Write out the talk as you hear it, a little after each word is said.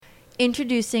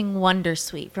Introducing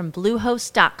Wondersuite from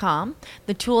Bluehost.com,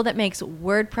 the tool that makes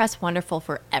WordPress wonderful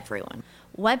for everyone.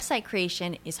 Website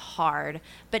creation is hard,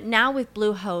 but now with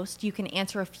Bluehost, you can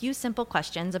answer a few simple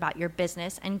questions about your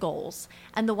business and goals,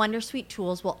 and the Wondersuite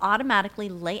tools will automatically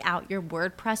lay out your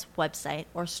WordPress website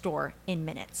or store in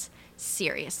minutes.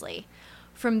 Seriously.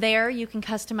 From there, you can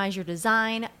customize your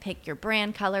design, pick your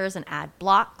brand colors, and add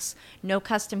blocks. No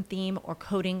custom theme or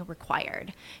coding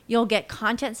required. You'll get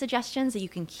content suggestions that you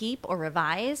can keep or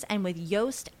revise, and with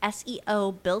Yoast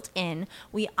SEO built in,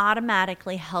 we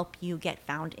automatically help you get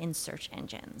found in search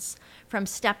engines. From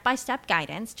step-by-step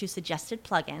guidance to suggested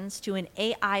plugins to an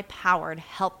AI-powered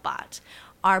help bot,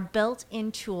 our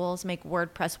built-in tools make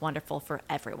WordPress wonderful for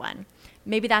everyone.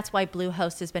 Maybe that's why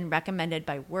Bluehost has been recommended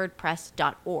by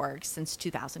WordPress.org since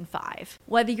 2005.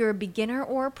 Whether you're a beginner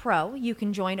or a pro, you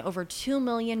can join over 2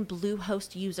 million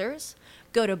Bluehost users.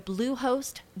 Go to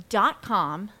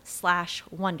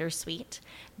bluehost.com/wondersuite.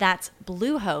 That's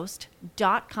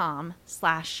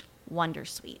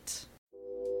bluehost.com/wondersuite.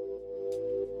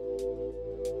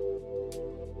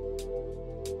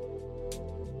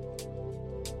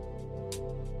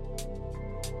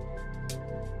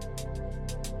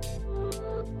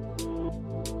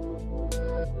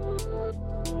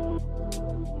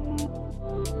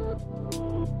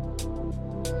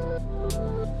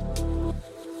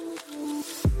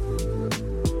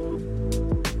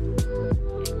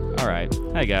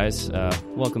 Hi guys,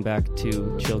 welcome back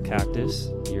to Chill Cactus,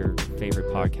 your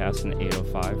favorite podcast in the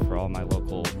 805 for all my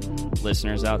local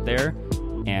listeners out there.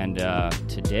 And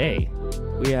today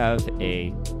we have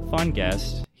a fun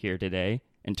guest here today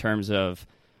in terms of,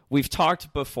 we've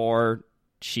talked before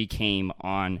she came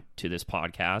on to this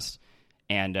podcast,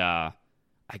 and I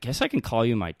guess I can call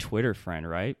you my Twitter friend,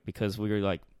 right? Because we were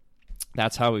like,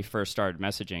 that's how we first started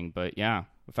messaging. But yeah,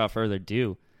 without further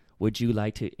ado, would you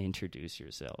like to introduce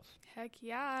yourself? Heck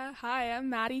yeah. Hi, I'm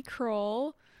Maddie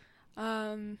Kroll.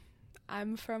 I'm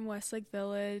from Westlake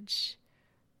Village.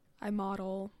 I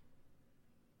model.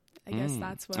 I guess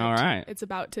that's what all right. It's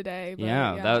about today. But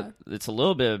yeah, it's a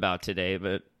little bit about today,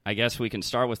 but I guess we can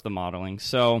start with the modeling.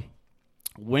 So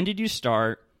when did you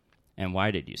start and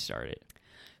why did you start it?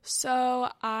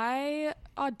 So I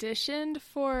auditioned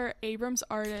for Abrams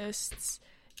Artists,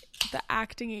 the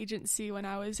acting agency, when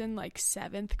I was in like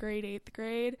 7th grade, 8th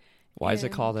grade. Why is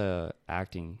it called a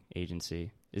acting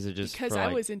agency? Is it just because I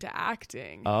was into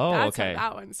acting? Oh, that's okay.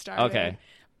 how that one started. Okay,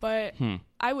 but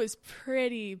I was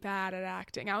pretty bad at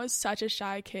acting. I was such a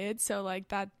shy kid, so like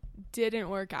that didn't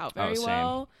work out very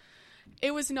well.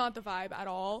 It was not the vibe at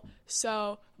all.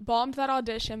 So bombed that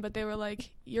audition, but they were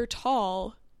like, "You're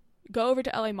tall. Go over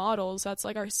to LA Models. That's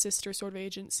like our sister sort of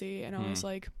agency." And I was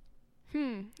like,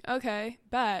 okay,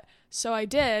 bet. So I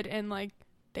did, and like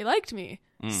they liked me.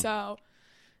 So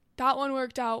that one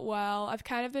worked out well. I've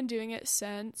kind of been doing it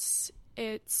since.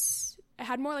 It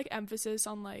had more like emphasis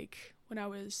on like when I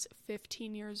was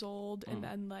 15 years old and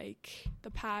then like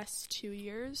the past 2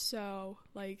 years. So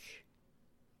like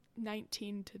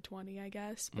 19 to 20, I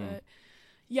guess. But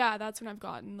yeah, that's when I've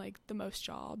gotten like the most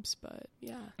jobs. But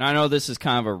yeah. I know this is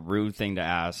kind of a rude thing to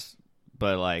ask,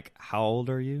 but like, how old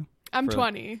are you? I'm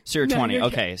 20. So you're 20. You're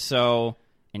okay. So,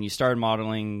 and you started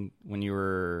modeling when you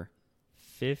were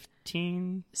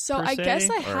 15? So I guess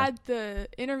I had the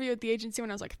interview with the agency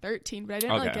when I was like 13, but I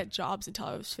didn't like get jobs until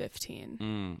I was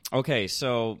 15. Okay,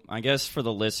 so I guess for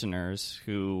the listeners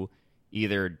who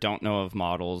either don't know of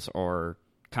models or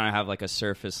kind of have like a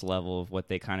surface level of what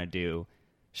they kind of do,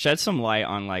 shed some light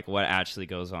on like what actually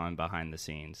goes on behind the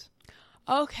scenes.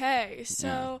 Okay,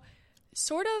 so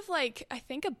sort of like I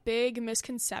think a big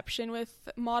misconception with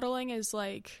modeling is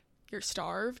like you're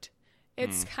starved.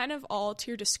 It's kind of all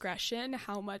to your discretion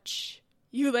how much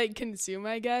you like consume,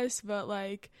 I guess, but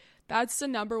like that's the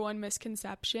number one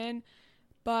misconception.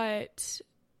 But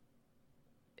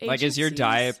like, is your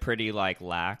diet pretty like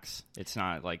lax? It's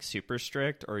not like super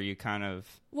strict, or you kind of...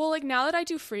 Well, like now that I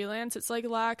do freelance, it's like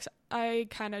lax. I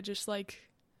kind of just like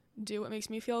do what makes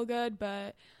me feel good,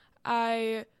 but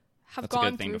I have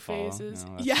gone through phases.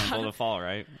 You know, that's simple to follow,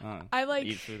 right? I like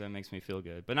eat food that makes me feel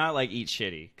good, but not like eat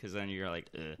shitty, because then you're like,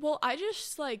 ugh. Well, I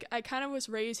just like I kind of was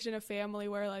raised in a family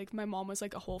where like my mom was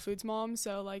like a Whole Foods mom,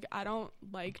 so like I don't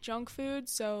like junk food,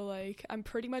 so like I'm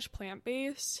pretty much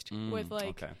plant-based with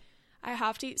like I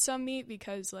have to eat some meat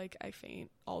because like I faint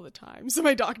all the time. So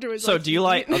my doctor was so like, do you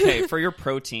like for your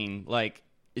protein, like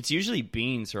it's usually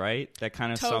beans, right? That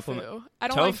kind of tofu. Supplement. I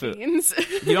don't like beans.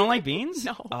 You don't like beans?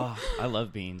 No. Oh, I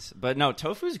love beans. But no,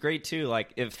 tofu is great too.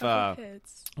 Like if a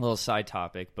little side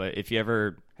topic, but if you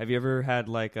ever have you ever had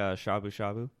like a shabu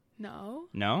shabu? No.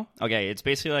 No? Okay, it's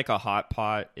basically like a hot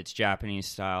pot. It's Japanese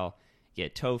style. You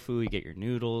get tofu, you get your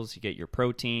noodles, you get your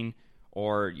protein,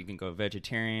 or you can go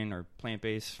vegetarian or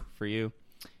plant-based for you.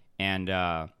 And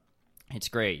it's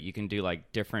great. You can do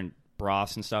like different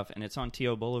broths and stuff, and it's on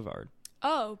Teal Boulevard.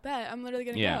 Oh, bet. I'm literally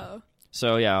going to go.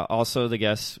 So, yeah, also the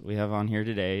guest we have on here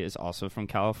today is also from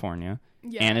California,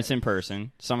 and it's in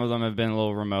person. Some of them have been a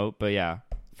little remote, but yeah,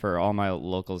 for all my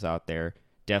locals out there,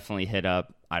 definitely hit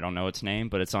up. I don't know its name,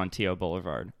 but it's on Teal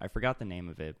Boulevard. I forgot the name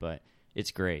of it, but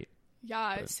it's great.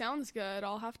 Yeah, it sounds good.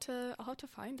 I'll have to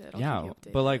find it. Yeah,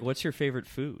 but like, what's your favorite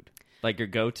food? Like your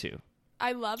go-to?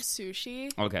 I love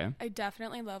sushi. Okay. I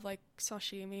definitely love like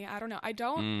sashimi. I don't know. I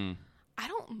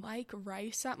don't like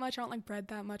rice that much. I don't like bread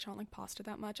that much. I don't like pasta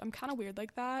that much. I'm kind of weird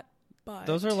like that. But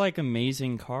those are like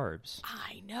amazing carbs.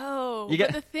 I know.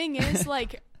 But the thing is,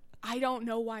 like, I don't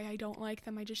know why I don't like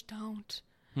them. I just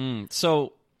don't.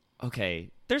 So, okay,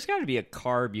 there's got to be a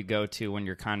carb you go to when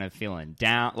you're kind of feeling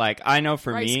down. Like, I know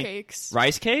for me,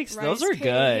 rice cakes. Those are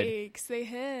good. They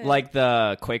hit. Like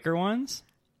the Quaker ones.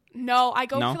 No, I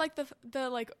go for like the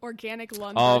like organic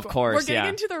ones. Oh, of course. We're getting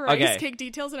into the rice cake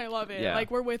details, and I love it. Yeah.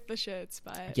 Like, we're with the shits,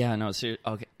 but yeah, no. So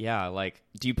okay, yeah. Like,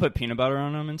 do you put peanut butter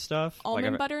on them and stuff?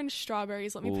 Almond butter and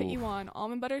strawberries. Let me put you on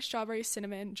almond butter, strawberries,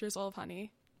 cinnamon, drizzle of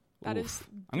honey. That is.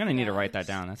 I'm gonna need to write that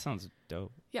down. That sounds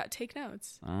dope. Yeah, take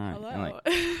notes. All right.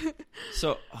 Hello.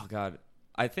 So, oh god,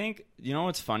 I think you know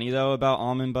what's funny though about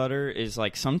almond butter is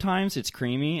like sometimes it's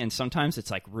creamy and sometimes it's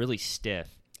like really stiff.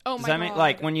 Oh Does my that God. mean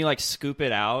like when you like scoop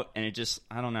it out and it just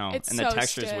I don't know It's and so the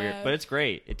texture's stiff. weird, but it's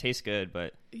great. It tastes good,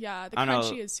 but yeah, the I don't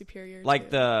crunchy know, is superior. like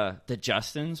too. the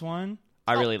Justin's one.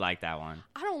 I really like that one.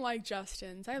 I don't like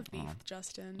Justin's. I have beef with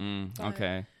Justin.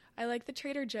 Okay. I like the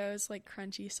Trader Joe's like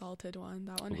crunchy salted one.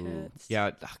 That one hits. Yeah,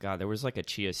 oh god, there was like a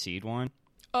chia seed one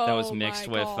Oh, that was mixed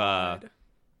my with God.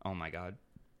 oh my god.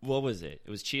 What was it? It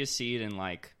was chia seed and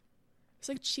like It's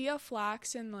like chia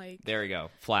flax and like there we go.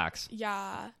 Flax.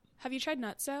 yeah. Have you tried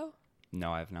Nutso?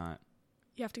 No, I have not.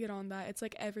 You have to get on that. It's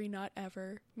like every nut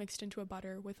ever mixed into a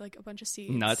butter with like a bunch of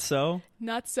seeds. Nutso?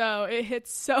 Nutso. It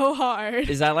hits so hard.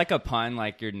 Is that like a pun,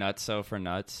 like you're nutso for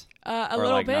nuts? A or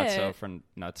little like bit. nutso for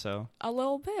nutso? A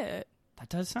little bit. That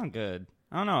does sound good.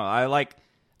 I don't know.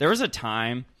 There was a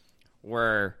time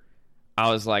where I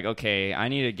was like, okay, I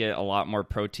need to get a lot more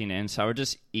protein in, so I would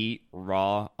just eat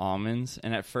raw almonds.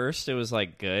 And at first it was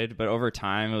like good, but over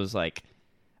time it was like,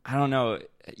 I don't know.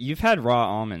 You've had raw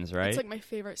almonds, right? It's like my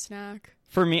favorite snack.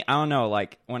 For me, I don't know.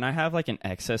 Like when I have like an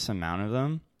excess amount of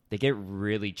them, they get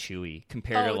really chewy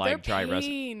compared to like dry they're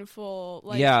recipe. painful.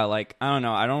 Like, Yeah, like I don't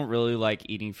know. I don't really like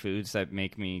eating foods that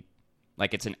make me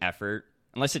like it's an effort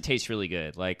unless it tastes really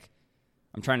good. Like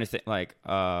I'm trying to think. Like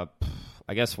I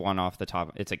guess one off the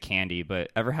top, it's a candy. But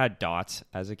ever had Dots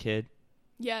as a kid?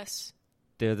 Yes.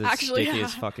 They're the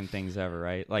stickiest fucking things ever,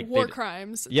 right? Like war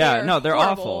crimes. Yeah, they're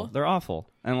horrible. awful. They're awful.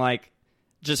 And like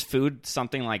just food,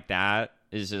 something like that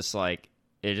is just like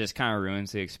it just kind of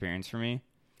ruins the experience for me.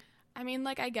 I mean,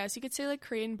 like, I guess you could say, like,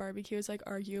 Korean barbecue is, like,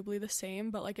 arguably the same,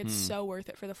 but, like, it's so worth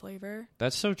it for the flavor.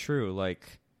 That's so true.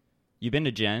 Like, you been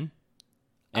to Jen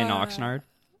in Oxnard?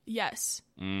 Yes.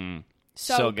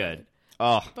 So good.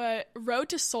 Oh. But Road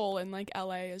to Seoul in, like,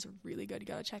 LA is really good. You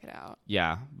gotta check it out.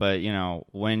 Yeah, but,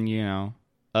 when,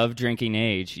 of drinking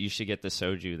age, you should get the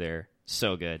soju there.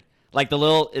 So good. Like,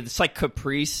 it's like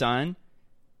Capri Sun,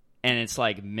 and it's,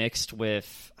 like, mixed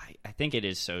with, I think it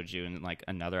is soju and, like,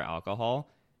 another alcohol.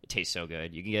 It tastes so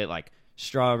good. You can get like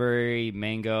strawberry,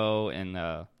 mango, and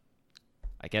I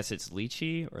guess it's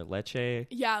lychee or leche.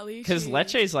 Yeah, lychee. Because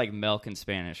leche is like milk in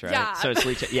Spanish, right? Yeah. So it's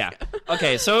lychee. Yeah.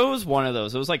 Okay, so it was one of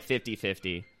those. It was like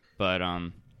 50-50. But oh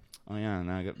yeah,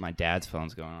 now I got my dad's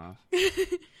phone's going off.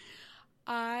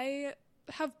 I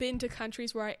have been to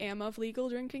countries where I am of legal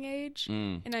drinking age,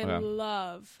 and I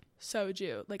love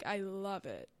soju. Like, I love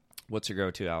it. What's your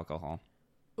go-to alcohol?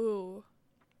 Ooh,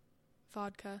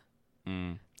 vodka.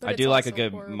 But I it's do like a also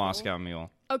good horrible. Moscow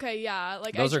Mule. Okay, yeah,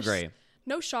 like Those are great.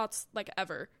 No shots, like,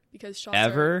 ever, because shots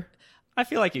Ever? I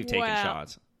feel like you've taken Well,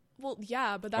 shots. Well,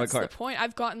 yeah, but that's the point.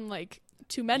 I've gotten like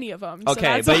too many of them.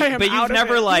 Okay, so that's why I'm but out you've of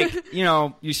never it. like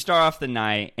you start off the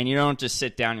night and you don't just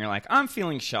sit down and you're like, I'm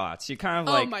feeling shots. You kind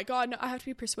of Oh like my god, no, I have to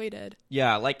be persuaded.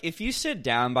 yeah, like if you sit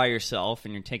down by yourself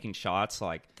and you're taking shots,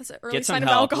 like That's an early get some sign of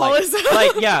help. alcoholism.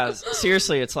 Like yeah,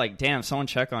 seriously, it's like damn, someone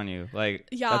check on you. Like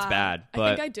Yeah, that's bad. But I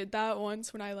think I did that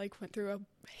once when I like went through a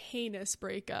heinous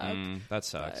breakup. that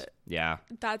sucks. But Yeah.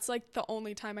 that's like the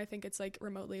only time I think it's like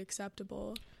remotely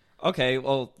acceptable. Okay,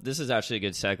 well, this is actually a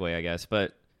good segue, I guess.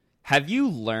 But have you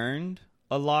learned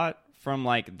a lot from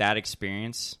like that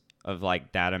experience of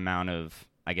like that amount of,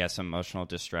 I guess, emotional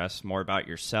distress, more about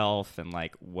yourself and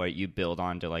like what you build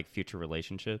on to like future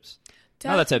relationships?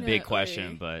 No, that's a big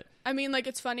question, but I mean, like,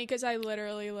 it's funny because I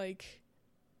literally, like,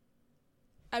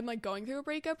 I'm, like, going through a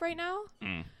breakup right now.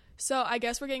 So I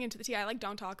guess we're getting into the tea. I, like,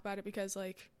 don't talk about it because,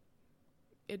 like,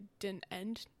 it didn't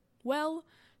end well.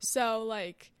 So,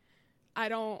 like, I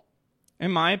don't.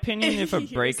 In my opinion, if a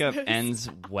breakup ends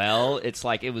well, it's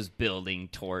like it was building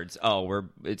towards,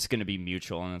 it's going to be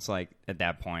mutual. And it's like, at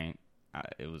that point,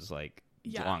 it was, like,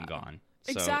 long gone.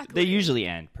 So exactly. They usually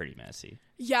end pretty messy.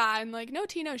 Yeah, and, like, no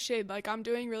tea, no shade. Like, I'm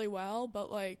doing really well,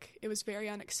 but, like, it was very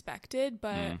unexpected.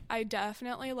 But I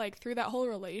definitely, like, through that whole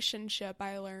relationship,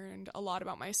 I learned a lot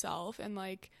about myself. And,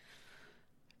 like,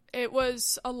 it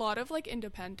was a lot of, like,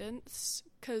 independence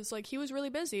because, like, he was really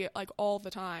busy, like, all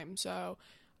the time. So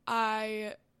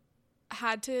I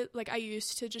had to, like, I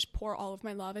used to just pour all of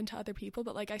my love into other people,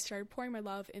 but, like, I started pouring my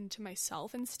love into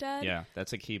myself instead. Yeah,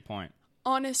 that's a key point.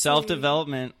 Honestly.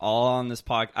 Self-development all on this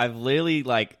podcast. I've literally,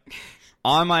 like,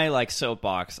 on my, like,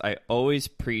 soapbox, I always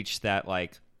preach that,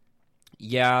 like,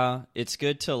 yeah, it's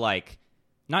good to, like,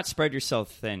 not spread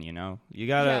yourself thin, you know? You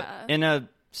gotta, in a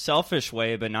selfish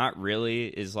way, but not really,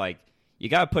 is, like, you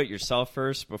gotta put yourself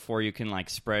first before you can, like,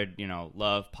 spread, you know,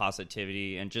 love,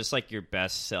 positivity, and just, like, your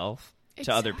best self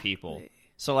to other people.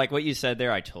 So, like, what you said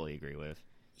there, I totally agree with.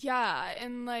 Yeah,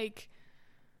 and, like,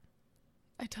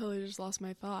 I totally just lost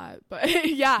my thought, but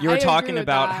yeah. You were talking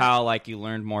about how, like, you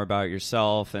learned more about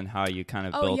yourself and how you kind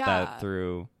of built that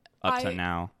through up to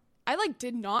now. I, like,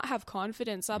 did not have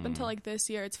confidence up until, like, this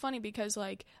year. It's funny because,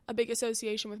 like, a big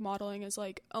association with modeling is,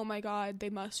 like, oh my God, they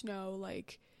must know,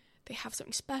 like, they have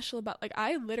something special about, like,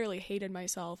 I literally hated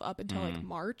myself up until, like,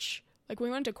 March. Like, when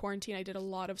we went to quarantine, I did a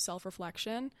lot of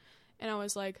self-reflection, and I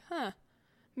was like,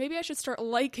 maybe I should start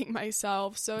liking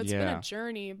myself. So it's been a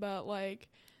journey, but, like,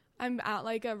 I'm at,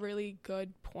 like, a really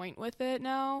good point with it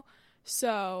now.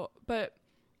 So, but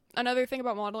another thing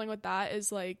about modeling with that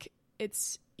is, like,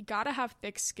 you gotta have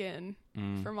thick skin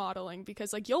for modeling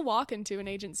because, like, you'll walk into an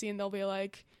agency and they'll be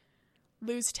like,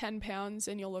 lose 10 pounds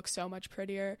and you'll look so much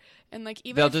prettier. And, like,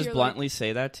 even they'll if just you're, bluntly like,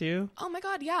 say that to you? Oh my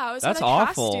God, yeah. That's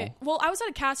awful. Casting. Well, I was at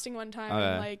a casting one time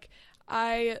and, like,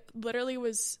 I literally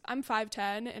I'm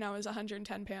 5'10" and I was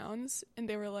 110 pounds and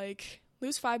they were like,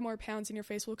 lose 5 more pounds and your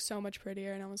face will look so much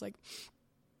prettier. And I was like,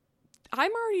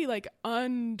 I'm already, like,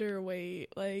 underweight.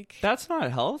 Like, that's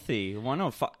not healthy.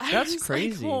 105. That's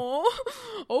crazy. Like, oh,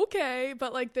 okay.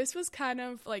 But, like, this was kind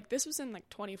of, like, this was in, like,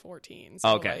 2014.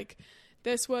 So, like,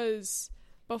 this was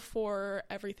before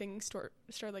everything started,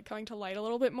 like, coming to light a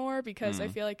little bit more because I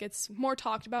feel like it's more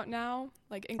talked about now,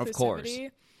 like, inclusivity. Of course.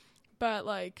 But,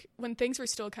 like, when things were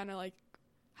still kind of, like,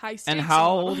 high stakes. And how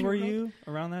old were you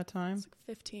around that time? I was,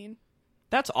 like, 15.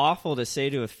 That's awful to say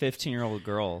to a 15-year-old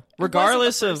girl,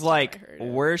 regardless of, like,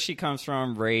 where she comes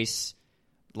from, race,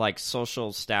 like,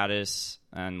 social status,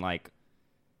 and, like,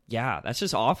 yeah, that's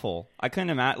just awful. I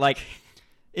couldn't imagine, like,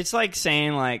 it's like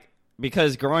saying, like,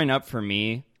 because growing up for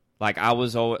me, like, I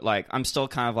was always, like, I'm still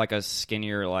kind of, like, a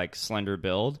skinnier, like, slender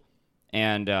build,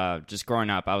 and just growing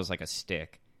up, I was, like, a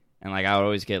stick, and, like, I would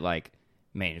always get, like,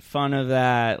 made fun of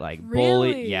that, like,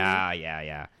 bullied.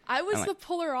 Yeah. I was the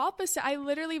polar opposite. I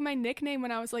literally, my nickname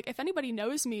when I was, like, if anybody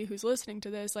knows me who's listening to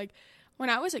this, like, when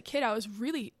I was a kid, I was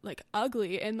really, like,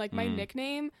 ugly. And, like, my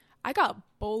nickname, I got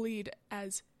bullied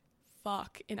as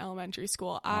fuck in elementary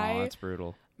school. That's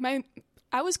brutal.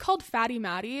 I was called Fatty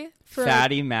Maddie.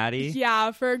 Fatty Maddie?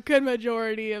 Yeah, for a good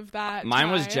majority of that Mine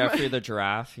time. was Jeffrey the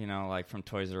Giraffe, you know, like, from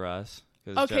Toys R Us.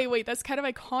 Okay, wait, that's kind of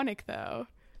iconic, though.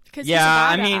 Yeah,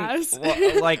 I mean,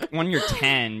 well, like, when you're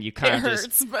 10, you kind of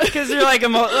just, because you're like,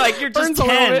 you're just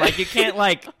 10, like, you can't,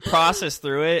 like, process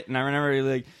through it. And I remember,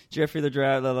 like, Jeffrey the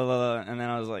Giraffe, blah, blah, blah, and then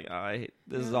I was like,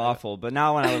 this is awful. But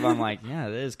now when I live, I'm like, yeah,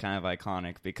 it is kind of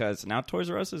iconic because now Toys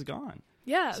R Us is gone.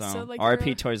 Yeah, so like,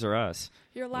 R.I.P. Toys R Us.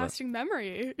 Your lasting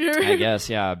memory. I guess,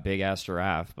 yeah, big ass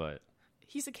giraffe, but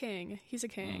he's a king.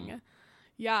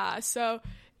 Yeah, so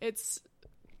it's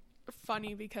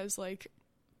funny because, like,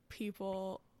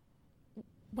 people,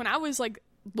 when I was, like,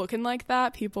 looking like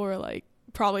that, people were, like,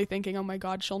 probably thinking, oh my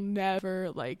God, she'll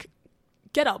never, like,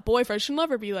 get a boyfriend. She'll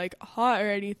never be, like, hot or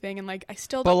anything. And, like, I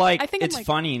still don't. But, like, I think it's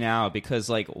funny now because,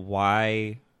 like,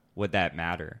 why would that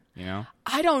matter, you know?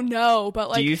 I don't know, but,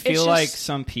 like, do you feel like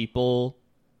some people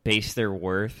base their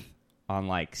worth on,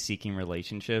 like, seeking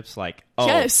relationships? Like,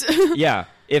 yes. Yeah,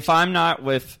 if I'm not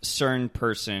with certain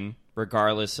person,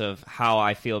 regardless of how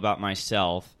I feel about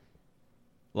myself,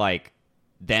 like,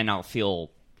 then I'll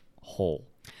feel whole,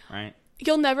 right?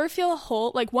 You'll never feel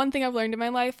whole. Like, one thing I've learned in my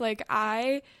life, like,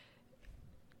 I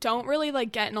don't really,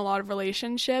 like, get in a lot of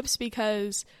relationships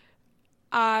because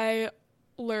I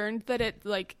learned that it,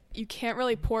 like, you can't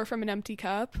really pour from an empty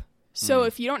cup. So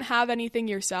if you don't have anything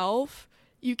yourself,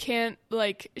 you can't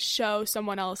like show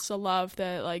someone else the love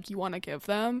that like you want to give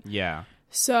them. Yeah.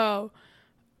 So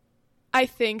I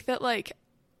think that like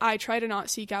I try to not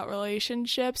seek out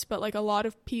relationships, but like a lot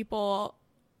of people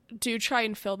do try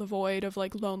and fill the void of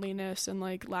like loneliness and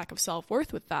like lack of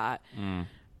self-worth with that.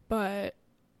 But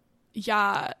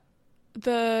yeah,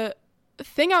 the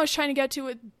thing I was trying to get to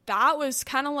with that was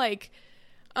kind of like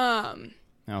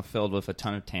Now filled with a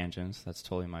ton of tangents. That's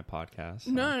totally my podcast.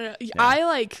 So. No. Yeah.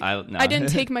 I didn't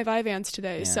take my Vyvanse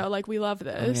today, Yeah. so like we love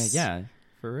this. Yeah,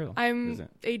 for real. I'm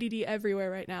ADD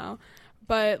everywhere right now.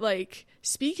 But like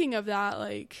speaking of that,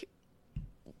 like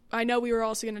I know we were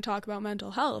also going to talk about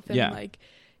mental health and like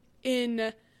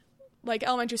in like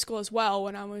elementary school as well,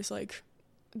 when I was like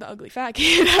the ugly fat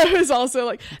kid, I was also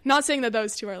like, not saying that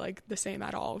those two are like the same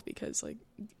at all, because like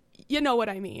you know what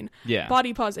I mean. Yeah.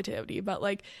 Body positivity, but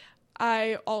like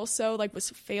I also like was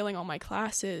failing all my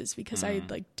classes because I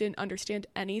like didn't understand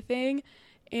anything,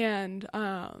 and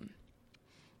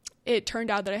it turned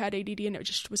out that I had ADD and it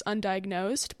just was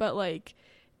undiagnosed. But like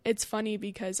it's funny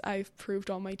because I've proved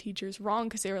all my teachers wrong,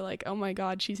 because they were like, oh my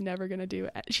god, she's not gonna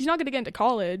get into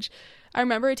college. I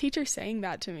remember a teacher saying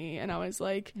that to me, and I was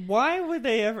like, why would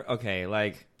they ever? Okay,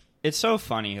 like it's so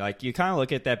funny. Like you kind of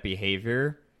look at that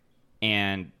behavior,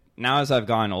 and now as I've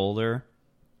gotten older,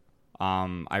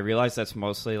 I realize that's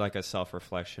mostly like a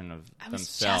self-reflection of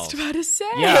themselves. I was just about to say.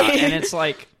 Yeah, and it's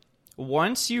like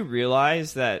once you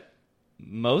realize that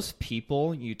most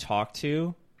people you talk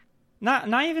to,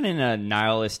 not even in a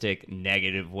nihilistic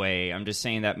negative way, I'm just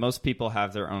saying that most people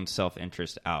have their own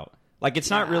self-interest out. Like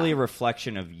it's not really a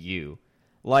reflection of you.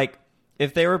 Like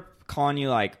if they were calling you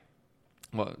like,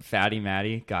 what, Fatty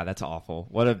Matty? God, that's awful.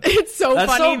 It's so that's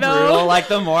funny so though. brutal. Like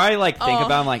the more I like think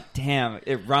about it, I'm like, damn,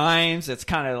 it rhymes. It's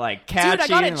kind of like catchy. Dude, I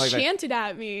got it like, chanted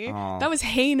at me. Oh. That was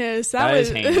heinous. That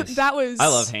is heinous. That was. I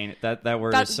love heinous. That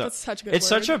word is so. That's such a good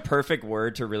it's word. such a perfect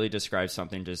word to really describe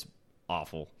something just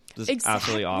awful. Just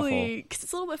absolutely awful. Because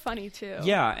it's a little bit funny too.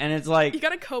 Yeah, and it's like you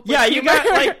gotta cope. Yeah, with you humor. got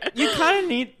like you kind of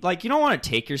need like you don't want to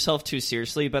take yourself too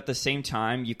seriously, but at the same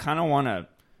time, you kind of want to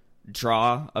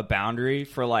draw a boundary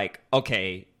for like,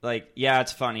 okay, like yeah,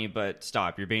 it's funny, but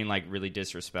stop. You're being like really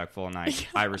disrespectful, and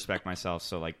I respect myself,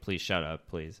 so like please shut up,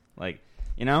 please. Like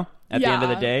you know, at the end of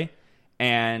the day,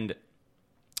 and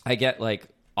I get like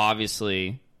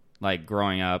obviously like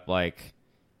growing up like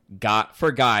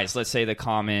for guys, let's say the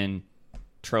common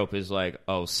trope is like,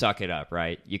 oh, suck it up,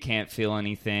 right? You can't feel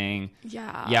anything.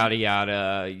 Yeah. Yada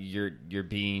yada. You're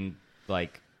being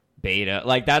like beta.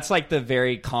 Like that's like the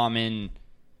very common,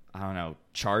 I don't know,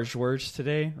 charged words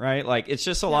today, right? Like it's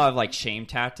just a lot of like shame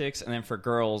tactics. And then for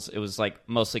girls, it was like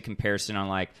mostly comparison on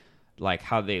like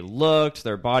how they looked,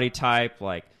 their body type,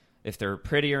 like if they're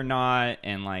pretty or not,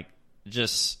 and like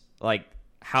just like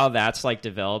how that's like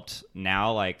developed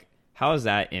now. Like how has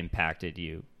that impacted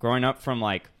you growing up from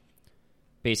like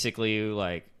basically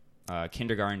like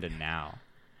kindergarten to now?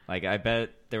 Like I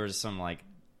bet there was some like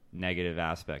negative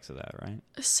aspects of that, right?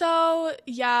 So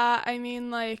yeah, I mean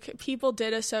like people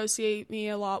did associate me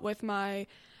a lot with my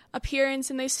appearance,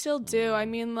 and they still do. I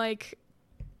mean like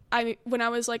when I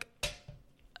was like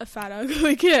a fat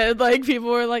ugly kid, like people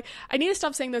were like, I need to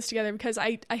stop saying those together, because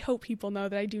I hope people know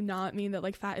that I do not mean that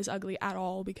like fat is ugly at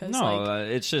all, because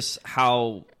it's just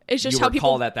how it's just you how were people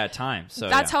called at that time. So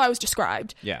that's how I was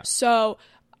described. Yeah. So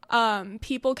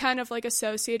people kind of like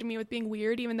associated me with being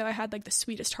weird, even though I had like the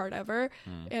sweetest heart ever,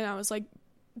 and I was like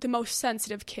the most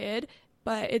sensitive kid.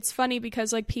 But it's funny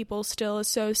because like people still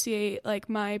associate like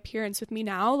my appearance with me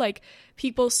now. Like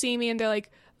people see me and they're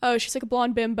like, oh, she's like a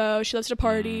blonde bimbo, she lives at a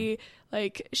party,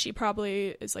 like she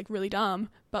probably is like really dumb.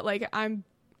 But like I'm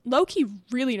low-key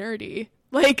really nerdy.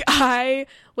 Like I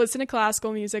listen to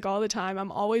classical music all the time.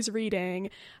 I'm always reading.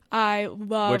 I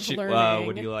love learning.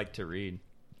 What do you like to read?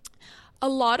 A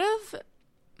lot of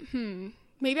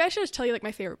maybe I should just tell you like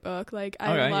my favorite book. Like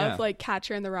I love like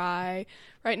Catcher in the Rye.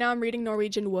 Right now I'm reading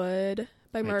Norwegian Wood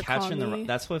by Murakami. Catcher in the Rye,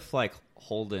 that's with like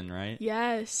Holden, right?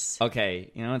 Yes. Okay,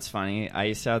 you know what's funny? I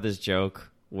used to have this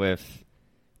joke with,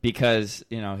 because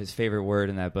you know his favorite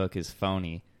word in that book is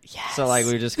phony. Yes. So like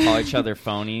we just call each other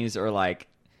phonies, or like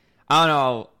I don't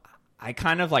know. I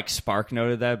kind of like spark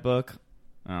noted that book.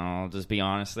 I'll just be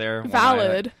honest there.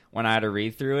 Valid. When I had to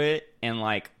read through it, and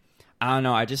like I don't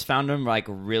know, I just found him like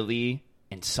really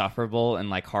insufferable and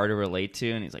like hard to relate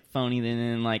to, and he's like phony.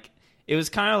 Then like it was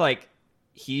kind of like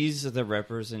he's the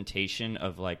representation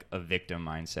of like a victim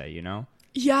mindset, you know?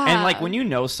 Yeah. And like when you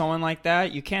know someone like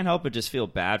that, you can't help but just feel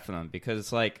bad for them, because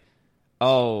it's like,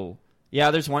 oh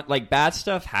yeah, there's one like bad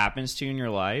stuff happens to you in your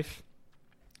life,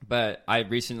 but I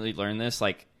recently learned this,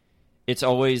 like it's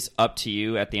always up to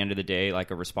you at the end of the day,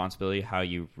 like a responsibility how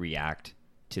you react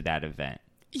to that event.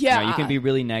 Yeah. You know, you can be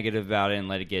really negative about it and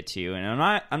let it get to you. And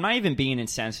I'm not even being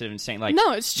insensitive and saying, like,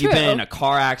 no, it's true. You've been in a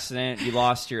car accident, you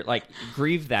lost your, like,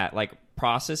 grieve that, like,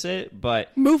 process it,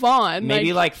 but move on.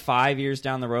 Maybe like 5 years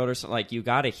down the road or something, like, you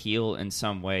got to heal in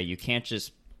some way. You can't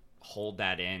just hold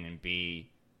that in and be,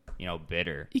 you know,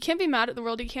 bitter. You can't be mad at the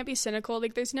world. You can't be cynical.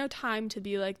 Like, there's no time to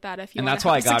be like that if you. And that's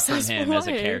what I got from him as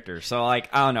a character. So, like,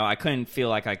 I don't know. I couldn't feel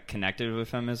like I connected with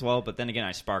him as well. But then again,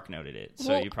 I spark noted it.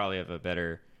 So you probably have a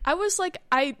better. I was like,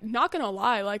 I not gonna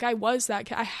lie, like, I was that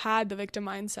kid. I had the victim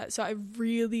mindset, so I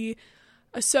really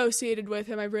associated with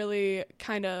him. I really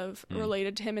kind of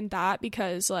related to him in that,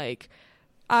 because, like,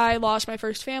 I lost my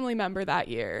first family member that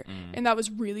year, and that was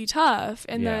really tough.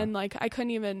 And then, like, I couldn't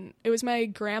even, it was my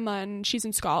grandma, and she's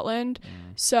in Scotland,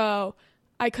 so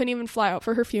I couldn't even fly out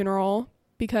for her funeral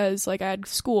because, like, I had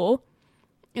school.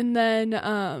 And then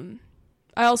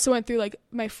I also went through, like,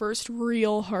 my first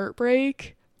real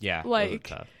heartbreak. Yeah,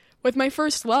 like, with my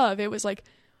first love, it was, like,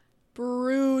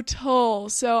 brutal.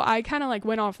 So I kind of, like,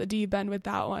 went off the deep end with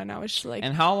that one. I was just like,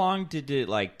 and how long did it,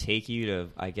 like, take you to,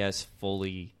 I guess,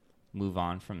 fully move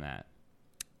on from that?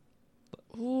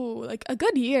 Ooh, like a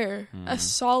good year, a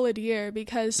solid year,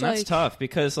 because, and that's like, tough,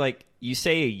 because, like, you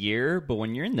say a year, but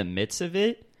when you're in the midst of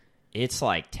it, it's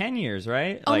like 10 years,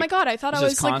 right? Oh, like, my God, I thought I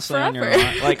was, like, forever.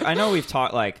 Like, I know we've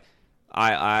talked, like,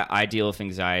 I deal with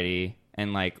anxiety,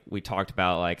 and, like, we talked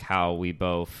about, like, how we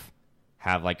both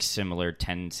have, like, similar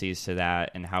tendencies to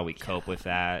that and how we cope with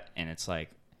that. And it's, like,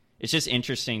 it's just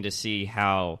interesting to see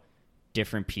how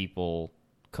different people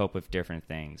cope with different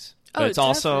things. But it's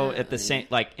also definitely. at the same,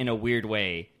 like, in a weird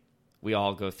way, we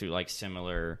all go through, like,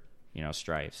 similar, you know,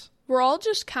 strifes. We're all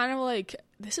just kind of, like,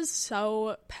 this is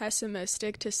so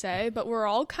pessimistic to say, but we're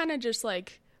all kind of just,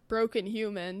 like, broken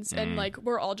humans, and, like,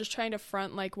 we're all just trying to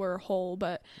front like we're whole,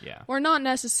 but we're not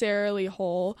necessarily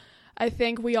whole. I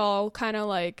think we all kind of,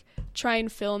 like, try and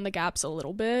fill in the gaps a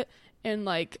little bit, and,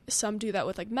 like, some do that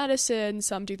with, like, medicine,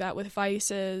 some do that with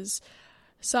vices,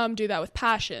 some do that with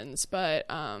passions, but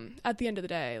at the end of the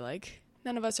day, like,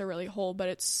 none of us are really whole. But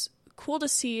it's cool to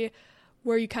see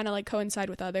where you kind of, like, coincide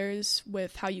with others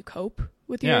with how you cope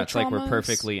with your traumas. It's like we're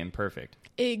perfectly imperfect.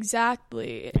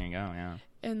 Exactly. There you go. Yeah.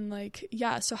 And, like,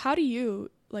 so how do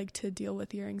you like to deal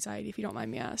with your anxiety, if you don't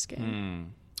mind me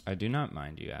asking? I do not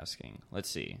mind you asking. Let's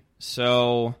see.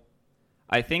 So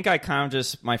I think I kind of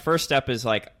just, my first step is,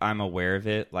 like, I'm aware of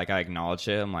it. Like, I acknowledge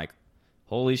it. I'm like,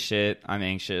 holy shit, I'm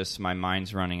anxious. My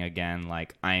mind's running again.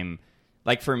 Like,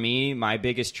 for me, my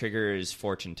biggest trigger is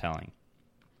fortune telling.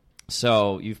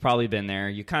 So you've probably been there.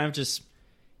 You kind of just,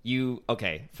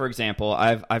 okay, for example,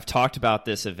 I've talked about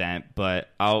this event, but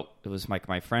it was like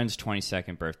my friend's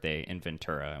 22nd birthday in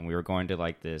Ventura, and we were going to,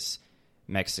 like, this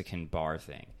Mexican bar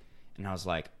thing. And I was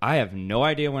like, I have no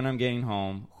idea when I'm getting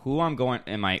home, who I'm going,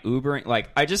 am I Ubering? Like,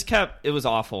 it was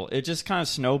awful. It just kind of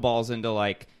snowballs into,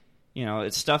 like, you know,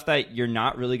 it's stuff that you're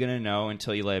not really going to know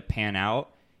until you let it pan out.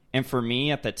 And for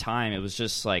me at the time, it was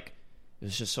just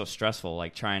so stressful,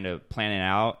 like, trying to plan it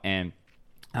out. And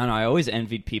I don't know, I always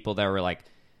envied people that were, like,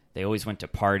 they always went to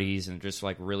parties and just,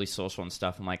 like, really social and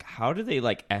stuff. I'm like, how do they,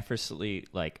 like, effortlessly,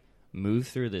 like, move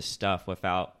through this stuff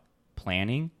without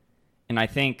planning? And I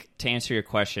think, to answer your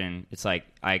question, it's like,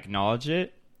 I acknowledge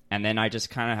it, and then I just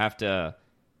kind of have to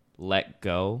let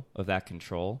go of that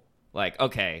control. Like,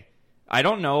 okay, I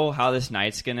don't know how this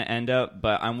night's going to end up,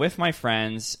 but I'm with my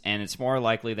friends, and it's more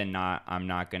likely than not I'm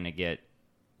not going to get,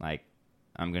 like,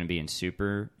 I'm going to be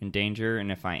in danger,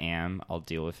 and if I am, I'll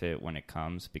deal with it when it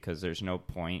comes, because there's no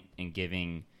point in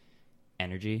giving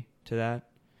energy to that.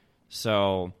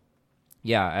 So,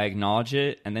 yeah, I acknowledge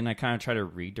it, and then I kind of try to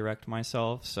redirect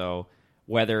myself. So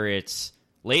whether it's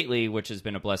lately, which has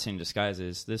been a blessing in disguise,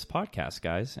 is this podcast,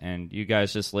 guys, and you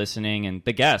guys just listening, and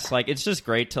the guests, like, it's just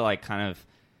great to, like, kind of,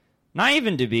 not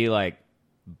even to be, like,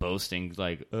 boasting,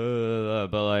 like,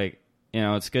 but, like, you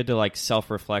know, it's good to, like,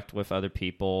 self-reflect with other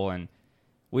people, and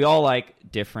we all like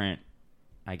different,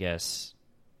 I guess,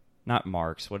 not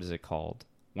marks, what is it called?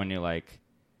 When you're, like,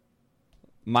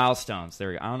 milestones. There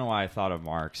we go. I don't know why I thought of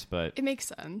marks, but it makes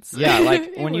sense. Yeah,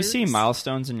 like, when you see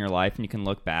milestones in your life and you can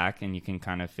look back and you can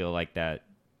kind of feel, like, that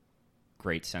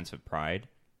great sense of pride.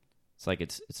 It's like,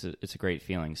 it's a great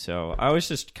feeling. So I always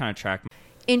just kind of track.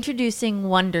 Introducing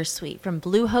Wondersuite from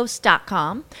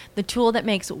Bluehost.com, the tool that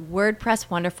makes WordPress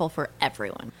wonderful for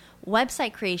everyone.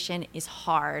 Website creation is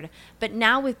hard, but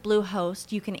now with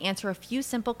Bluehost, you can answer a few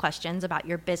simple questions about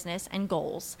your business and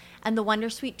goals, and the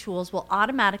Wondersuite tools will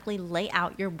automatically lay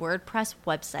out your WordPress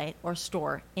website or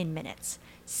store in minutes.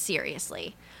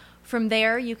 Seriously. From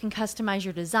there, you can customize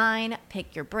your design,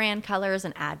 pick your brand colors,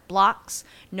 and add blocks.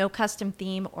 No custom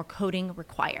theme or coding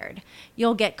required.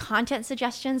 You'll get content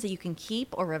suggestions that you can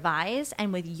keep or revise,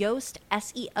 and with Yoast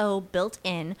SEO built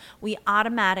in, we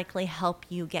automatically help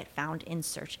you get found in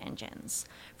search engines.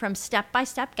 From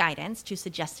step-by-step guidance to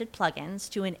suggested plugins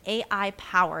to an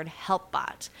AI-powered help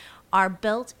bot, our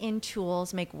built-in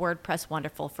tools make WordPress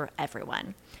wonderful for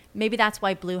everyone. Maybe that's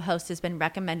why Bluehost has been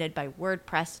recommended by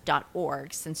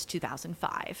WordPress.org since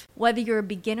 2005. Whether you're a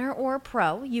beginner or a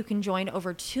pro, you can join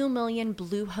over 2 million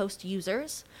Bluehost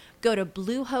users. Go to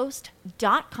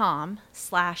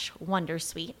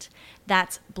bluehost.com/wondersuite.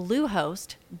 That's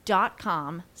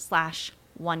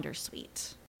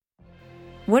bluehost.com/wondersuite.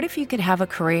 What if you could have a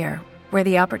career where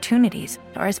the opportunities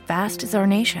are as vast as our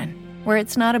nation, where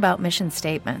it's not about mission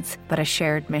statements, but a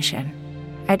shared mission?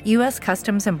 At U.S.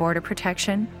 Customs and Border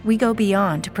Protection, we go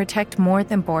beyond to protect more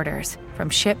than borders. From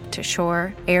ship to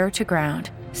shore, air to ground,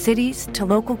 cities to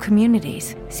local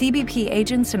communities, CBP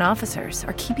agents and officers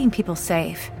are keeping people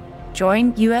safe.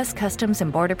 Join U.S. Customs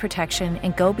and Border Protection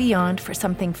and go beyond for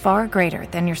something far greater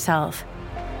than yourself.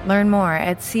 Learn more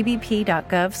at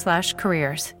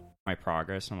cbp.gov/careers. My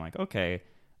progress, I'm like, okay,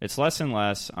 it's less and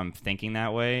less I'm thinking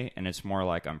that way, and it's more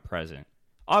like I'm present.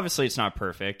 Obviously, it's not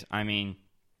perfect. I mean,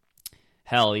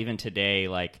 hell, even today,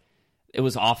 like, it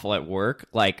was awful at work.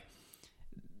 Like,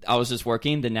 I was just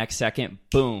working, the next second,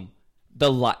 boom,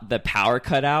 the power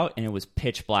cut out, and it was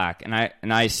pitch black. And I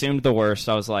assumed the worst.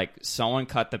 I was like, someone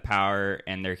cut the power,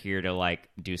 and they're here to, like,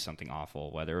 do something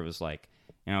awful. Whether it was, like,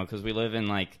 you know, because we live in,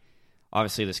 like,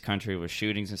 obviously this country with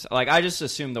shootings and stuff. Like, I just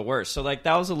assumed the worst. So, like,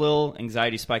 that was a little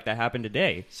anxiety spike that happened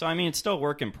today. So, I mean, it's still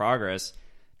work in progress.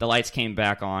 The lights came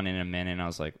back on in a minute, and I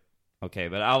was like, okay.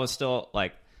 But I was still,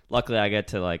 like, luckily I get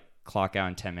to, like, clock out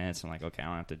in 10 minutes. I'm like, okay, I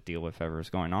don't have to deal with whatever's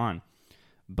going on.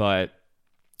 But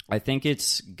I think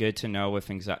it's good to know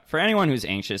with anxiety. For anyone who's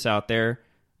anxious out there,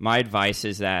 my advice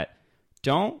is that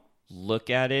don't look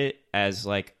at it as,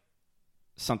 like,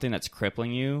 something that's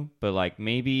crippling you, but, like,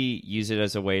 maybe use it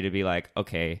as a way to be like,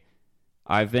 okay,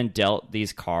 I've been dealt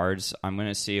these cards. I'm going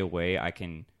to see a way I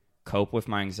can cope with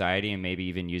my anxiety and maybe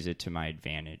even use it to my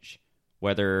advantage.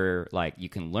 Whether, like, you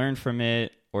can learn from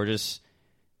it or just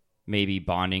maybe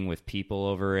bonding with people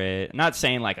over it. I'm not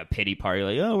saying, like, a pity party,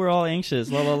 like, oh, we're all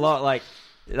anxious, la, la, la. Like,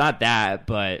 not that,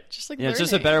 but just, like, you know, it's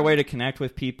just a better way to connect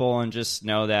with people and just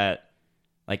know that,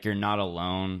 like, you're not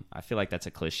alone. I feel like that's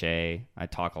a cliche. I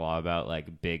talk a lot about,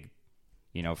 like, big,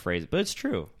 you know, phrases, but it's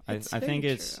true. I think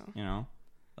it's true. You know,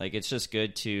 like, it's just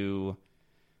good to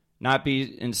not be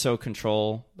in so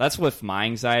control. That's with my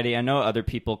anxiety. I know other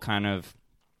people kind of,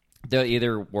 they'll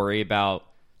either worry about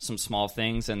some small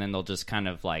things and then they'll just kind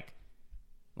of like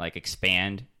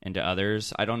expand into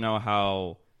others. I don't know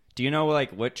how. Do you know,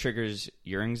 like, what triggers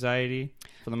your anxiety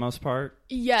for the most part?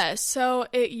 Yes. So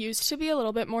it used to be a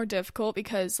little bit more difficult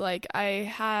because, like,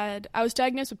 I was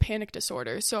diagnosed with panic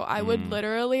disorder. So I would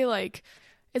literally, like,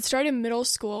 it started in middle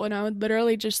school and I would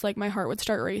literally just, like, my heart would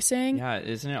start racing. Yeah.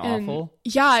 Isn't it awful?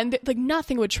 Yeah. And like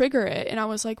nothing would trigger it. And I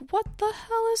was like, what the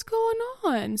hell is going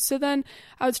on? So then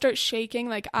I would start shaking.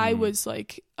 Like, I was,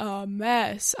 like, a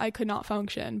mess. I could not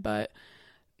function. But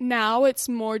now it's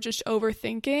more just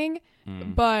overthinking.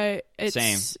 But it's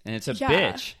same, and it's a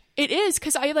bitch. It is,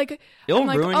 because it'll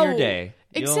ruin your day.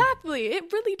 Exactly,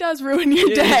 it really does ruin your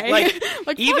day.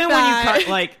 Like even when you cut,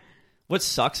 like, what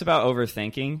sucks about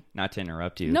overthinking, not to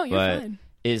interrupt you, no, you're but fine,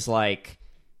 is, like,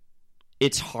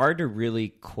 it's hard to really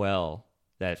quell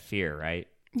that fear, right?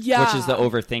 Yeah, which is the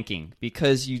overthinking,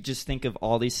 because you just think of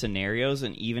all these scenarios,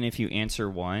 and even if you answer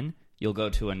one, you'll go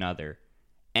to another,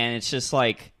 and it's just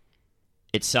like,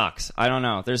 it sucks. I don't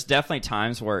know. There's definitely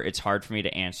times where it's hard for me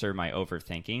to answer my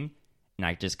overthinking, and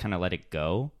I just kind of let it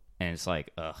go, and it's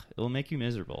like, ugh, it'll make you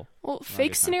miserable. Well,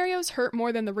 fake scenarios hurt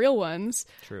more than the real ones.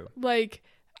 True. Like,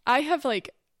 I have,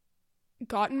 like,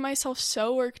 gotten myself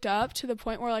so worked up to the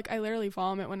point where, like, I literally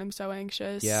vomit when I'm so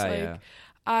anxious. Yeah, like, yeah.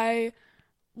 I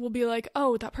will be like,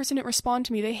 oh, that person didn't respond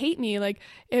to me. They hate me. Like,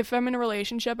 if I'm in a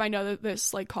relationship, I know that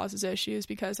this, like, causes issues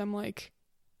because I'm like,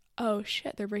 oh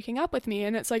shit, they're breaking up with me,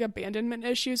 and it's like abandonment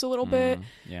issues a little bit.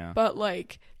 Yeah. But,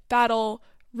 like, that'll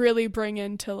really bring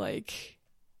into, like,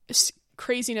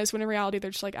 craziness when in reality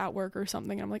they're just, like, at work or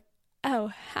something. And I'm like,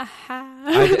 oh, haha.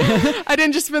 I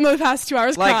didn't just spend the past 2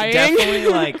 hours, like, crying. Definitely,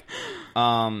 like,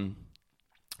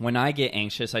 when I get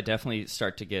anxious, I definitely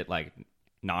start to get, like,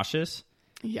 nauseous.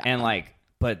 Yeah. And, like,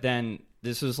 but then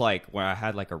this was, like, where I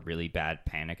had, like, a really bad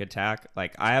panic attack.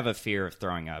 Like, I have a fear of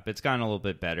throwing up. It's gotten a little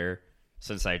bit better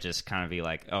since I just kind of be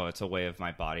like, oh, it's a way of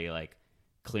my body, like,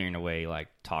 clearing away, like,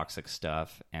 toxic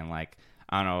stuff. And, like,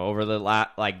 I don't know, over the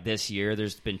like this year,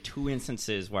 there's been 2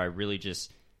 instances where I really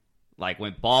just like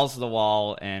went balls to the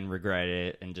wall and regret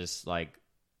it, and just like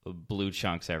blue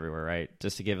chunks everywhere, right?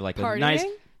 Just to give it like Partying? a nice,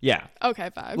 yeah, okay,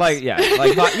 vibes. like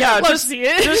yeah,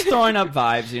 just throwing up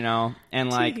vibes, you know, and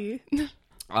like,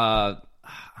 I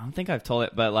don't think I've told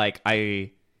it, but like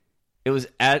it was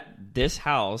at this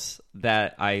house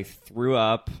that I threw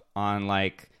up on,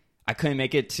 like, I couldn't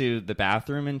make it to the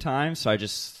bathroom in time, so I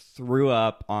just threw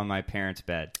up on my parents'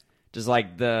 bed. Just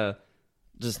like the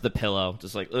pillow,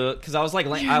 just like, because I was like,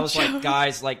 like,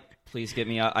 guys, like, please get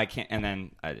me up. I can't. And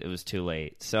then it was too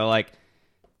late. So like,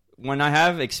 when I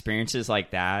have experiences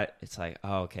like that, it's like,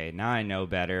 oh, okay, now I know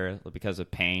better because of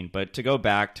pain. But to go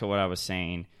back to what I was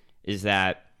saying is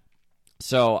that,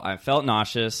 so I felt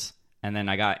nauseous. And then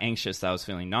I got anxious that I was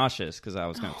feeling nauseous because I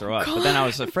was going to throw up. God. But then I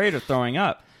was afraid of throwing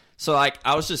up. So like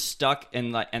I was just stuck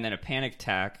in like, and then a panic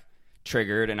attack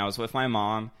triggered, and I was with my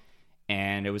mom,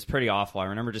 and it was pretty awful. I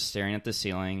remember just staring at the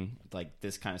ceiling, like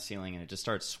this kind of ceiling, and it just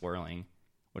started swirling,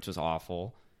 which was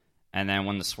awful. And then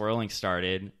when the swirling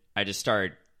started, I just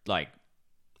started like,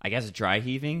 I guess dry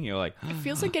heaving. You know, like it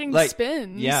feels like getting like,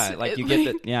 spins. Yeah, like you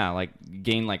get the like you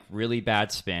gain like really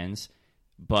bad spins,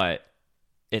 but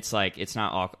it's like it's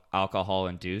not alcohol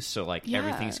induced, so like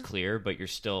everything's clear, but you're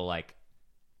still like,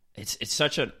 it's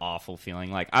such an awful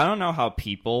feeling. Like I don't know how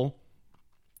people,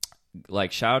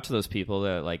 like, shout out to those people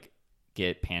that like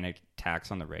get panic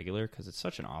attacks on the regular, because it's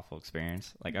such an awful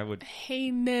experience. Like I would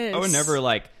never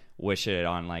like wish it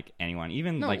on like anyone,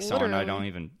 even like someone I don't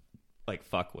even like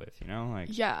fuck with, you know? Like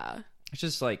it's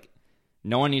just like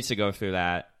no one needs to go through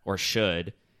that, or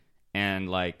should, and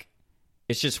like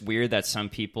it's just weird that some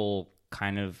people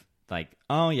kind of like,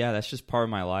 oh yeah, that's just part of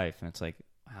my life, and it's like,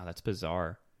 wow, that's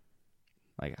bizarre.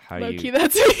 Like how do you?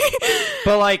 That's me.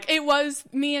 But like it was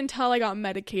me until I got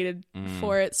medicated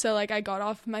for it. So like I got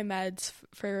off my meds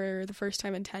for the first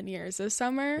time in 10 years this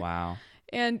summer. Wow.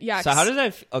 And yeah. So how did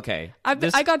I? Okay.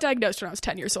 I got diagnosed when I was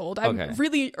 10 years old. I'm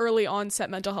really early onset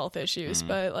mental health issues,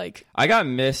 but like I got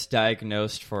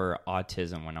misdiagnosed for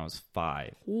autism when I was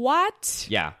 5. What?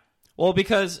 Yeah. Well,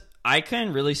 because I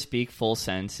couldn't really speak full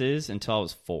sentences until I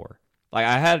was 4. Like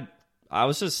I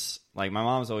was just like, my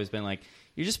mom's always been like,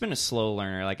 you've just been a slow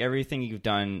learner. Like everything you've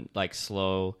done, like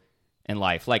slow in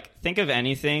life. Like think of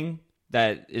anything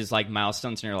that is like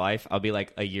milestones in your life, I'll be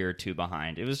like a year or 2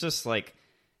 behind. It was just like,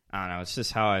 I don't know. It's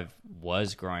just how I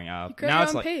was growing up. Now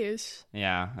it's like, pace.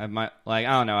 Yeah. I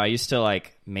don't know. I used to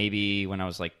like, maybe when I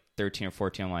was like 13 or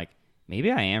 14, I'm like,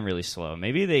 maybe I am really slow.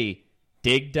 Maybe they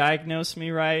did diagnose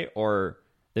me right, or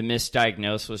the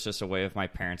misdiagnosis was just a way of my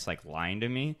parents like lying to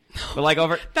me. But like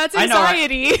that's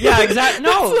anxiety. Yeah, exactly.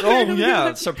 No, oh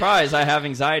yeah, surprise! I have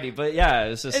anxiety. But yeah,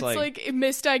 it's just it's like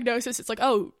misdiagnosis. It's like,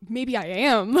 oh, maybe I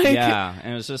am. Like, yeah,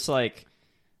 and it was just like,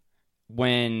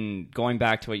 when going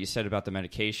back to what you said about the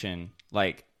medication,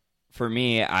 like for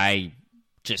me, I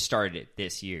just started it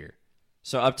this year.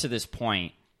 So up to this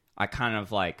point, I kind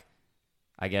of like,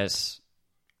 I guess,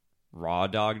 raw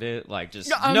dogged it, like just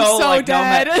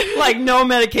no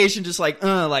medication, just like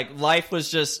life was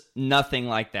just nothing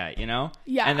like that, you know?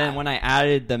 Yeah. And then when I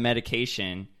added the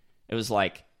medication, it was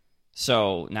like,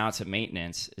 so now it's a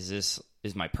maintenance. Is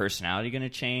my personality going to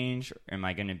change? Or am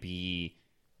I going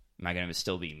to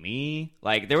still be me?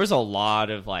 Like there was a lot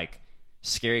of like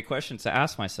scary questions to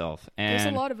ask myself, and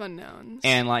there's a lot of unknowns.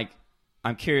 And like,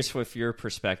 I'm curious with your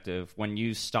perspective, when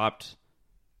you stopped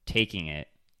taking it,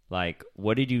 like,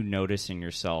 what did you notice in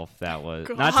yourself that was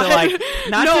not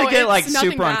to get like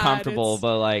super uncomfortable,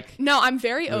 but like, no, I'm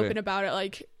very open about it.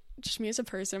 Like, just me as a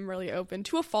person, I'm really open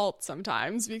to a fault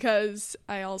sometimes, because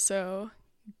I also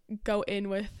go in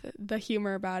with the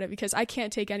humor about it, because I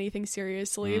can't take anything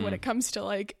seriously when it comes to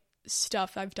like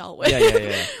stuff I've dealt with.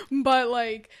 Yeah. But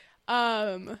like,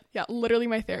 literally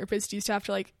my therapist used to have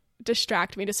to like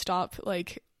distract me to stop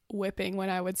like whipping when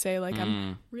I would say like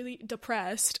I'm really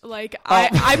depressed. Like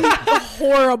I'm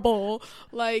horrible.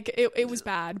 Like it was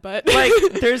bad, but like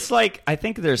there's like, I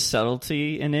think there's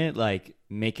subtlety in it, like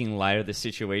making light of the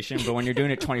situation, but when you're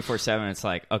doing it 24/7, it's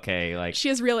like, okay, like she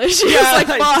has real issues. Like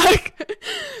fuck.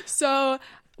 So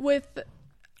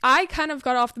I kind of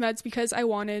got off the meds because I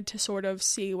wanted to sort of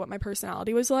see what my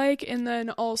personality was like, and then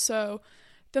also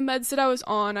the meds that I was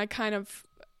on,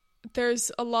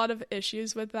 there's a lot of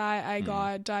issues with that. I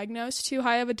got diagnosed too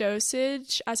high of a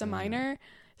dosage as a minor,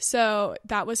 so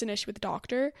that was an issue with the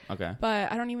doctor. Okay.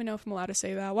 But I don't even know if I'm allowed to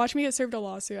say that. Watch me get served a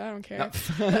lawsuit. I don't care.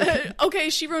 Okay,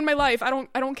 she ruined my life. I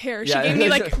don't care. She gave me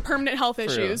like permanent health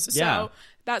issues. So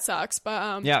that sucks.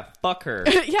 But yeah, fuck her.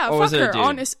 Yeah, or fuck her.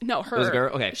 Honest, no, her. It was a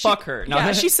girl? Okay, fuck her. No.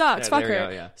 Yeah, she sucks. Fuck her. Go,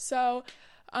 yeah. So,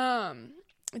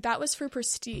 That was for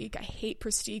Prestige. I hate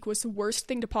Prestige. Was the worst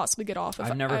thing to possibly get off of.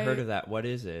 I've never heard of that. What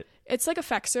is it? It's like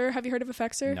Effexor. Have you heard of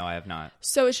Effexor? No, I have not.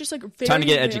 So it's just like very, time to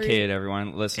get educated,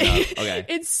 everyone. Listen up. Okay.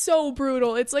 It's so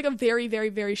brutal. It's like a very, very,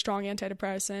 very strong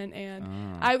antidepressant.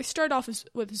 And I started off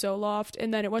with Zoloft,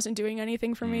 and then it wasn't doing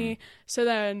anything for me. So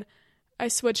then I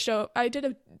switched out. I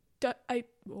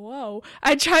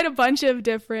tried a bunch of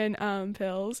different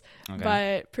pills,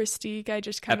 but Prestige I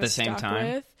just kind of stuck with. At the same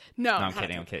time? No, I'm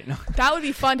kidding. No. That would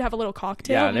be fun to have a little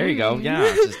cocktail. Yeah, there you go. Yeah,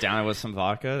 just down it with some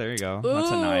vodka. There you go. Ooh,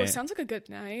 that's a night. Sounds like a good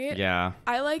night. Yeah.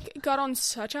 I got on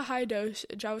such a high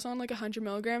dosage. I was on 100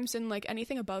 milligrams, and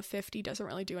anything above 50 doesn't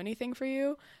really do anything for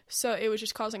you. So it was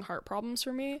just causing heart problems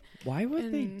for me. Why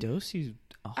would they dose you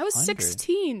 100? I was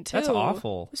 16 too. That's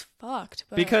awful. It was fucked.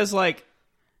 But... Because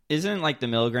isn't the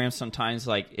milligrams sometimes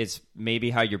it's maybe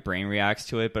how your brain reacts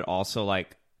to it, but also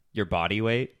your body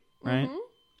weight, right? Mm-hmm.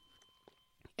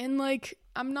 And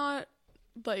I'm not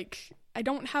I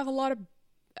don't have a lot of,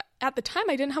 at the time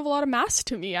I didn't have a lot of mass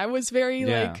to me. I was very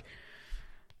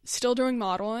still doing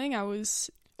modeling. I was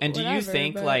And whatever, do you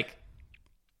think but...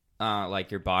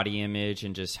 your body image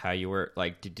and just how you were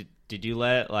did you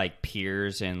let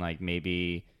peers and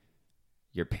maybe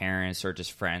your parents or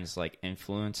just friends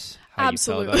influence how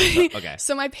Absolutely. you felt about it? Okay.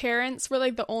 So my parents were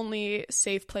the only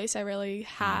safe place I really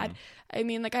had. I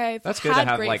mean, I've That's good had to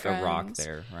have great friends. A rock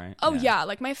there, right? Oh yeah,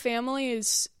 my family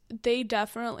they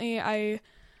definitely, I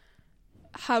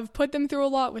have put them through a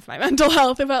lot with my mental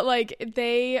health, but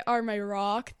they are my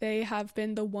rock. They have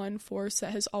been the one force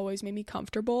that has always made me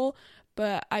comfortable.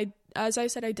 But as I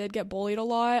said, I did get bullied a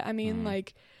lot. I mean,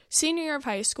 senior year of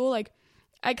high school,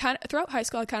 throughout high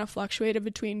school, I kind of fluctuated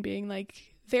between being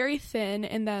very thin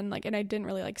and then and I didn't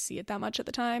really see it that much at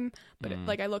the time, but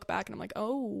I look back and I'm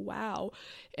oh wow.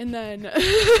 And then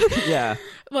yeah,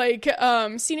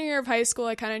 senior year of high school,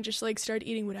 I kind of just started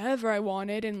eating whatever I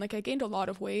wanted, and I gained a lot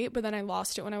of weight, but then I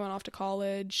lost it when I went off to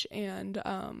college. And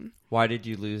why did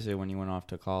you lose it when you went off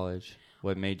to college?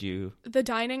 What made you? The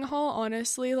dining hall,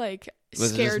 honestly, was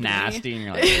scared it just nasty me.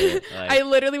 And you're I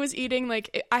literally was eating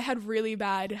I had really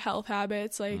bad health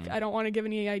habits. I don't want to give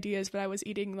any ideas, but I was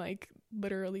eating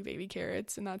literally baby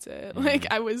carrots, and that's it.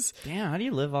 I was. Damn, how do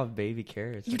you live off baby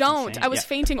carrots? You don't. Insane. I was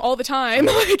fainting all the time.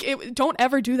 Don't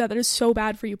ever do that. That is so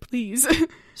bad for you, please.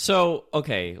 So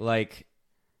okay,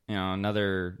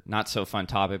 another not so fun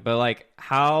topic, but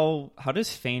how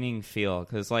does fainting feel?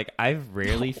 Because I've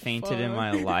rarely fainted in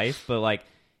my life, but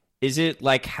is it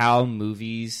how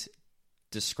movies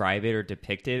describe it or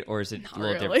depict it, or is it not a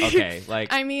little really different? Okay,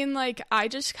 I mean, I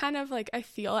just kind of I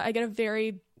feel it. I get a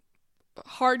very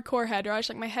hardcore head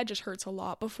rush. My head just hurts a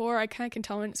lot before I kind of can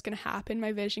tell when it's gonna happen.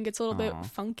 My vision gets a little bit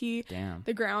funky. Damn.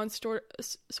 The ground sort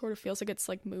of feels like it's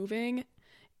moving,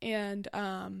 and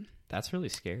that's really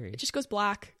scary. It just goes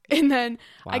black, and then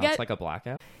wow, I get it's like a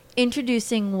blackout.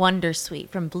 Introducing Wondersuite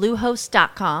from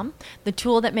Bluehost.com, the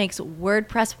tool that makes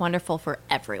WordPress wonderful for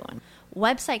everyone.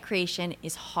 Website creation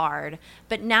is hard,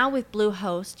 but now with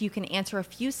Bluehost, you can answer a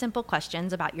few simple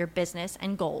questions about your business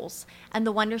and goals, and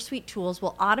the Wondersuite tools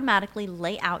will automatically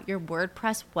lay out your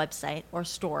WordPress website or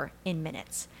store in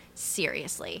minutes.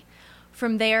 Seriously.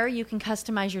 From there, you can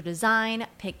customize your design,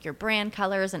 pick your brand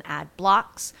colors, and add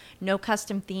blocks. No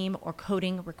custom theme or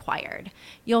coding required.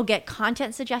 You'll get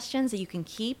content suggestions that you can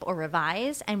keep or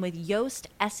revise, and with Yoast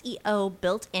SEO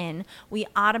built in, we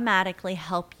automatically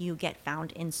help you get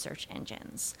found in search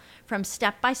engines. From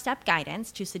step-by-step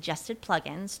guidance to suggested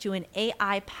plugins to an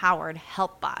AI-powered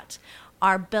help bot,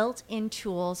 our built-in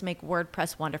tools make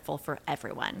WordPress wonderful for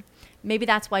everyone. Maybe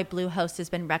that's why Bluehost has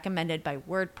been recommended by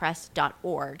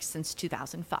WordPress.org since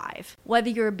 2005. Whether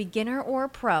you're a beginner or a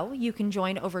pro, you can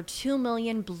join over 2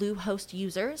 million Bluehost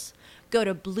users. Go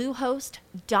to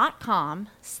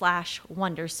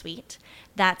bluehost.com/Wondersuite.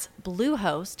 That's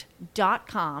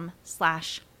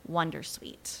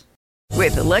bluehost.com/Wondersuite.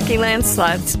 With the Lucky Land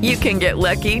Slots, you can get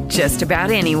lucky just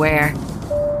about anywhere.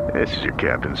 This is your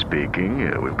captain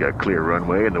speaking. We've got clear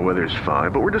runway and the weather's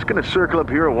fine, but we're just going to circle up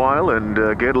here a while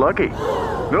and get lucky.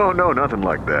 No, nothing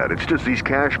like that. It's just these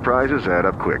cash prizes add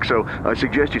up quick. So I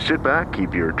suggest you sit back,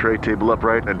 keep your tray table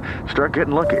upright, and start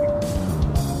getting lucky.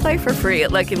 Play for free at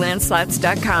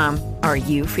LuckyLandSlots.com. Are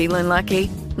you feeling lucky?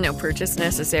 No purchase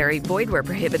necessary. Void where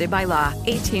prohibited by law.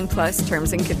 18+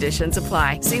 terms and conditions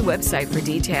apply. See website for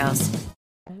details.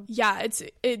 Yeah,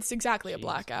 it's exactly a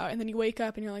blackout, and then you wake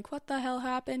up and you're like, what the hell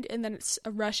happened? And then it's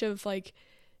a rush of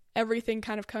everything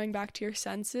kind of coming back to your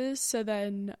senses. So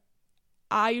then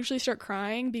I usually start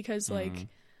crying because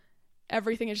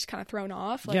everything is just kind of thrown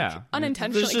off,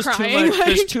 unintentionally crying.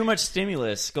 There's too much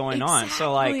stimulus going on.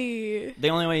 So Exactly. the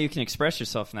only way you can express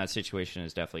yourself in that situation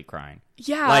is definitely crying.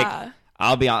 Yeah.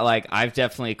 I'll be like, I've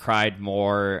definitely cried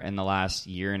more in the last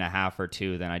year and a half or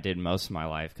two than I did most of my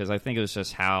life, because I think it was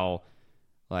just how,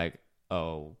 like,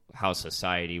 how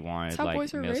society wanted. It's how like,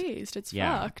 boys were raised. It's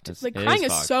fucked. Like, crying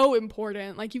is so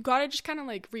important. Like, you've got to just kind of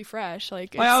like refresh.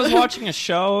 Like I was watching a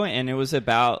show and it was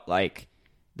about like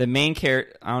the main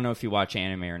character. I don't know if you watch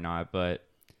anime or not, but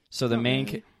so the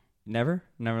main never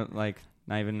like.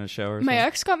 Not even a show or something? My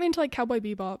ex got me into like Cowboy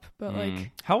Bebop, but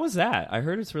like... How was that? I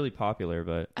heard it's really popular,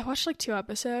 but... I watched like 2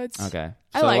 episodes. Okay.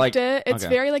 I liked it. It's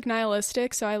very like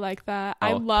nihilistic, so I like that. Oh.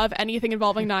 I love anything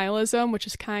involving nihilism, which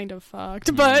is kind of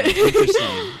fucked, but...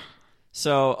 Interesting.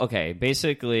 So, okay,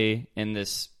 basically in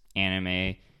this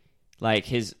anime, like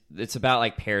it's about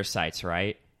like parasites,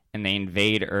 right? And they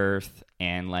invade Earth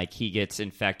and like he gets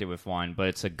infected with one, but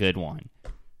it's a good one.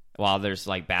 While there's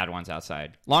like bad ones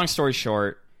outside. Long story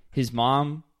short, his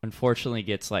mom, unfortunately,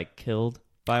 gets, like, killed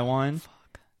by one.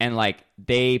 Fuck. And, like,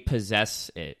 they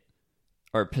possess it.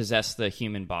 Or possess the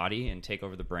human body and take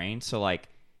over the brain. So, like,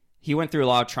 he went through a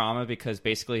lot of trauma because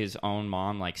basically his own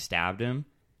mom, like, stabbed him.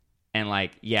 And,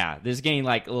 like, yeah, this is getting,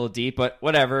 like, a little deep, but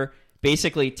whatever.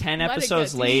 Basically, 10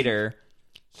 episodes later,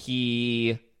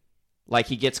 he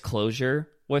gets closure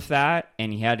with that.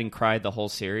 And he hadn't cried the whole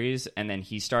series. And then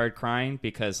he started crying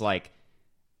because, like,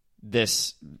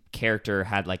 this character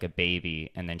had like a baby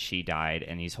and then she died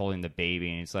and he's holding the baby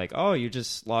and he's like, oh, you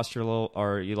just lost you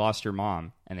lost your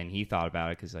mom. And then he thought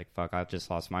about it because like, fuck, I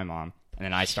just lost my mom. And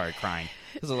then I started crying.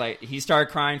 So like he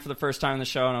started crying for the first time in the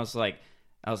show and I was like,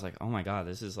 oh my God,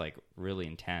 this is like really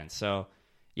intense. So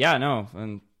yeah, no.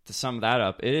 And to sum that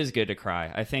up, it is good to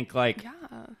cry. I think like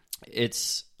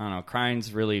it's, I don't know,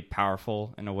 crying's really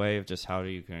powerful in a way of just how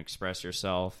you can express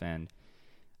yourself. And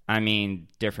I mean,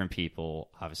 different people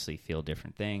obviously feel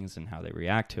different things and how they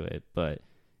react to it. But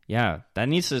yeah, that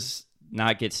needs to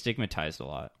not get stigmatized a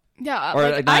lot. Yeah,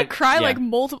 or like, I cry like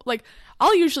multiple. Like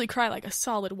I'll usually cry like a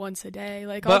solid once a day.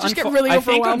 Like I'll just get really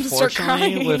overwhelmed and start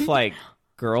crying. With like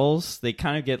girls, they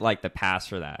kind of get like the pass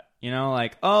for that. You know,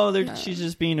 like she's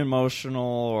just being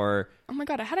emotional. Or oh my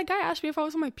God, I had a guy ask me if I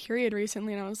was on my period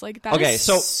recently, and I was like, that is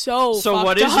so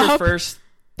what is your first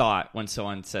thought when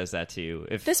someone says that to you?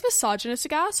 If this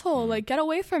misogynistic asshole, like, get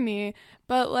away from me.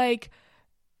 But like,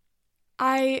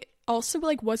 I also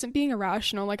like wasn't being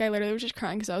irrational. Like I literally was just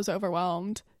crying because I was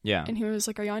overwhelmed. Yeah. And he was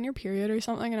like, are you on your period or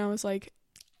something? And I was like,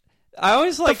 I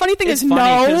always like, the funny thing is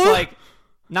funny no, like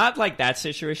not like that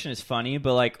situation is funny,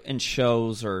 but like in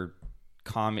shows or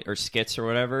comedy or skits or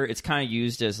whatever, it's kind of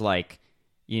used as like,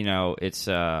 you know, it's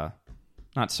not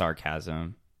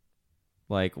sarcasm.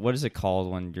 Like, what is it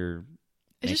called when you're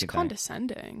it's just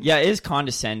condescending. Yeah, it is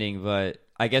condescending, but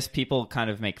I guess people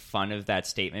kind of make fun of that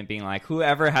statement, being like,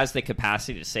 whoever has the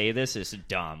capacity to say this is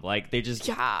dumb. Like, they just,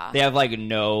 they have like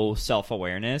no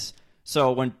self-awareness.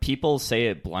 So when people say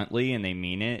it bluntly and they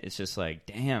mean it, it's just like,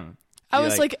 damn. I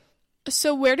was like,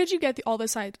 so where did you get all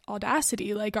this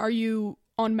audacity? Like, are you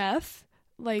on meth?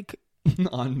 Like,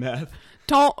 on meth?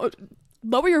 Don't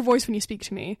lower your voice when you speak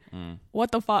to me.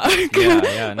 What the fuck?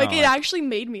 Yeah, like, it actually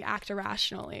made me act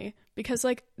irrationally. Because,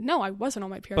 like, no, I wasn't on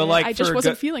my period. But, like, I just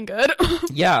wasn't feeling good.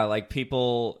 Yeah, like,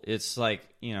 people, it's like,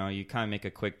 you know, you kind of make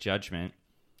a quick judgment.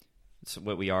 It's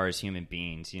what we are as human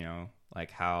beings, you know,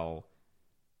 like how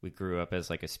we grew up as,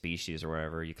 like, a species or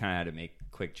whatever. You kind of had to make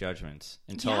quick judgments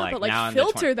until, like, but, like, now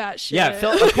filter that shit. Yeah,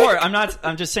 of course.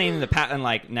 I'm just saying the pattern,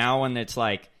 like, now when it's,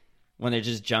 like, when it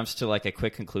just jumps to, like, a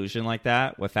quick conclusion like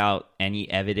that without any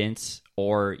evidence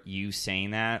or you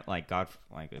saying that, like, God,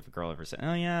 like, if a girl ever said,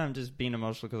 oh, yeah, I'm just being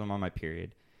emotional because I'm on my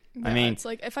period. Yeah, I mean, it's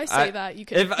like, if I say that, you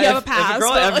have a If pass. a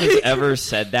girl ever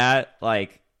said that,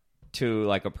 like, to,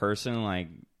 like, a person, like,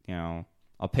 you know,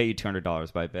 I'll pay you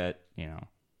 $200, but I bet, you know,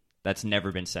 that's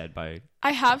never been said by...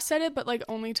 I have said it, but, like,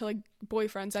 only to, like,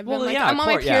 boyfriends. I've been like, I'm on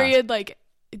my period, like,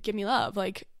 give me love,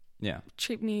 like,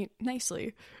 treat me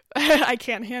nicely. I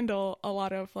can't handle a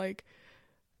lot of, like,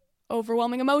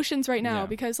 overwhelming emotions right now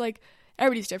because, like,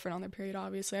 everybody's different on their period,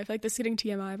 obviously. I feel like this is getting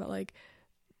TMI, but, like,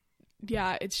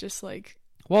 yeah, it's just, like...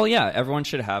 Well, yeah, everyone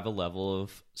should have a level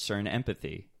of certain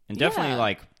empathy. And definitely,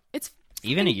 like, it's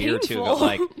even a year painful. or two ago,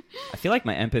 like, I feel like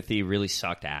my empathy really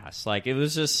sucked ass. Like, it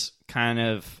was just kind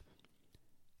of...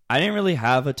 I didn't really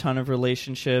have a ton of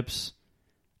relationships.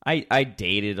 I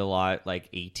dated a lot, like,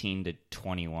 18 to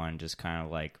 21, just kind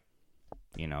of, like,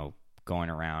 you know, going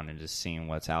around and just seeing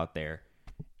what's out there.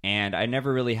 And I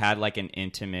never really had, like, an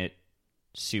intimate,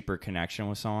 super connection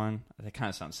with someone. That kind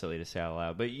of sounds silly to say out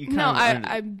loud, but you kind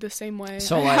of... I'm the same way.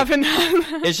 So, I like, haven't had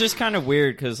that. It's just kind of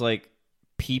weird because, like,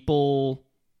 people,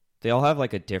 they all have,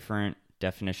 like, a different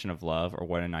definition of love or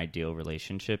what an ideal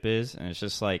relationship is. And it's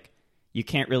just, like, you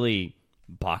can't really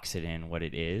box it in what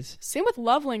it is. Same with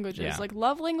love languages. Yeah. Like,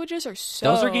 love languages are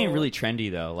those are getting really trendy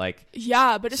though. Like,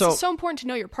 yeah, but it's so important to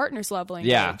know your partner's love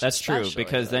language. Yeah, that's true, especially.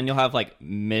 because then you'll have like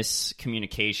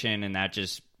miscommunication, and that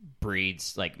just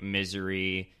breeds like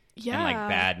misery and like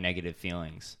bad negative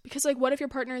feelings. Because like, what if your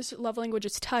partner's love language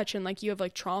is touch, and like you have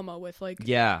like trauma with like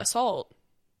assault?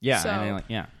 Yeah, so and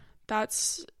like,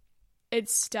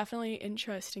 it's definitely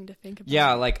interesting to think about.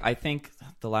 Yeah, like I think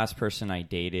the last person I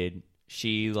dated,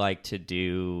 she liked to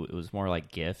do, it was more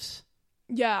like gifts.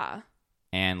 Yeah.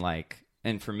 And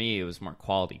for me, it was more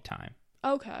quality time.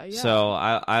 Okay, yeah. So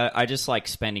I just like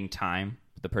spending time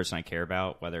with the person I care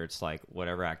about, whether it's like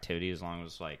whatever activity, as long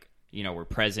as like, you know, we're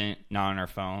present, not on our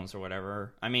phones or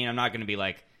whatever. I mean, I'm not going to be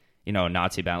like, you know,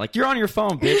 Nazi bound. Like, you're on your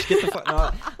phone, bitch. Get the fuck. No,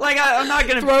 like, I'm not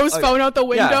gonna throw his phone out the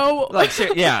window. Yeah, like,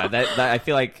 that I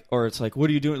feel like, or it's like,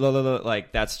 what are you doing? Blah, blah, blah.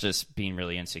 Like, that's just being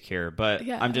really insecure. But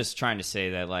I'm just trying to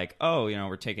say that, like, oh, you know,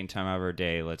 we're taking time out of our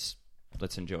day. Let's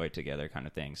enjoy it together, kind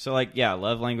of thing. So, like, yeah,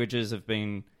 love languages have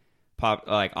been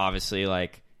like, obviously,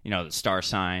 like, you know, the star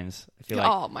signs. I feel like,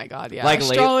 oh my god, yeah, like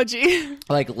astrology.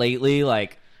 Like lately,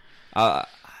 like,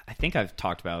 I think I've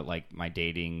talked about like my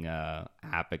dating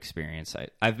app experience.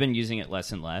 I've been using it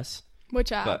less and less.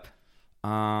 Which app? But,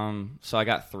 so I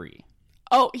got 3.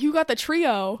 Oh, you got the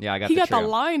trio. Yeah, I got the trio. the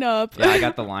lineup. Yeah, I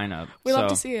got the lineup. We love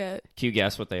to see it. Can you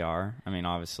guess what they are? I mean,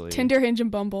 obviously. Tinder, Hinge,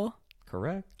 and Bumble.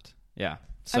 Correct. Yeah.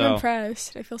 So, I'm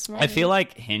impressed. I feel smart. I feel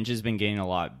like Hinge has been getting a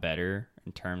lot better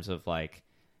in terms of like,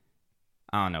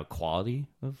 I don't know, quality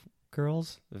of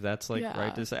girls, if that's like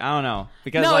right to say. I don't know,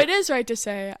 because no, like, it is right to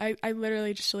say. I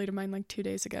literally just deleted mine like 2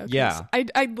 days ago. Yeah,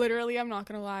 I literally, I'm not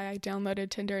gonna lie, I downloaded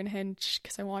Tinder and Hinge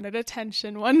because I wanted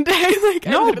attention one day. Like,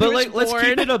 no, but like, let's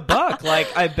keep it a buck.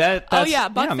 Like, I bet that's,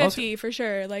 $1.50 for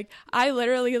sure. Like, I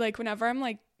literally, like, whenever I'm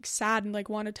like sad and like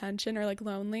want attention or like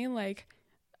lonely, like,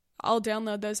 I'll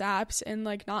download those apps. And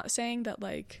like, not saying that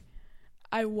like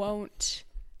I won't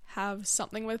have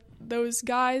something with those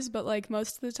guys, but like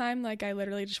most of the time, like, I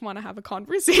literally just want to have a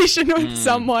conversation with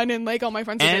someone, and like all my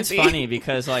friends are busy. It's funny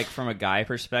because like from a guy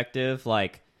perspective,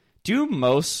 like,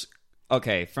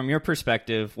 from your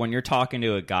perspective, when you're talking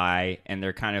to a guy and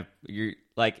they're kind of, you're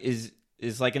like, is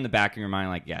like in the back of your mind,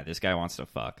 like, yeah, this guy wants to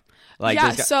fuck. Like,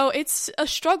 yeah, so it's a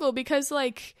struggle because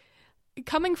like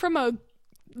coming from a,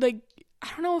 like,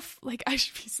 I don't know if like I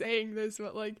should be saying this,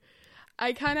 but like,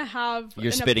 I kind of have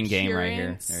your spitting game right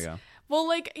here. There you go. Well,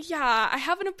 like, yeah, I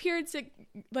have an appearance that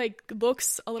like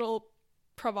looks a little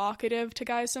provocative to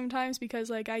guys sometimes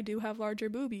because like I do have larger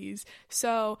boobies,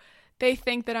 so they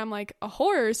think that I'm like a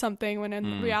whore or something, when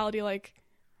in reality, like,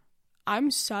 I'm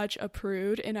such a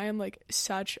prude and I am like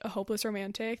such a hopeless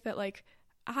romantic that like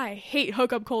I hate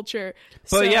hookup culture.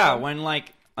 But yeah, when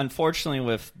like, unfortunately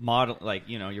with model, like,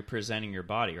 you know, you're presenting your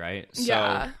body, right? So,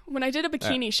 yeah, when I did a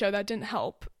bikini show, that didn't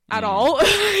help at all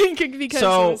because it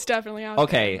was definitely out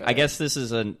okay there, I guess this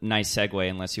is a nice segue,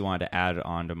 unless you wanted to add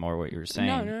on to more what you were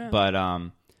saying. No.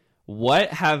 But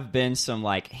what have been some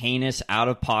like heinous out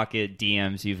of pocket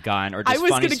DMs you've gotten, or just I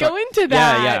was funny going to go into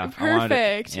that. Yeah,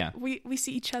 Perfect. Yeah, we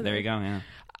see each other. There you go.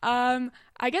 Yeah.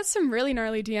 I get some really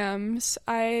gnarly DMs.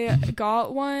 I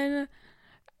got one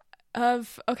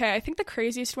of, okay, I think the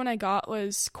craziest one I got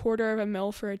was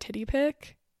 $250,000 for a titty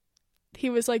pic. He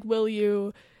was like,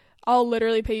 I'll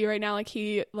literally pay you right now. Like,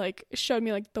 he like showed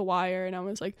me like The Wire, and I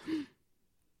was like,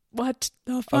 what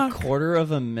the fuck?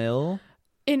 $250,000?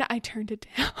 And I turned it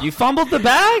down. You fumbled the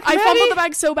bag? I fumbled the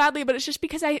bag so badly, but it's just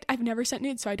because I've never sent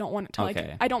nudes, so I don't want it to like,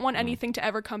 okay. I don't want anything to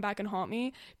ever come back and haunt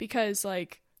me, because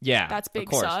like, yeah, that's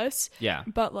big sus. Yeah,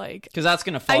 but like, because that's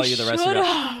gonna follow you the rest of the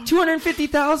day.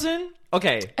 $250,000?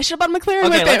 Okay, I should have bought McLaren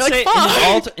with it. Let's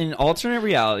like, say in alternate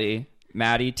reality,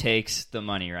 Maddie takes the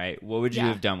money, right? What would you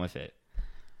have done with it?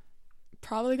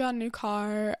 Probably got a new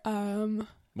car. What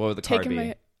would the car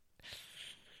be?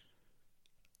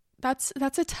 That's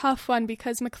a tough one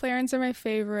because McLarens are my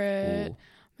favorite.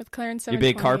 Ooh. McLaren 720s. You a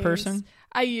big car person?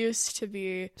 I used to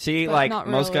be. See, like, not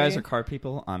most really. guys are car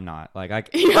people. I'm not. Like, I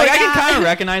can kind of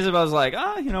recognize it, but I was like,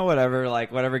 oh, you know, whatever.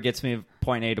 Like, whatever gets me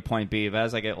point A to point B. But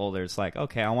as I get older, it's like,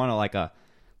 okay, I want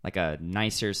like a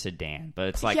nicer sedan, but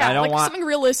it's like, I don't want something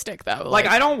realistic though. Like,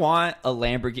 I don't want a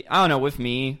Lamborghini. I don't know. With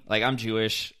me, like, I'm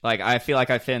Jewish. Like, I feel like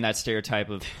I fit in that stereotype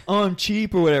of, oh, I'm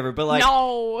cheap or whatever. But like,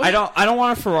 no, I don't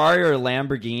want a Ferrari or a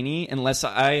Lamborghini unless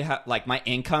I have, like, my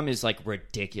income is like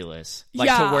ridiculous, like,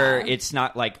 to where it's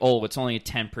not like, oh, it's only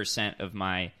 10% of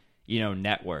my, you know,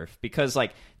 net worth, because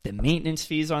like the maintenance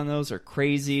fees on those are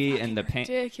crazy. Fucking and the paint,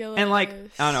 ridiculous. and like,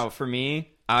 I don't know, for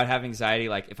me, I would have anxiety.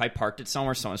 Like if I parked it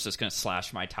somewhere, someone's just gonna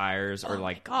slash my tires or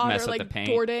mess up the paint.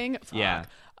 Boarding. Fuck. Yeah.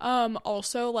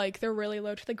 Also, like they're really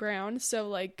low to the ground, so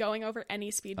like going over any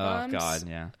speed bumps. Oh God,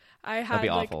 yeah. That'd be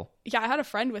awful. Yeah, I had a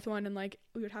friend with one, and like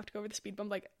we would have to go over the speed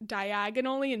bump like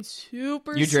diagonally and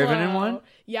super. You slow. driven in one?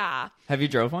 Yeah. Have you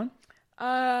drove one?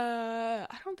 I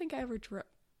don't think I ever drove.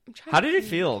 How did it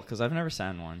feel? Because I've never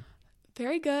sat in one.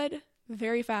 Very good,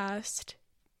 very fast,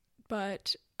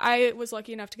 but I was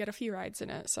lucky enough to get a few rides in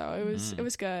it, so it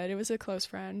was good. It was a close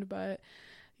friend, but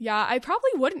yeah, I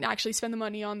probably wouldn't actually spend the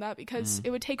money on that because it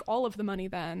would take all of the money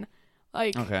then.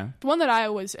 Like, the one that I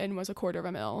was in was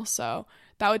 $250,000, so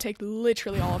that would take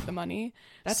literally all of the money.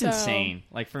 That's insane.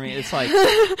 Like, for me, it's like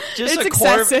it's just a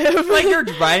excessive. like you're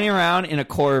riding around in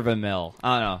 $250,000.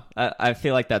 I don't know. I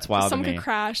feel like that's wild to me. Some could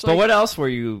crash. But what else were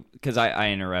you? Because I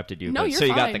interrupted you. No, but, you're so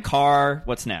you got fine. the car.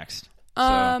 What's next?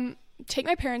 Take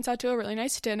my parents out to a really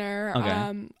nice dinner.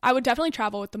 Okay. I would definitely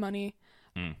travel with the money.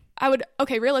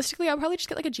 Realistically, I would probably just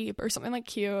get like a Jeep or something like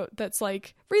cute that's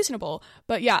like reasonable.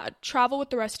 But yeah, travel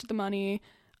with the rest of the money.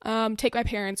 Take my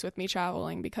parents with me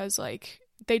traveling because like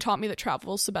they taught me that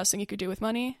travel is the best thing you could do with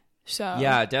money. So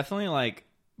yeah, definitely like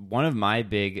one of my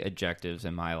big objectives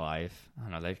in my life. I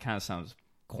don't know, that kind of sounds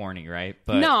corny, right?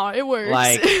 But no, it works.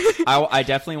 Like I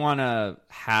definitely want to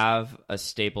have a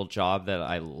stable job that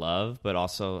I love, but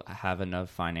also have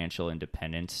enough financial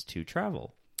independence to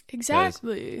travel.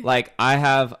 Exactly. Like I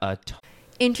have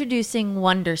Introducing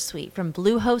Wondersuite from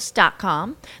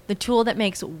Bluehost.com, the tool that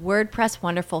makes WordPress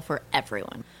wonderful for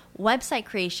everyone. Website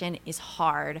creation is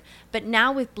hard, but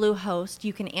now with Bluehost,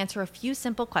 you can answer a few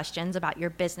simple questions about your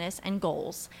business and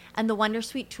goals, and the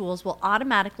Wondersuite tools will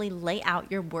automatically lay out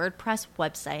your WordPress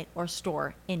website or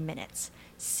store in minutes.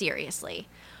 Seriously.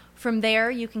 From there,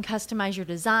 you can customize your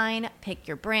design, pick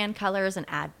your brand colors, and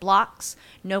add blocks.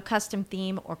 No custom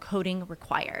theme or coding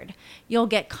required. You'll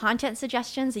get content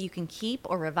suggestions that you can keep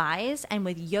or revise, and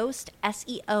with Yoast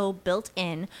SEO built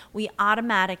in, we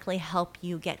automatically help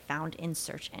you get found in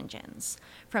search engines.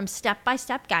 From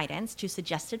step-by-step guidance to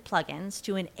suggested plugins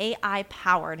to an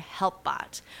AI-powered help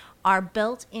bot, our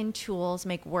built-in tools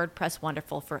make WordPress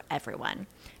wonderful for everyone.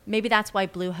 Maybe that's why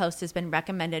Bluehost has been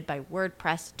recommended by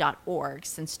WordPress.org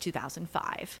since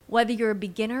 2005. Whether you're a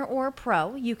beginner or a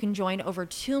pro, you can join over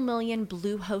 2 million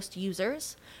Bluehost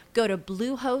users. Go to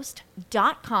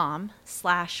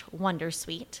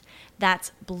bluehost.com/wondersuite.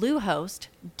 That's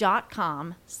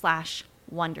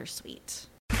bluehost.com/wondersuite.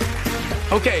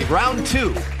 Okay, round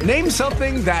two. Name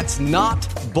something that's not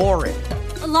boring.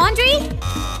 A laundry?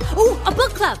 Ooh, a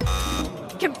book club.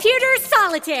 Computer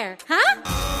solitaire, huh?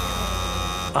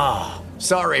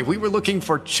 Sorry, we were looking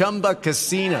for Chumba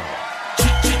Casino.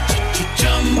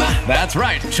 That's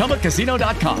right.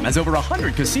 ChumbaCasino.com has over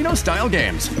 100 casino-style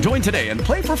games. Join today and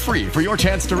play for free for your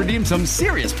chance to redeem some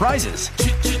serious prizes.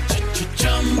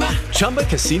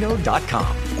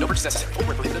 ChumbaCasino.com. No purchase necessary. Void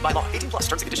where prohibited by law. 18+.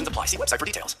 Terms and conditions apply. See website for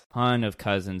details. Ton of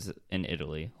cousins in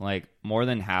Italy. Like more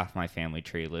than half my family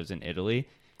tree lives in Italy.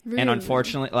 Really? And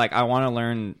unfortunately, like I want to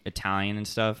learn Italian and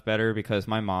stuff better because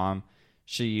my mom,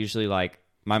 she usually like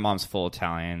my mom's full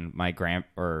Italian. My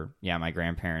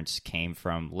grandparents came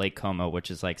from Lake Como,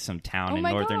 which is like some town in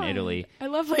northern Italy. I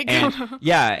love Lake Como.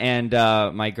 Yeah, and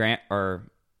my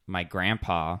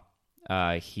grandpa,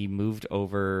 he moved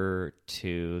over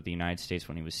to the United States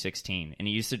when he was 16, and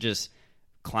he used to just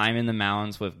climb in the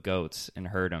mountains with goats and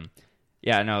herd them.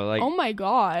 Yeah, no, like oh my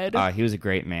god, he was a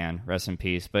great man. Rest in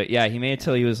peace. But yeah, he made it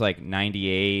till he was like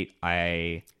 98.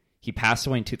 He passed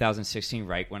away in 2016,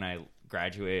 right when I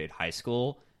graduated high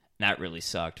school, and that really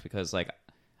sucked because like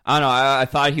I don't know, I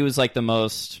thought he was like the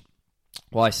most,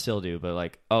 well I still do, but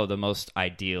like the most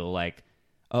ideal like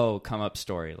come up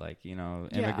story, like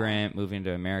immigrant moving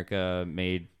to America,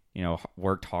 made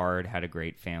worked hard, had a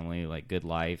great family, like good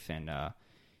life, and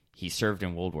he served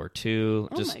in World War II.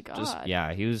 My god,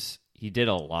 he did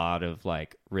a lot of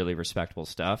like really respectable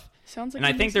stuff. Sounds like, and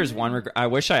I think there's one I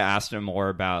wish I asked him more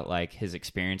about like his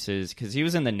experiences because he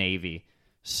was in the Navy.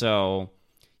 So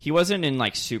he wasn't in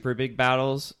like super big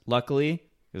battles, luckily,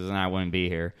 because then I wouldn't be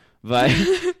here. But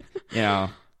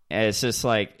it's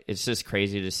just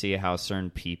crazy to see how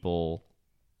certain people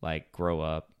like grow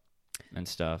up and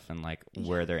stuff, and like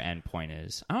where their end point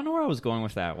is. I don't know where I was going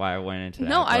with that. Why I went into that.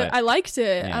 No, I liked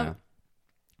it.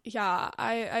 Yeah.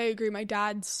 I agree. My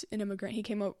dad's an immigrant. He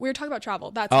came over. We were talking about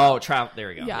travel. Travel. There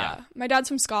we go. Yeah. My dad's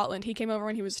from Scotland. He came over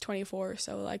when he was 24.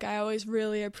 So like, I always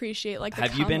really appreciate like.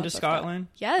 Have you been to Scotland?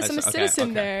 Yes, I'm a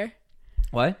citizen there.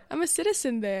 What? I'm a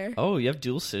citizen there. Oh, you have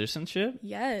dual citizenship?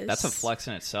 Yes. That's a flex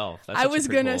in itself. I was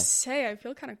gonna say I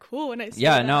feel kind of cool when I say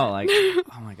yeah, that. no, like oh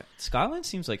my god, Scotland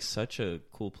seems like such a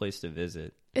cool place to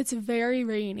visit. It's very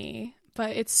rainy,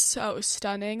 but it's so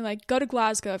stunning. Like, go to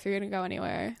Glasgow if you're going to go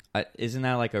anywhere. Isn't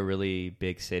that like a really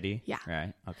big city? Yeah.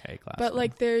 Right? Okay, Glasgow. But,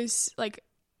 like, there's, like,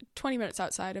 20 minutes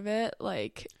outside of it,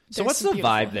 like... So what's the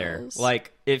vibe there?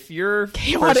 Like, if you're...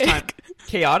 Chaotic. First time,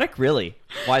 chaotic? Really?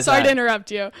 Why is Sorry that? to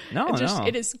interrupt you. No.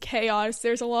 It is chaos.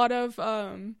 There's a lot of...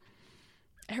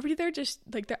 everybody there just,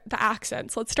 like, the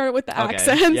accents. Let's start with the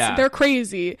accents. Yeah. They're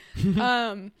crazy.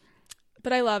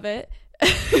 But I love it.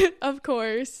 Of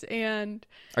course. And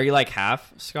are you like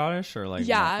half Scottish or like?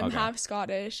 Yeah, I'm half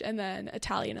Scottish and then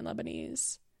Italian and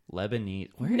Lebanese. Lebanese.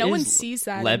 No one sees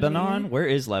that. Lebanon? Where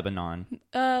is Lebanon?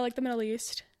 Like the Middle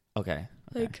East. Okay.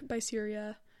 Like by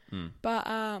Syria. But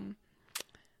I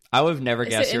would have never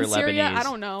guessed you were Syria? Lebanese. I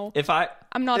don't know. If I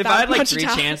had like 3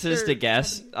 chances to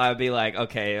guess, I'd be like,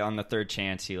 okay, on the 3rd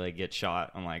chance you like get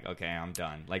shot. I'm like, okay, I'm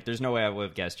done. Like, there's no way I would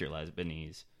have guessed you're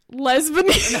Lebanese.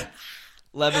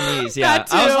 Lebanese, yeah. That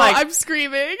too. I was like, I'm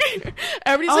screaming.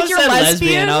 Everybody's like, you're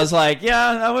lesbian. I was like,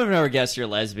 yeah, I would have never guessed you're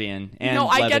lesbian. And no,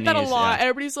 I get that a Lebanese, lot.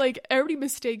 yeah. Everybody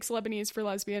mistakes Lebanese for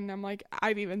lesbian. And I'm like,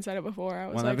 I've even said it before. I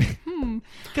was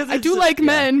because I do like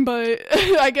men, but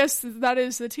I guess that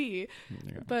is the tea.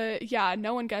 Yeah. But yeah,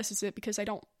 no one guesses it because I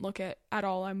don't look it at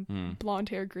all. I'm blonde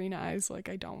hair, green eyes. Like,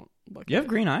 I don't look. You have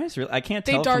green eyes? Really? I can't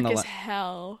tell. They dark as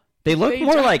hell. They look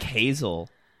more like hazel.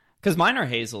 Because mine are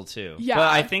hazel too. Yeah. But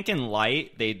I think in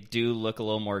light, they do look a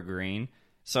little more green.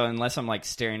 So unless I'm like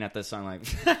staring at the sun, like...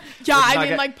 yeah, I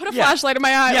mean, like, put a flashlight in my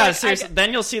eye. Yeah, like, seriously.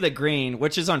 Then you'll see the green,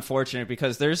 which is unfortunate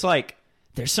because there's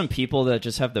some people that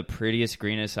just have the prettiest,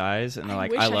 greenest eyes. And they're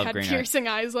like, I love green eyes. Piercing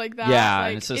eyes like that. Yeah. Like,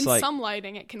 and it's just in like, some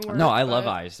lighting, it can work. No, I love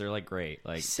eyes. They're like great.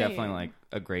 Like, same. definitely like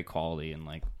a great quality and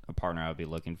like a partner I would be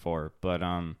looking for. But,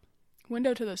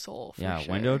 window to the soul, for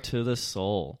sure. Window to the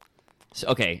soul. So,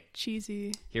 okay.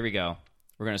 Cheesy. Here we go.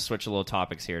 We're going to switch a little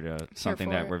topics here to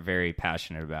something that we're very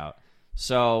passionate about.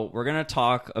 So we're going to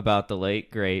talk about the late,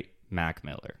 great Mac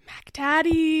Miller. Mac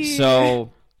Daddy.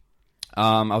 So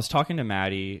I was talking to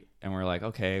Maddie, and we're like,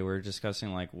 okay, we're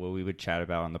discussing like what we would chat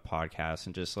about on the podcast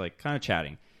and just like kind of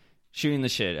chatting, shooting the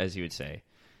shit, as you would say.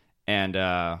 And,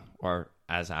 or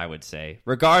as I would say,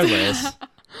 regardless,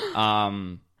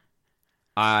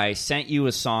 I sent you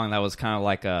a song that was kind of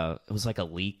like it was like a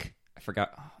leak. I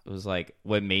forgot. It was like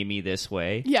What Made Me This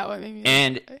Way. Yeah, What Made Me This Way.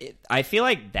 And I feel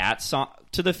like that song,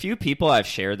 to the few people I've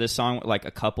shared this song, like a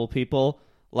couple people,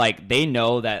 like they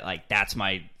know that like that's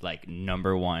my like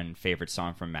 #1 favorite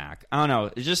song from Mac. I don't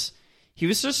know. It's just, he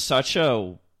was just such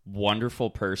a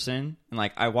wonderful person. And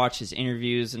like I watched his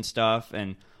interviews and stuff.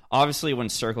 And obviously when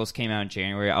Circles came out in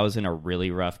January, I was in a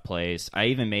really rough place. I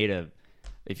even made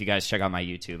if you guys check out my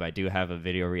YouTube, I do have a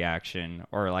video reaction,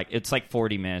 or like it's like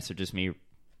 40 minutes of just me,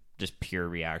 just pure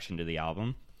reaction to the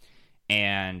album.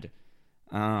 And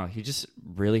he just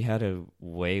really had a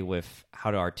way with how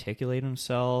to articulate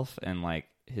himself and like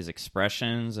his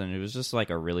expressions, and it was just like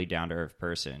a really down-to-earth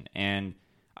person. And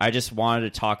I just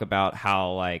wanted to talk about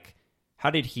how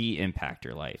did he impact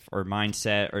your life or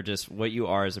mindset or just what you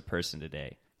are as a person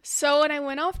today? So when I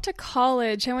went off to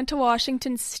college, I went to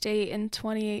Washington State in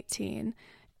 2018,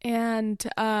 and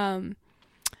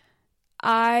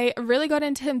I really got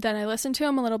into him then. I listened to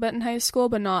him a little bit in high school,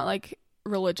 but not like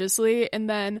religiously. And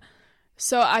then,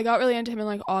 so I got really into him in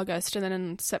like August, and then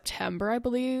in September, I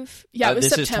believe. Yeah, it was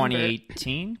this September. This is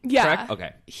 2018? Yeah. Correct?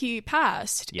 Okay. He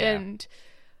passed. Yeah. And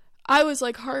I was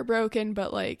like heartbroken,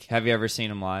 but like. Have you ever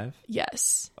seen him live?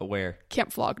 Yes. Where?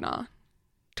 Camp Flog-Gnaw,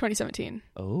 2017.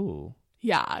 Oh.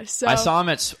 Yeah, so I saw him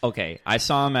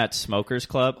at Smokers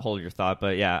Club. Hold your thought,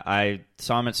 but yeah, I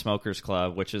saw him at Smokers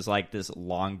Club, which is like this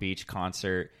Long Beach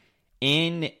concert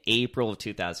in April of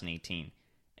 2018.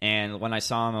 And when I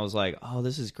saw him, I was like, "Oh,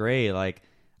 this is great!" Like,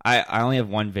 I only have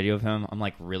one video of him. I'm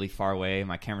like really far away.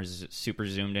 My camera's super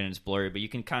zoomed in; it's blurry, but you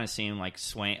can kind of see him like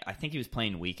swaying. I think he was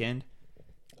playing Weekend,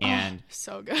 and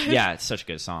so good. Yeah, it's such a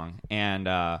good song. And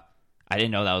I didn't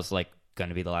know that was like going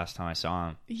to be the last time I saw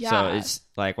him. Yeah. So it's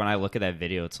like when I look at that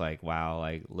video, it's like, wow,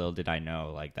 like little did I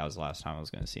know, like that was the last time I was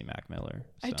going to see Mac Miller.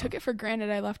 So. I took it for granted.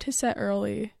 I left his set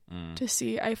early to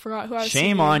see. I forgot who I was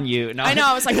Shame seeing. on you. No. I know.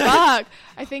 I was like, fuck.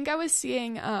 I think I was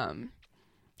seeing, I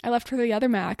left for the other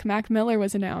Mac. Mac Miller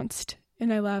was announced,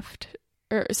 and I left.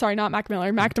 Or sorry, not Mac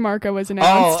Miller. Mac DeMarco was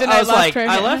announced, and I was left like, for him.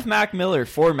 I left Mac Miller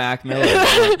for Mac Miller.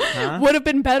 Huh? Would have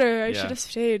been better. I should have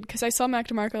stayed because I saw Mac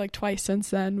DeMarco like twice since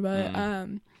then.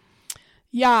 But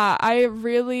yeah, I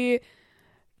really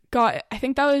got. I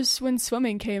think that was when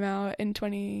Swimming came out in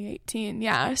 2018.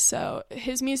 Yeah, so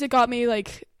his music got me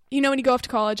like, you know, when you go off to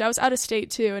college, I was out of state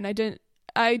too, and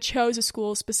I chose a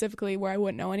school specifically where I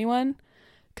wouldn't know anyone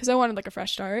because I wanted like a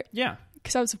fresh start. Yeah.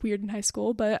 because I was weird in high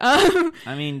school, but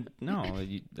I mean, no,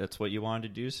 that's what you wanted to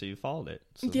do, so you followed it.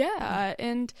 So. Yeah,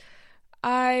 and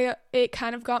it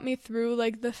kind of got me through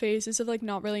like the phases of like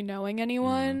not really knowing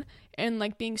anyone and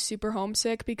like being super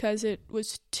homesick, because it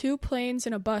was 2 planes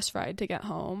and a bus ride to get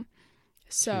home.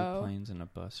 So 2 planes and a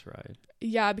bus ride.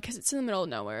 Yeah, because it's in the middle of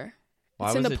nowhere. Why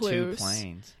it's was in the it Palouse. 2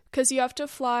 planes? Because you have to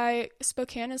fly.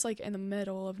 Spokane is like in the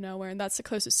middle of nowhere, and that's the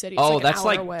closest city. It's Oh, like an that's hour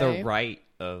like away. the right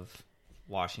of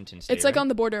Washington State. It's like right? on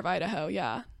the border of Idaho.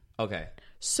 Yeah. Okay.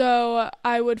 So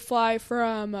I would fly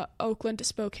from Oakland to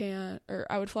Spokane, or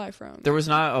I would fly from. There was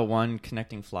not a one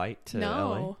connecting flight to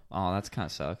No. LA? Oh, that's kind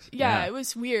of sucks. Yeah, it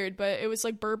was weird, but it was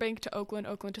like Burbank to Oakland,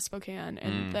 Oakland to Spokane,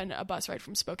 and then a bus ride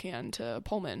from Spokane to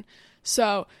Pullman.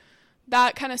 So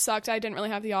that kind of sucked. I didn't really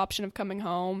have the option of coming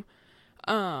home.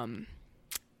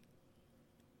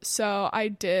 So I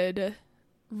did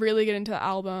really get into the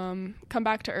album. Come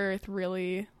Back to Earth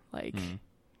really like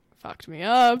fucked me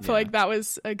up. Yeah. Like that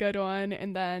was a good one.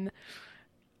 And then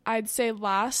I'd say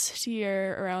last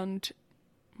year around,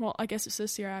 well, I guess it's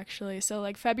this year actually. So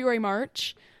like February,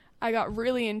 March, I got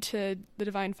really into The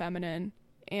Divine Feminine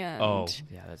and Oh,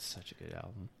 yeah, that's such a good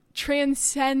album.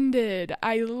 transcended.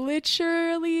 I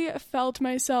literally felt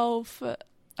myself.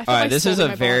 I felt All right, my this soul is in a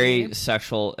my very body.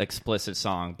 sexual, explicit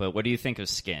song, but what do you think of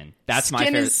Skin? That's my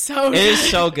Skin favorite. is so It is good.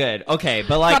 so good. Okay,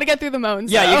 but like, Gotta get through the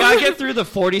moans. yeah, though. you gotta get through the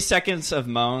 40 seconds of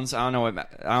moans. I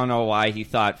don't know why he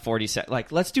thought 40 seconds.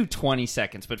 Like, let's do 20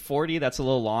 seconds, but 40, that's a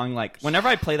little long. Like, whenever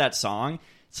I play that song,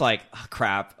 it's like, oh,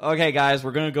 crap. Okay, guys,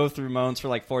 we're gonna go through moans for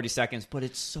like 40 seconds, but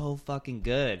it's so fucking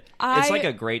good. It's like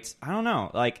a great, I don't know,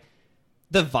 like,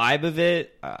 the vibe of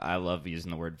it, I love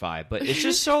using the word vibe, but it's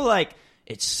just so, like,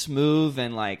 it's smooth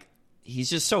and, like, he's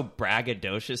just so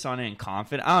braggadocious on it and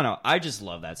confident. I don't know. I just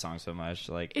love that song so much.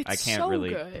 Like, It's I can't so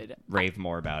really good. rave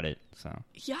more about it. So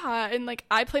Yeah, and like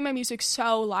I play my music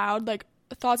so loud, like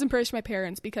thoughts and prayers to my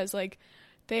parents, because like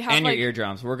they have and like your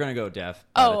eardrums. We're gonna go deaf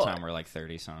by the Oh. time we're like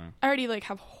 30. So I already like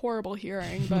have horrible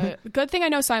hearing, but good thing I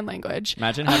know sign language.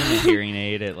 imagine having a hearing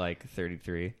aid at like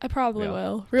 33. I probably Yeah.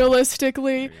 will,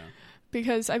 realistically, There you go.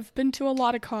 because I've been to a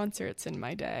lot of concerts in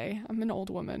my day. I'm an old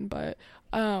woman, but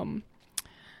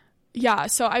yeah,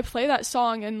 so I play that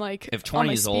song and like If on 20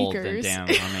 my is old, then speakers. damn,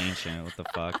 I'm ancient. What the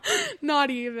fuck? Not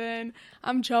even.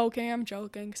 I'm joking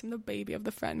because I'm the baby of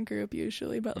the friend group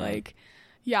usually. But like,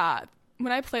 yeah,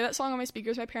 when I play that song on my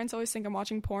speakers, my parents always think I'm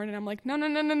watching porn, and I'm like, no,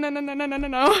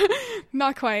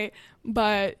 not quite.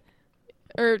 But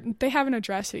or they haven't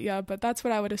addressed it yet, but that's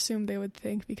what I would assume they would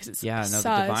think, because it's Yeah, no,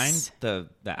 sus. the Divine,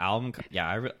 the album.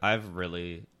 Yeah, I've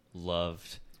really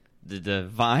loved the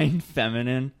Divine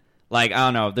Feminine. Like, I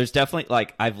don't know. There's definitely,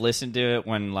 like, I've listened to it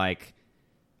when, like,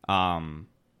 I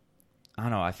don't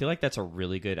know. I feel like that's a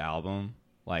really good album,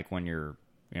 like, when you're,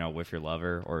 you know, with your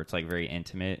lover, or it's, like, very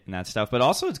intimate and that stuff. But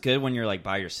also it's good when you're, like,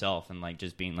 by yourself and, like,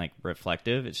 just being, like,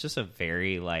 reflective. It's just a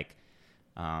very, like,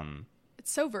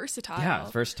 It's so versatile. yeah,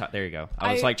 versatile. There you go.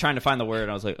 I was, like, trying to find the word,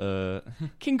 and I was like,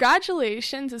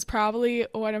 Congratulations is probably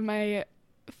one of my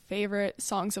favorite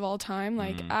songs of all time.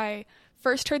 Like, I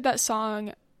first heard that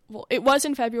song, well, it was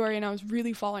in February, and I was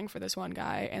really falling for this one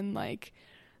guy, and like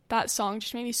that song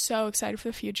just made me so excited for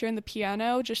the future, and the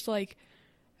piano just like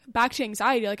back to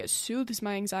anxiety, like it soothes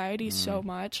my anxiety so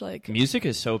much. Like, music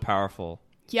is so powerful.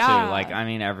 Yeah. Too. Like, I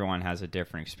mean, everyone has a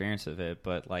different experience of it,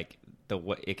 but like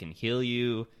it can heal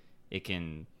you. It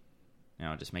can, you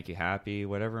know, just make you happy.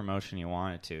 Whatever emotion you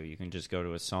want it to, you can just go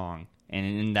to a song, and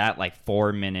in that like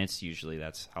 4 minutes, usually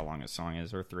that's how long a song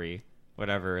is, or 3,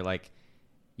 whatever. Like,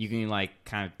 you can like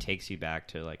kind of takes you back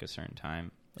to like a certain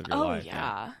time of your life.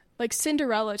 yeah. Like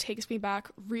Cinderella takes me back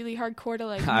really hardcore to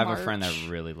like I have March. a friend that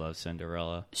really loves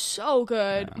Cinderella. So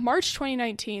good. Yeah. March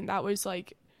 2019, that was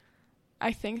like,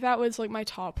 I think that was like my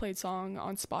top played song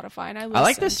on Spotify, and I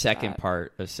like the listened to second that.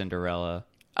 part of Cinderella.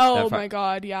 Oh That my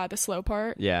god, yeah, the slow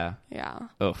part. Yeah. Yeah.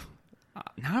 Oh,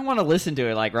 now I want to listen to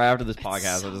it like right after this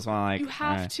podcast. I just want to like You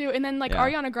have to. And then like Yeah.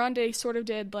 Ariana Grande sort of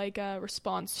did like a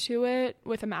response to it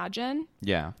with Imagine.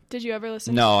 Yeah. Did you ever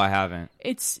listen? No, I haven't.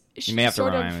 She You may have to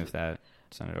sort remind of- me of that.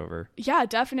 Send it over. Yeah,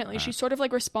 definitely. She sort of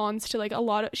like responds to like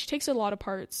she takes a lot of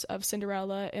parts of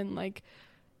Cinderella and like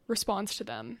responds to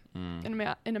them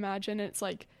in Imagine. And it's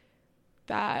like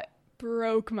that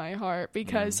broke my heart,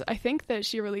 because I think that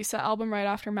she released that album right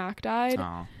after Mac died.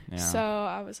 Oh, yeah. So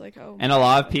I was like, oh. And a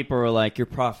lot of people were like, "You're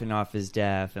profiting off his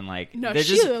death," and like, No, they're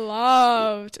she just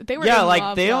loved. They were yeah, in like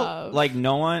love, they don't love. like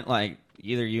no one like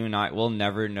either you and I will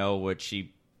never know what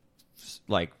she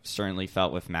like certainly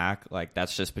felt with Mac. Like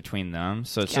that's just between them.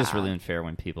 So it's just Yeah. really unfair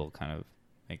when people kind of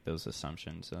make those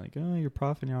assumptions. Like, oh, you're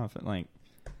profiting off it. Like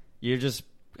you're just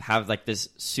have like this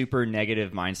super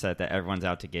negative mindset that everyone's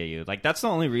out to get you. Like that's the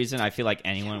only reason I feel like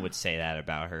anyone would say that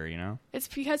about her, you know? It's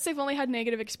because they've only had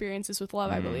negative experiences with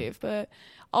love, I believe. But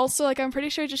also, like, I'm pretty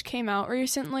sure it just came out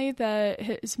recently that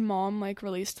his mom like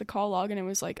released the call log, and it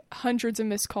was like hundreds of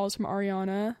missed calls from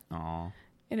Ariana. Aw.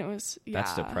 And it was,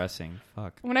 That's depressing.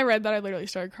 Fuck. When I read that, I literally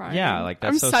started crying. Yeah, like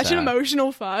that's I'm so such sad. an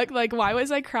emotional fuck. Like, why was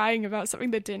I crying about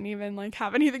something that didn't even like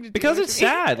have anything to do because with it's me?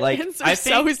 sad. Like it's I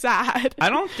think, so sad. I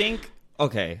don't think.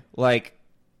 Okay, like,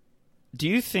 do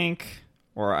you think?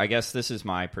 Or I guess this is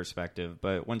my perspective,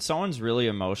 but when someone's really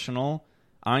emotional,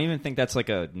 I don't even think that's like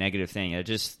a negative thing. It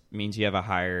just means you have a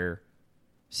higher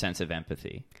sense of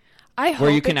empathy, where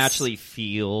you can actually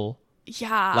feel,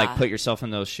 like put yourself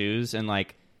in those shoes, and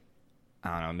like.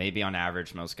 I don't know, maybe on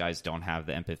average, most guys don't have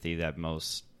the empathy that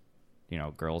most,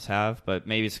 girls have. But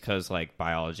maybe it's because, like,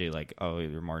 biology, like, oh,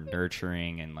 you're more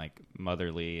nurturing and, like,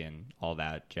 motherly and all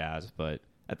that jazz. But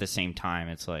at the same time,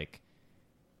 it's like,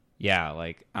 yeah,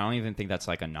 like, I don't even think that's,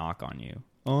 like, a knock on you.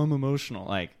 Oh, I'm emotional.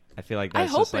 Like, I feel like that's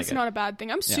I hope just, like, it's not a bad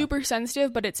thing. I'm super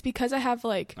sensitive, but it's because I have,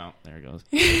 like... Oh, there it goes.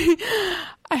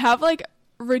 I have, like,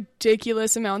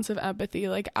 ridiculous amounts of empathy.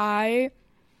 Like, I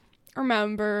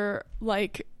remember,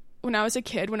 like... when I was a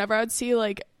kid, whenever I would see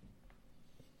like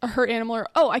a hurt animal or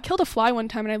I killed a fly one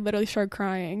time and I literally started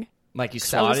crying. Like you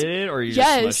swatted it or you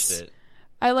just smushed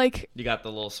it? You got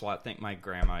the little SWAT thing. My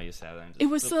grandma used to have that. It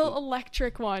was the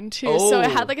electric one too. So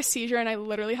it had like a seizure and I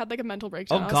literally had like a mental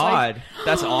breakdown. Oh God,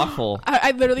 that's awful.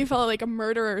 I literally felt like a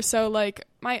murderer. So like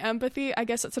my empathy, I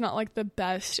guess it's not like the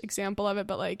best example of it,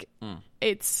 but like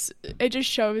it just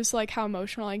shows like how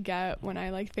emotional I get when I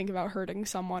like think about hurting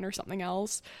someone or something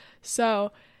else.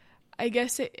 So I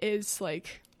guess it is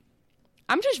like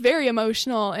I'm just very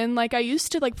emotional, and like I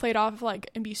used to like play it off like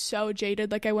and be so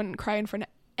jaded, like I wouldn't cry in front of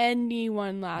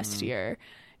anyone last year,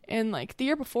 and like the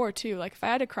year before too. Like if I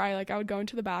had to cry, like I would go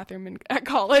into the bathroom at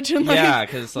college and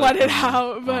like let it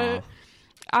out. But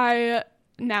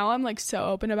now I'm like so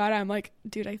open about it. I'm like,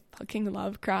 dude, I fucking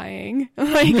love crying.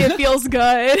 Like it feels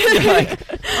good. You're like,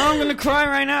 I'm gonna cry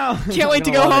right now. Can't wait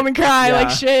to go home and cry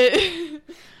like shit.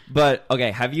 But,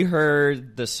 okay, have you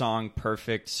heard the song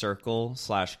Perfect Circle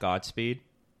 / Godspeed?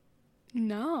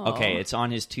 No. Okay, it's on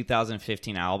his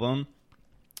 2015 album,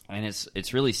 and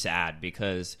it's really sad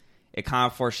because it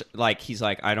kind of he's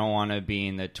like, I don't want to be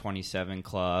in the 27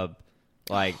 club,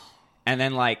 like, and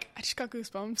then, like... I just got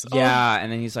goosebumps. Yeah, and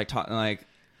then he's, like, talking, like,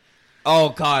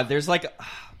 oh, God, there's, like...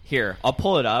 Here, I'll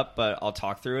pull it up, but I'll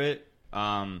talk through it.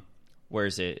 Where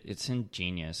is it? It's in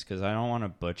Genius, because I don't want to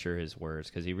butcher his words,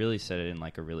 because he really said it in,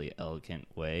 like, a really elegant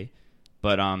way.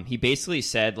 But he basically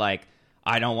said, like,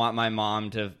 I don't want my mom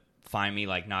to find me,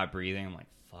 like, not breathing. I'm like,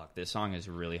 fuck, this song is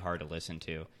really hard to listen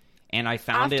to. And I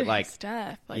found After it, like... his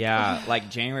death, like,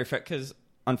 January... Because,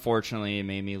 unfortunately, it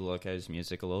made me look at his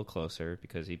music a little closer,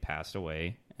 because he passed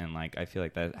away. And, like, I feel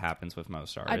like that happens with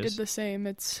most artists. I did the same.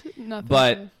 It's nothing.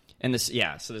 But... And this,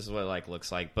 so this is what it like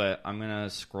looks like. But I'm gonna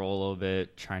scroll a little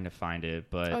bit, trying to find it.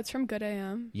 But it's from Good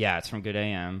AM. Yeah, it's from Good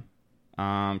AM.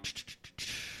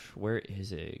 Where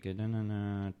is it?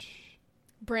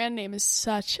 Brand Name is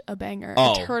such a banger.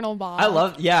 Oh, Eternal Bob. I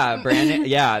love. Yeah, Brand Name.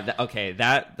 Yeah. Okay.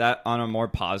 That on a more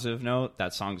positive note,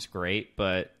 that song's great.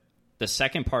 But the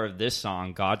second part of this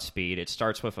song, Godspeed, it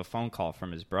starts with a phone call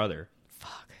from his brother.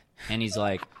 Fuck. And he's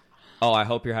like, oh, I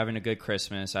hope you're having a good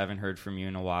Christmas. I haven't heard from you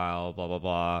in a while, blah, blah,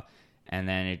 blah. And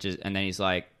then he's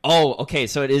like, oh, okay,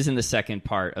 so it is in the second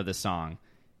part of the song.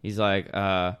 He's like,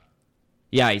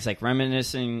 he's like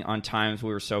reminiscing on times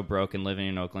we were so broke and living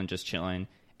in Oakland, just chilling.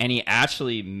 And he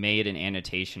actually made an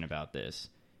annotation about this.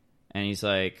 And he's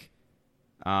like,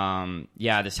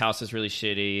 this house is really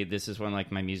shitty. This is when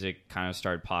like my music kind of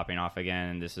started popping off again.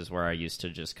 And this is where I used to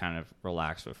just kind of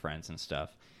relax with friends and stuff.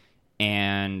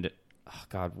 And... oh,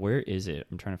 God, where is it?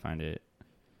 I'm trying to find it.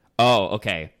 Oh,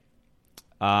 okay.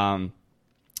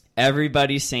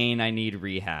 Everybody's saying I need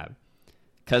rehab.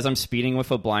 Because I'm speeding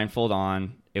with a blindfold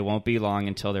on. It won't be long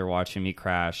until they're watching me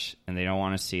crash, and they don't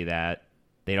want to see that.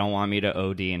 They don't want me to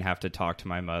OD and have to talk to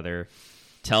my mother.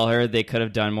 Tell her they could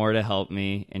have done more to help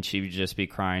me, and she would just be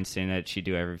crying, saying that she'd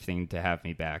do everything to have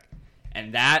me back.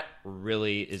 And that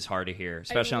really is hard to hear,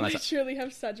 especially on that. I literally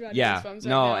have such bad goosebumps right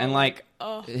now. And like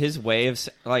his way of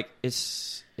like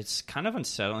it's kind of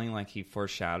unsettling. Like he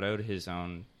foreshadowed his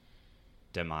own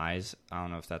demise. I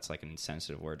don't know if that's like an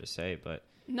insensitive word to say, but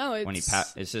no, it's when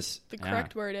it's just the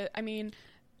correct word. I mean,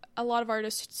 a lot of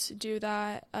artists do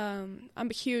that. I'm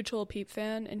a huge Lil Peep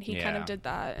fan, and he kind of did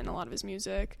that in a lot of his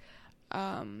music.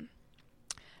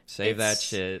 Save that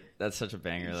shit. That's such a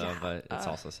banger though, but it's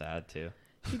also sad too.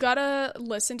 You gotta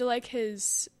listen to like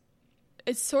his...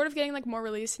 it's sort of getting like more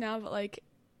released now, but like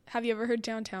Have you ever heard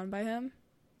Downtown by him?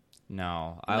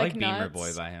 No, I like Beamer Nuts?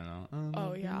 Boy by him though.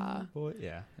 Oh yeah, Boy,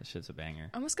 yeah, that shit's a banger.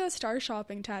 I almost got a Star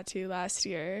Shopping tattoo last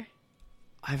year.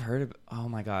 I've heard of. Oh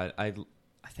my god, I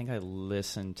think I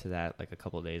listened to that like a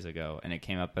couple of days ago, and it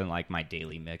came up in like my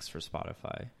daily mix for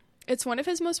Spotify. It's one of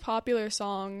his most popular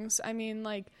songs. I mean,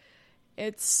 like,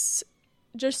 it's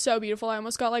just so beautiful. I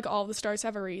almost got like All the Stars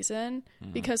Have a Reason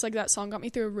because like that song got me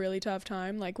through a really tough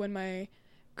time. Like when my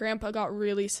grandpa got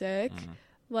really sick,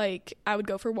 like I would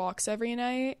go for walks every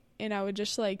night, and I would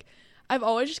just like, I've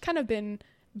always just kind of been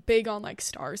big on like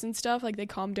stars and stuff. Like they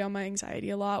calm down my anxiety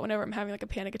a lot. Whenever I'm having like a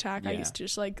panic attack, I used to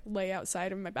just like lay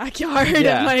outside in my backyard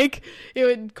and like it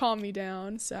would calm me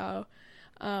down. So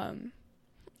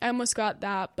I almost got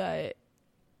that, but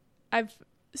I've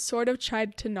sort of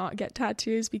tried to not get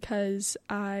tattoos because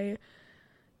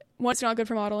one, it's not good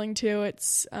for modeling. Two,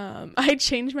 it's I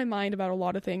changed my mind about a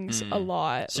lot of things a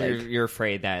lot. So like, you're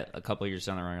afraid that a couple of years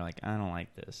down the road you're like, I don't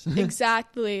like this.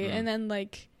 Exactly. And then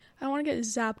like I don't want to get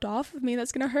zapped off of me.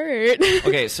 That's gonna hurt.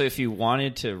 Okay, so if you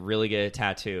wanted to really get a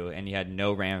tattoo and you had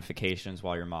no ramifications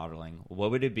while you're modeling,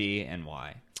 what would it be and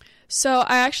why? So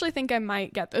I actually think I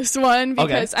might get this one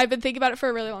because I've been thinking about it for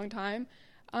a really long time.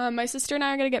 My sister and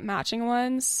I are going to get matching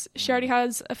ones. She already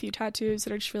has a few tattoos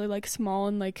that are just really like small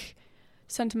and like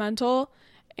sentimental.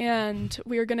 And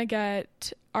we were going to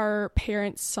get our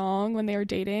parents' song when they were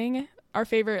dating, our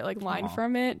favorite like line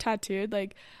from it tattooed.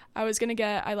 Like I was going to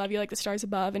get I love you like the stars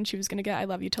above, and she was going to get I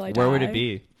love you till I die. Where would it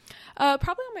be? Probably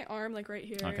on my arm, like right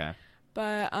here. Okay.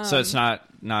 But so it's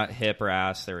not hip or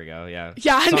ass. There we go. Yeah.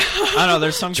 Yeah. I don't know.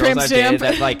 There's some girls I dated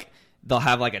that like they'll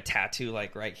have like a tattoo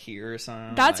like right here or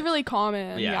something. That's like, really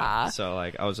common. Yeah. So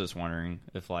like I was just wondering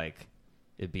if like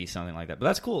it'd be something like that. But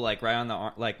that's cool. Like right on the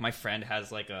arm. Like my friend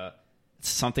has like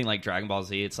something like Dragon Ball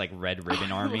Z. It's like Red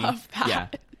Ribbon Army. I love that. Yeah.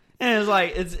 And it's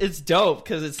like it's dope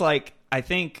because it's like I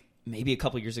think maybe a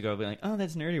couple years ago I'd be like, oh,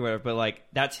 that's nerdy or whatever. But like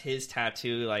that's his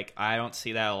tattoo. Like I don't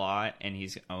see that a lot, and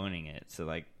he's owning it. So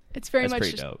like. It's very That's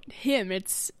much just dope. him.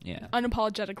 It's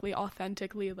unapologetically,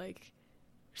 authentically, like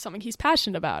something he's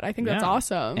passionate about. I think that's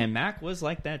awesome. And Mac was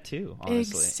like that too,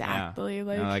 honestly. Exactly. Yeah.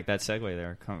 Like, like that segue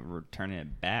there, we're turning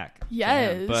it back.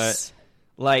 Yes. But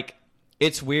like,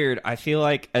 it's weird. I feel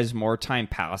like as more time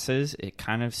passes, it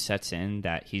kind of sets in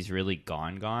that he's really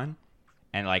gone.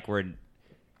 And like we're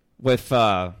with,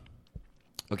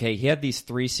 okay, he had these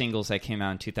 3 singles that came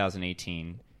out in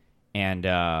 2018. And,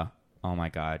 oh my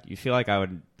God, you feel like I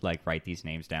would like write these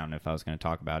names down if I was going to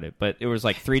talk about it. But it was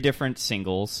like 3 different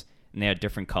singles, and they had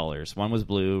different colors. One was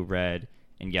blue, red,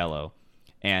 and yellow.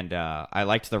 And I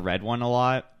liked the red one a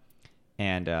lot.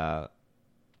 And oh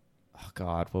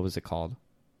God, what was it called?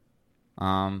 You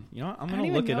know what? I'm going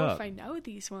to look it up. I don't even know if I know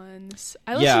these ones.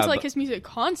 I listen to like his music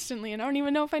constantly, and I don't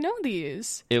even know if I know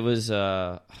these. It was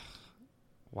why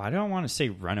do I want to say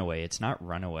Runaway? It's not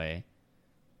Runaway.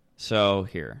 So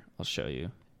here, I'll show you.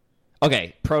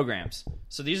 Okay, programs.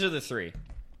 So these are the 3.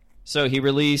 So he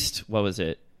released, what was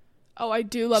it? Oh, I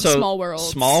do love Small Worlds.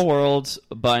 Small Worlds,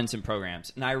 Buttons, and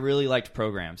Programs. And I really liked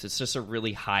Programs. It's just a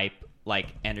really hype, like,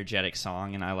 energetic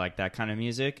song, and I like that kind of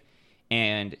music.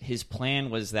 And his plan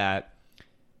was that,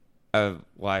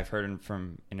 I've heard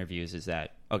from interviews, is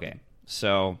that, okay,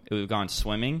 so it would have gone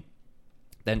Swimming,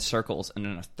 then Circles, and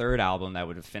then a 3rd album that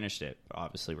would have finished it. But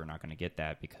obviously, we're not going to get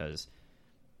that because...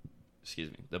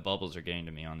 Excuse me. The bubbles are getting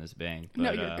to me on this bang. But,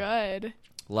 no, you're good.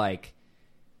 Like,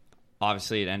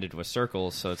 obviously it ended with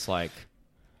Circles, so it's like,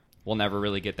 we'll never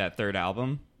really get that 3rd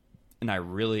album. And I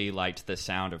really liked the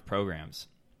sound of Programs.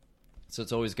 So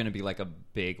it's always going to be like a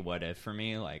big what if for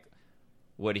me. Like,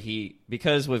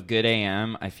 because with Good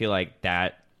AM, I feel like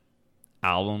that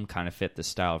album kind of fit the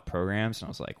style of Programs. And I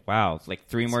was like, wow, like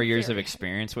 3 more years of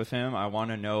experience with him. I want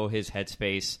to know his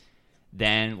headspace.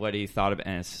 Then what he thought of,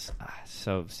 and it's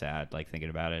so sad, like, thinking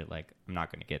about it. Like, I'm not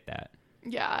going to get that.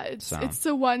 Yeah, it's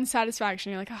the one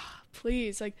satisfaction. You're like,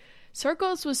 please. Like,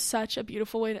 Circles was such a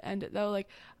beautiful way to end it, though. Like,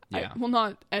 I will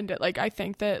not end it. Like, I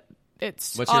think that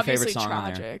it's What's your obviously favorite song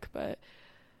tragic, but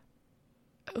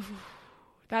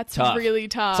that's tough. really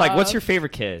tough. It's like, what's your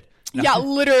favorite kid? Yeah,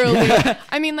 literally.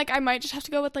 I mean, like, I might just have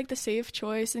to go with, like, the safe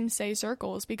choice and say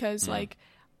Circles because, like,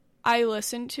 I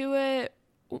listen to it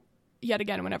yet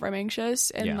again whenever I'm anxious,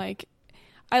 and like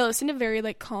I listen to very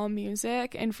like calm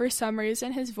music, and for some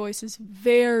reason his voice is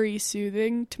very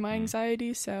soothing to my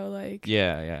anxiety, so like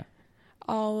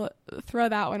I'll throw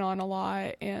that one on a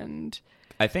lot. And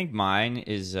I think mine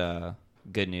is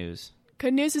Good News.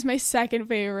 Good News is my second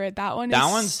favorite. That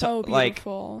one's so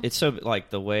beautiful. Like, it's so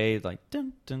like the way like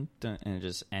dun dun dun, and it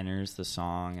just enters the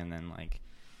song, and then like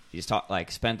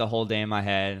spent the whole day in my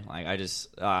head. Like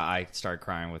I started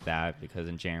crying with that because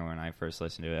in January when I first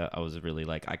listened to it, I was really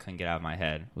like I couldn't get out of my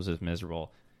head. It was just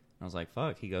miserable. And I was like,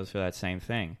 fuck, he goes through that same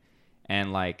thing.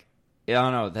 And like I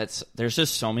don't know, there's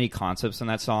just so many concepts in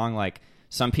that song. Like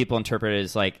some people interpret it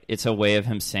as like it's a way of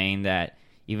him saying that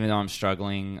even though I'm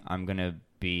struggling, I'm gonna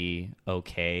be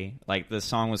okay. Like the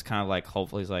song was kind of like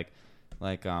hopefully it's like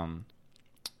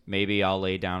maybe I'll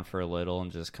lay down for a little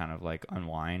and just kind of like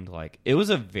unwind. Like it was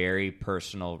a very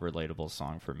personal, relatable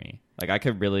song for me. Like I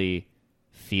could really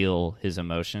feel his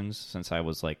emotions since I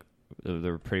was like they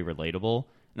were pretty relatable.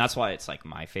 And that's why it's like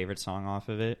my favorite song off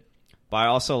of it. But I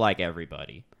also like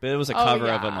Everybody. But it was a cover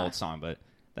of an old song. But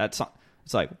that song,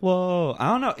 it's like, whoa, I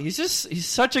don't know. He's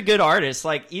such a good artist.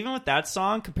 Like even with that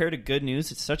song compared to Good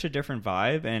News, it's such a different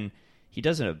vibe. And he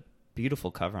does a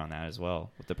beautiful cover on that as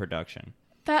well with the production.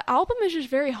 That album is just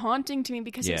very haunting to me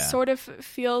because it sort of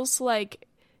feels like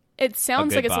it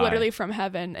sounds like it's literally from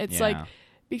heaven. It's like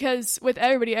because with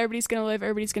everybody's gonna live,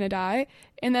 everybody's gonna die,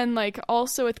 and then like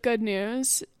also with Good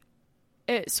News,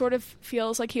 it sort of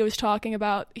feels like he was talking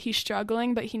about he's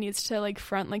struggling, but he needs to like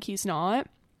front like he's not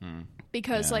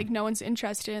because like no one's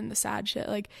interested in the sad shit.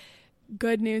 Like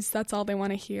Good News, that's all they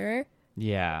want to hear.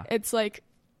 Yeah, it's like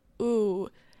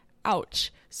ooh.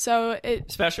 Ouch. So it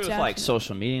especially with like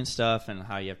social media and stuff and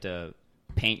how you have to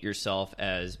paint yourself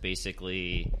as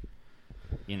basically,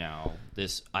 you know,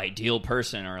 this ideal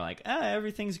person or like,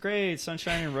 everything's great,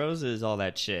 sunshine and roses, all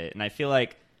that shit. And I feel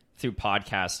like through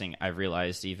podcasting, I've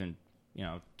realized even, you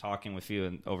know, talking with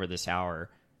you over this hour,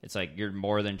 it's like you're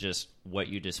more than just what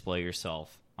you display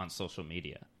yourself on social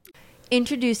media.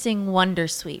 Introducing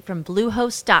Wondersuite from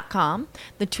Bluehost.com,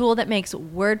 the tool that makes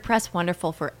WordPress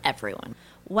wonderful for everyone.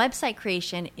 Website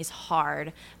creation is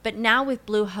hard, but now with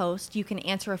Bluehost, you can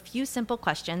answer a few simple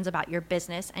questions about your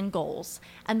business and goals,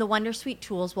 and the Wondersuite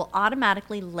tools will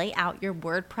automatically lay out your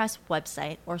WordPress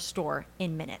website or store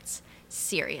in minutes.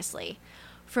 Seriously.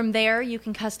 From there, you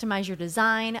can customize your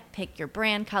design, pick your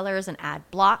brand colors, and add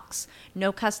blocks.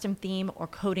 No custom theme or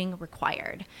coding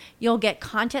required. You'll get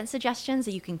content suggestions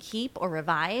that you can keep or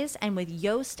revise, and with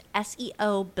Yoast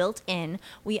SEO built in,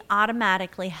 we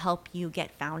automatically help you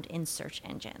get found in search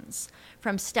engines.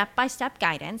 From step-by-step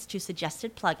guidance to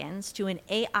suggested plugins to an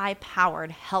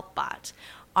AI-powered help bot,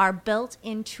 our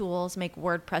built-in tools make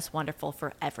WordPress wonderful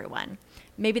for everyone.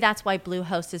 Maybe that's why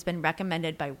Bluehost has been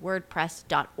recommended by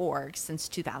WordPress.org since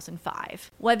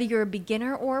 2005. Whether you're a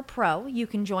beginner or a pro, you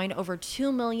can join over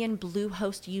 2 million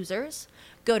Bluehost users.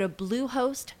 Go to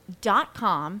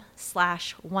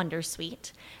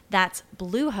bluehost.com/wondersuite. That's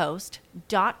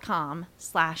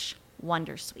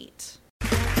bluehost.com/wondersuite.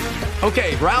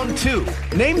 Okay, round two.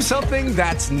 Name something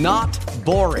that's not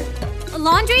boring. A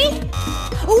laundry?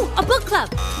 Ooh, a book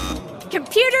club.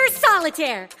 Computer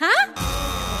solitaire, huh?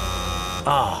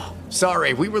 Ah,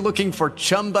 sorry, we were looking for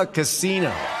Chumba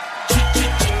Casino.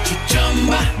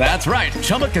 That's right,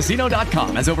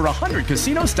 ChumbaCasino.com has over 100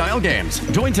 casino-style games.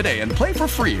 Join today and play for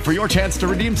free for your chance to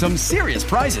redeem some serious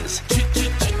prizes.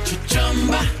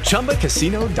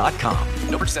 ChumbaCasino.com.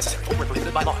 No purchase necessary. Void where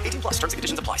prohibited by law. 18+. Terms and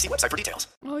conditions apply. See website for details.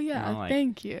 Oh yeah, you know, like,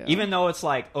 thank you. Even though it's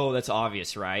like, oh, that's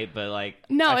obvious, right? But like,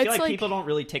 no, I feel it's like people don't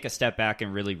really take a step back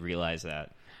and really realize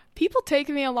that. People take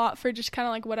me a lot for just kind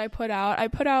of like what I put out. I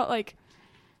put out like.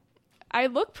 I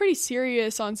look pretty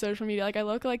serious on social media. Like I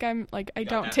look like I'm like I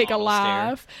don't take a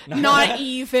laugh. Not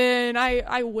even.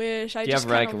 I wish. I do you just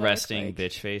have like resting like,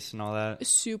 bitch face and all that?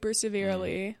 Super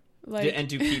severely. Like, and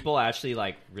do people actually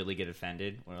like really get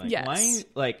offended? Or, like, yes. Why?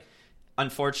 Like,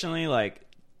 unfortunately, like,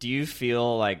 do you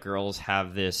feel like girls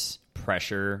have this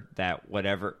pressure that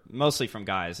whatever, mostly from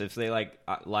guys, if they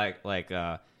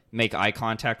make eye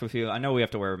contact with you? I know we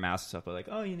have to wear masks and stuff, but like,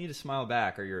 oh, you need to smile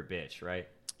back or you're a bitch, right?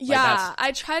 Yeah, like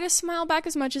I try to smile back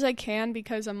as much as I can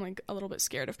because I'm like a little bit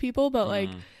scared of people, but like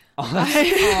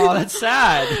that's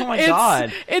sad. Oh my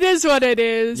god. It is what it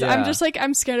is. Yeah. I'm just like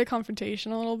I'm scared of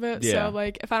confrontation a little bit. Yeah. So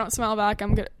like if I don't smile back,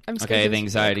 I'm scared. Okay, the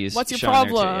anxiety is what's your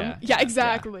problem? Yeah,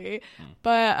 exactly. Yeah.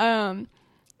 But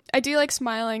I do like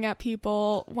smiling at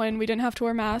people when we didn't have to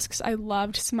wear masks. I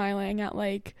loved smiling at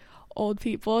like old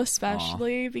people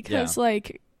especially because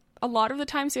like a lot of the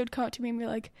times they would come up to me and be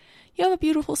like, you have a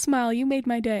beautiful smile. You made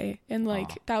my day. And,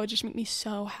 like, that would just make me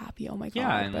so happy. Oh, my God.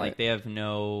 Yeah, and, like, they have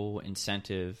no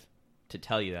incentive to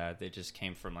tell you that. They just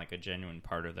came from, like, a genuine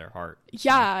part of their heart. So.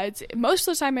 Yeah. Most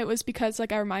of the time it was because,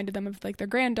 like, I reminded them of, like, their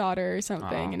granddaughter or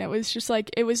something. And it was just,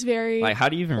 like, it was very like, how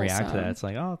do you even wholesome. react to that? It's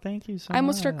like, oh, thank you so much. I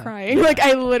almost start crying. Like,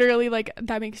 I literally, like,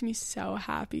 that makes me so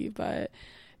happy. But,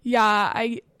 yeah,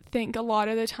 I think a lot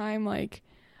of the time, like,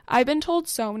 I've been told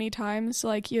so many times,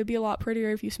 like, you'd be a lot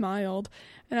prettier if you smiled.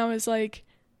 And I was like,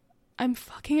 I'm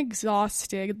fucking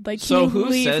exhausted. Like, so can you who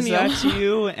leave says me that alone? to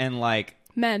you? And like,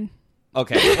 Men.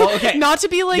 okay, well, okay, Not to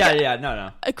be like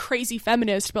no. a crazy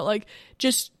feminist, but like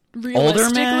just Older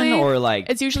realistically, men or like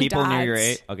it's usually people dads. near your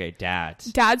age? Okay, dads.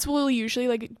 Dads will usually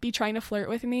like be trying to flirt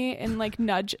with me and like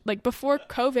nudge. Like before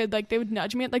COVID, like they would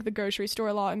nudge me at like the grocery store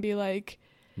a lot and be like,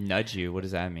 nudge you? What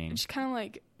does that mean? just kind of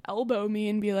like elbow me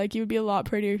and be like, you would be a lot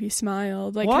prettier if you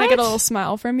smiled. Like, What? can I get a little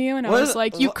smile from you? And I was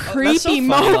like, you That's so creepy funny,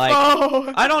 mofo.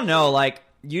 like, I don't know. Like,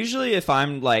 usually if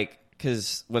I'm like,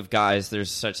 because with guys,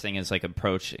 there's such thing as like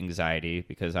approach anxiety,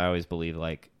 because I always believe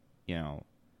like, you know,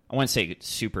 I wouldn't say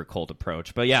super cold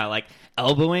approach, but yeah, like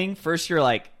elbowing. First, you're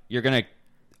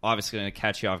obviously gonna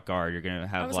catch you off guard. You're gonna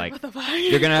have like what the fuck?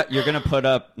 you're gonna put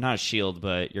up not a shield,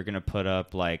 but you're gonna put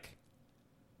up like,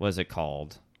 what is it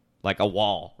called? Like a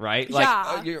wall, right?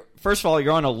 Like, Yeah. First of all,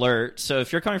 you're on alert. So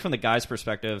if you're coming from the guy's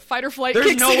perspective, Fight or flight there's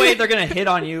kicks no in. way they're gonna hit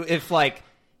on you if like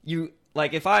you.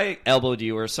 Like, if I elbowed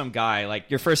you or some guy, like,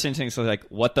 your first instinct is like,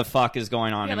 what the fuck is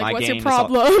going on? Yeah, Am like, I what's your getting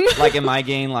problem? like, am I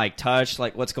getting, like, touched?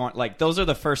 Like, what's going... Like, those are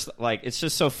the first... Like, it's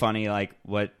just so funny, like,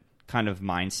 what kind of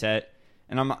mindset...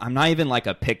 And I'm not even, like,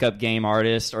 a pickup game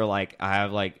artist or, like, I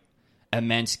have, like,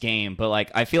 immense game. But,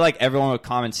 like, I feel like everyone with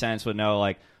common sense would know,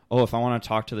 like, oh, if I want to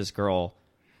talk to this girl,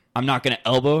 I'm not going to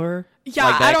elbow her. Yeah,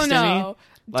 like, I don't next to me. know.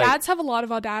 Like, Dads have a lot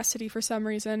of audacity for some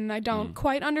reason, and I don't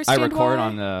quite understand I record why.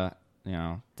 on the, you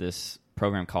know, this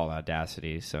program called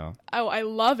Audacity, so... Oh, I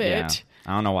love it. Yeah.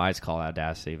 I don't know why it's called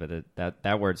Audacity, but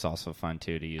that word's also fun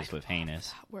too to use with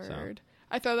heinous. Word.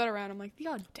 I throw that around. I'm like, the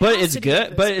audacity. But it's of good.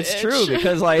 this But it's bitch. true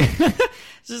because like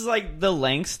it's just like the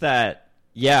lengths that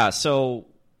So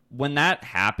when that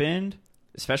happened,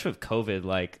 especially with COVID,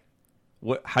 like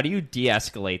how do you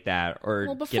de-escalate that or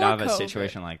Well, get out of a before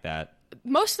situation like that?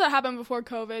 Most of that happened before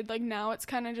COVID. Like now, it's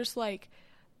kind of just like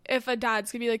if a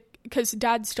dad's gonna be like, because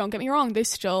dads, don't get me wrong, they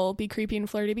still be creepy and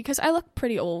flirty because I look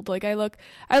pretty old. Like I look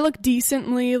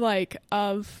decently like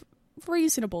of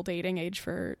reasonable dating age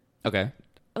for Okay.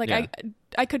 like Yeah.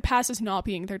 I could pass as not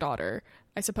being their daughter,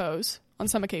 I suppose, on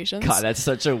some occasions. God, that's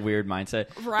such a weird mindset.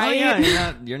 Right? Oh,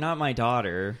 yeah, you're not my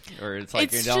daughter, or it's like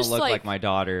It's you don't just look like- like my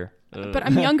daughter. Ugh. But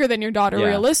I'm younger than your daughter, Yeah.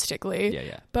 realistically.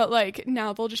 Yeah. But like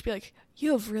now they'll just be like,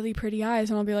 "You have really pretty eyes,"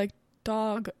 and I'll be like,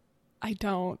 "Dog, I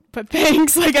don't." But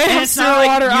thanks. Like I have it's not like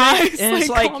water you eyes. didn't- and it's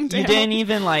like calm you down. didn't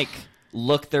even like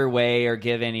look their way or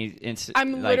give any.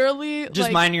 I'm like, literally just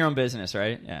like, mind your own business,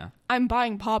 right? Yeah. I'm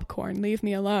buying popcorn. Leave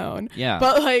me alone. Yeah.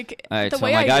 But like All right, the so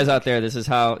way my I guys out there, this is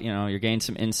how you're getting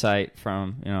some insight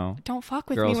from don't fuck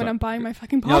with girls me when are- I'm buying my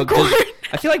fucking No, popcorn. 'cause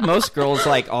I feel like most girls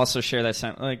like also share that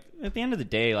same. Like at the end of the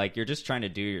day, like you're just trying to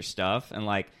do your stuff, and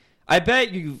like I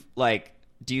bet you like.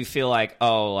 Do you feel like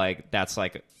that's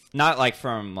like not like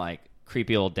from like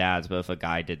creepy old dads, but if a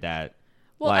guy did that?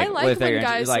 Well, I like when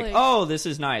guys like, like, oh, this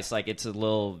is nice. Like it's a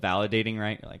little validating,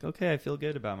 right? You're like, okay, I feel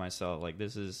good about myself. Like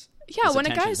this is this when a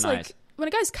attention's guy's nice. like when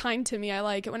a guy's kind to me, I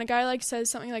like it. When a guy like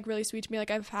says something like really sweet to me, like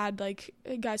I've had like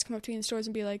guys come up to me in stores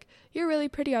and be like, "You're really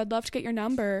pretty. I'd love to get your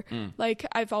number." Like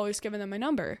I've always given them my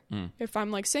number. If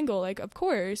I'm like single, like of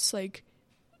course, like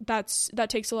that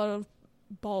takes a lot of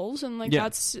balls and like Yeah.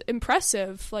 that's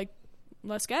impressive. Like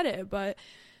let's get it. But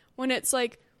when it's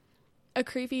like a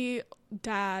creepy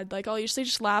dad, like I'll usually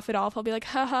just laugh it off. I'll be like,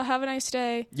 haha, have a nice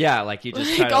day. Yeah, like you just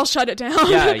Like, try to, I'll shut it down.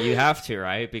 yeah, you have to,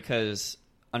 right? Because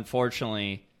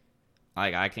unfortunately,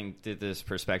 like I can do this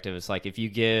perspective. It's like if you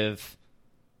give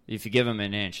them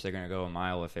an inch, they're gonna go a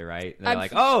mile with it, right? They're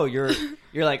like, oh, you're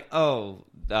like, oh,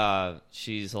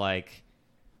 she's like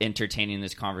entertaining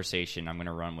this conversation. I'm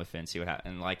gonna run with it and see what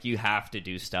happens. And like you have to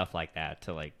do stuff like that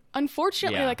to like.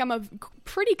 Unfortunately, Yeah. like I'm a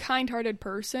pretty kind-hearted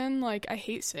person. Like I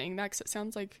hate saying that because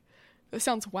it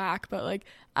sounds whack, but like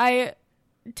I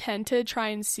tend to try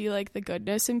and see like the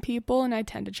goodness in people, and I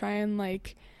tend to try and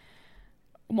like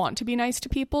want to be nice to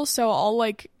people. So I'll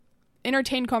like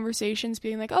entertain conversations,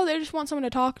 being like, "Oh, they just want someone to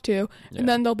talk to," Yeah. and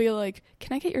then they'll be like,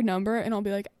 "Can I get your number?" And I'll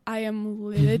be like, "I am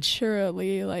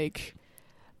literally like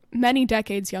many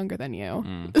decades younger than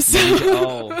you." So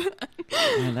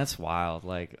Oh, man, that's wild.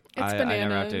 Like I never have to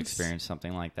bananas. experience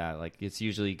something like that. Like it's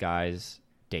usually guys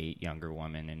date younger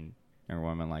women and younger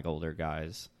women like older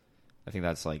guys. I think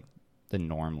that's like the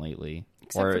norm lately.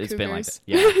 Except or for it's been like cougars.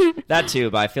 yeah, that too.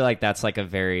 But I feel like that's like a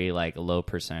very like low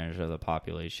percentage of the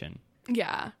population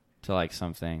yeah. to like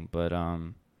something. But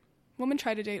Women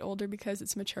try to date older because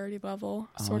it's maturity level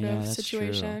sort yeah, of that's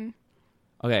situation.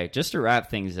 okay, just to wrap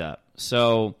things up.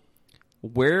 So,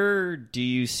 where do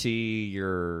you see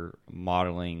your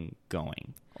modeling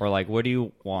going, or like what do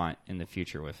you want in the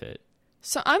future with it?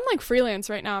 So I'm like freelance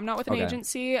right now. I'm not with an Okay.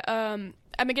 agency.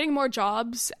 I've been getting more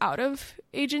jobs out of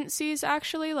agencies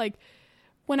actually. Like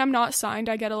when I'm not signed,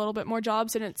 I get a little bit more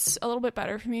jobs, and it's a little bit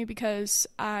better for me because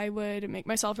I would make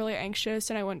myself really anxious,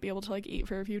 and I wouldn't be able to like eat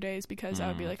for a few days because I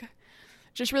would be like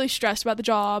just really stressed about the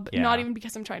job. Not even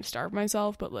because I'm trying to starve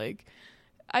myself, but like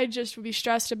I just would be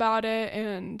stressed about it.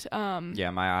 And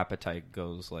my appetite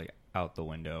goes like out the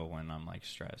window when I'm like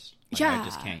stressed. Like, I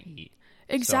just can't eat.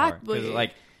 Exactly. So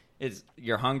like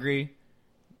you're hungry,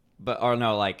 but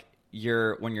when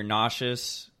you're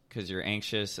nauseous because you're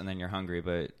anxious, and then you're hungry,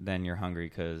 but then you're hungry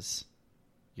because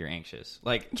you're anxious.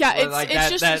 Like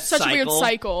it's just such cycle. a weird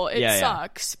cycle. It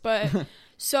sucks, but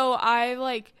so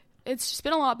it's just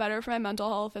been a lot better for my mental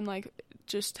health and like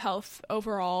just health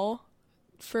overall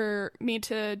for me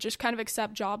to just kind of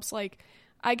accept jobs. Like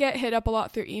I get hit up a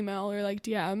lot through email or like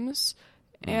DMs,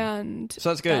 and so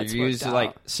that's good. You use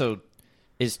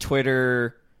is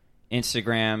Twitter,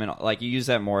 Instagram, and like you use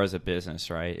that more as a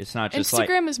business, right? It's not just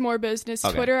Instagram is more business.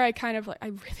 Okay. Twitter, I kind of like I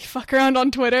really fuck around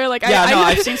on Twitter. Like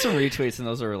I've seen some retweets and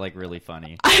those are like really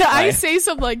funny. I say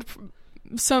some like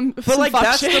some. But like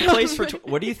that's the place for.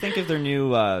 What do you think of their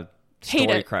new hate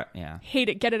story it? Yeah, hate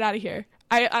it. Get it out of here.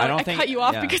 I cut you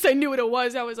off because I knew what it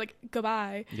was. I was like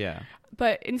goodbye. Yeah.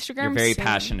 But Instagram. You're very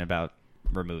passionate about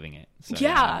removing it. So,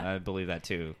 I believe that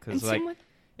too because like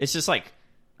it's just like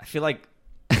I feel like.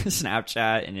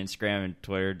 Snapchat and Instagram and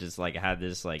Twitter just like had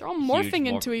this like they're all morphing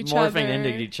into each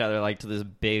other like to this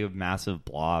big massive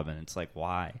blob, and it's like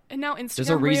why? And now Instagram there's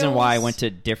a reason why I went to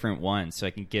different ones so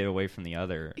I can get away from the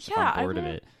other. I'm bored of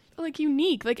it. Like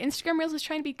unique, like Instagram Reels is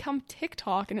trying to become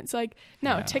TikTok, and it's like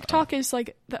no, TikTok is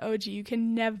like the OG. You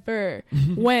can never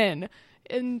win.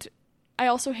 And I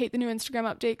also hate the new Instagram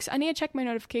update because I need to check my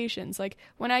notifications. Like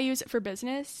when I use it for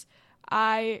business,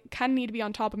 I kind of need to be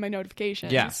on top of my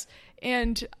notifications. Yeah.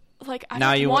 And like I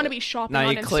don't want to be shopping on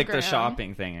Instagram. Now you click the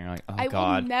shopping thing and you're like, oh God.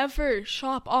 I will never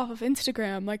shop off of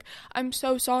Instagram. Like I'm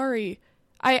so sorry.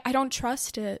 I don't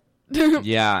trust it.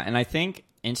 Yeah, and I think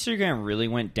Instagram really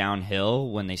went downhill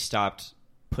when they stopped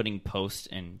putting posts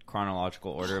in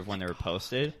chronological order of when they were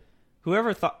posted.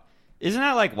 Whoever thought, isn't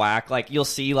that like whack? Like you'll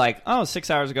see like, 6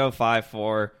 hours ago, 5,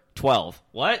 4, 12.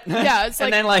 What? Yeah, it's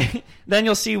and then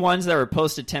you'll see ones that were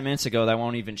posted 10 minutes ago that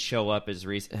won't even show up as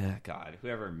recent. God,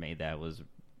 whoever made that was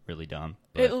really dumb.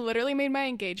 But. It literally made my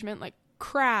engagement like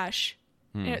crash.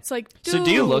 And it's like, dude. So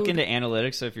do you look into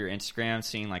analytics of your Instagram,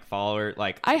 seeing like follower,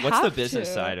 like what's the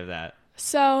business side of that?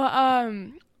 So,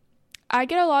 I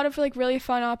get a lot of like really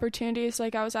fun opportunities.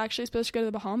 Like I was actually supposed to go to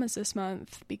the Bahamas this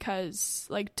month because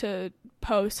like to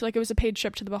post, like it was a paid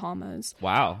trip to the Bahamas.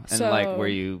 Wow. And like were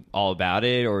you all about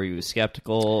it or were you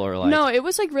skeptical or like? No, it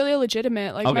was like really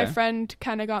legitimate. Like my friend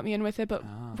kind of got me in with it, but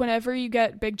whenever you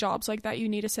get big jobs like that, you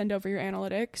need to send over your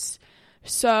analytics.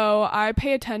 So I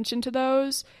pay attention to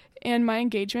those, and my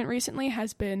engagement recently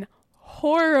has been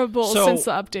horrible since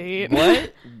the update.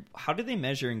 What? How do they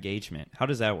measure engagement? How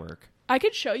does that work? I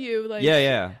could show you, like...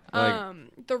 Yeah.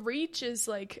 The reach is,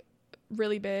 like,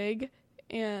 really big,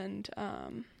 and...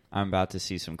 I'm about to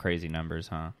see some crazy numbers,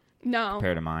 huh? No.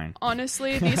 Compared to mine.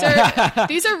 Honestly, these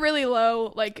are really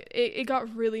low. Like, it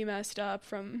got really messed up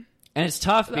from... And it's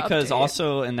tough because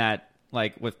also in that,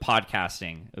 like, with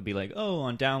podcasting, it would be like,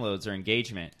 on downloads or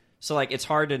engagement. So, like, it's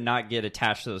hard to not get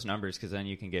attached to those numbers because then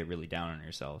you can get really down on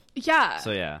yourself. Yeah.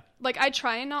 So, yeah. Like, I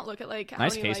try and not look at, like, how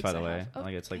nice many case, likes by the way. Oh,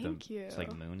 like, it's like it's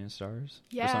like moon and stars.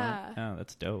 Yeah. Yeah,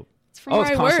 that's dope. It's from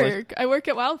where I work. I work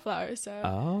at Wildflower, so.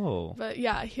 Oh. But,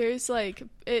 yeah, here's, like,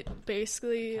 it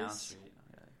basically is...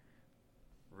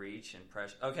 Reach,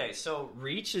 impression. Okay, so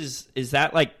reach is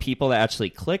that, like, people that actually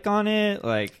click on it?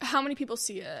 Like... How many people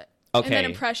see it? Okay. And then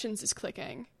impressions is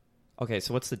clicking. Okay,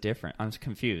 so what's the difference? I'm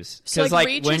confused. So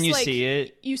like when you see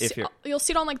it, you'll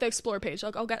see it on like the Explore page.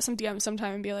 Like I'll get some DMs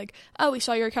sometime and be like, "Oh, we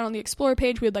saw your account on the Explore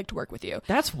page. We'd like to work with you."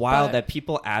 That's wild that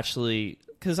people actually,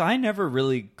 because I never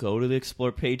really go to the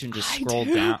Explore page and just scroll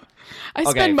down. I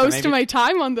spend most of my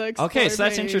time on the Explore page. Okay, so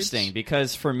that's interesting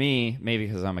because for me, maybe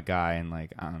because I'm a guy and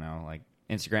like I don't know, like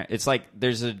Instagram, it's like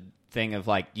there's a thing of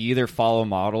like you either follow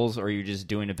models or you're just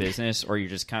doing a business or you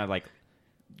just kind of like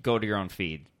go to your own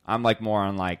feed. I'm like more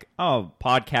on like,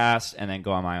 podcast and then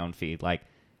go on my own feed. Like,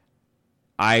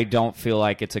 I don't feel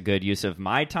like it's a good use of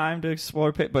my time to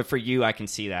explore. But for you, I can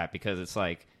see that because it's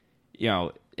like,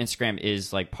 Instagram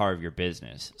is like part of your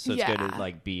business. So it's good to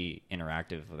like be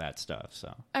interactive with that stuff.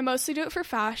 So I mostly do it for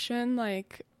fashion.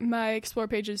 Like my Explore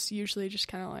page is usually just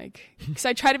kind of like, because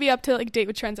I try to be up to like date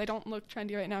with trends. I don't look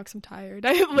trendy right now because I'm tired.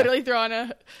 I literally throw on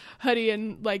a hoodie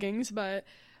and leggings, but,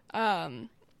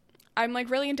 I'm like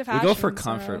really into fashion. We go for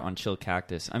comfort on Chill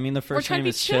Cactus. I mean, the first name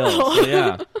is Chill. So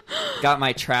yeah. Got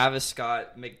my Travis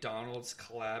Scott McDonald's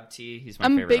collab tee. He's my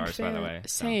favorite artist, by the way.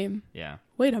 Same. Yeah.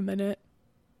 Wait a minute.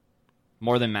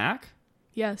 More than Mac?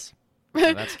 Yes.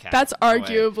 Oh, that's cap. That's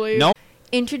arguably. No.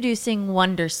 Introducing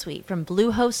Wondersuite from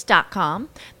Bluehost.com,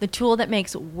 the tool that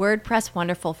makes WordPress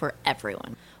wonderful for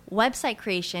everyone. Website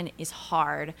creation is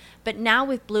hard, but now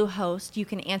with Bluehost, you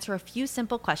can answer a few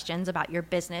simple questions about your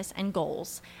business and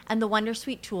goals, and the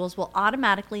Wondersuite tools will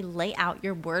automatically lay out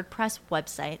your WordPress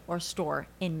website or store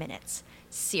in minutes.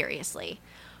 Seriously.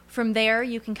 From there,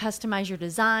 you can customize your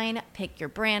design, pick your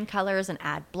brand colors, and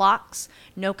add blocks.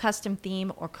 No custom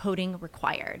theme or coding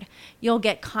required. You'll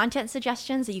get content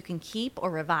suggestions that you can keep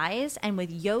or revise, and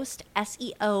with Yoast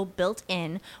SEO built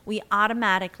in, we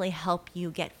automatically help you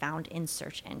get found in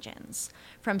search engines.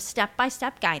 From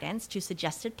step-by-step guidance to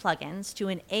suggested plugins to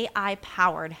an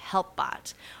AI-powered help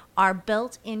bot, our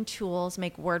built-in tools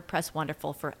make WordPress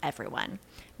wonderful for everyone.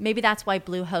 Maybe that's why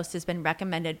Bluehost has been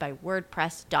recommended by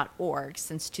WordPress.org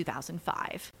since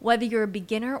 2005. Whether you're a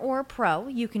beginner or a pro,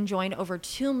 you can join over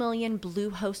 2 million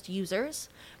Bluehost users.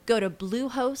 Go to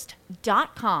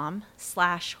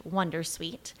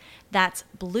bluehost.com/wondersuite. That's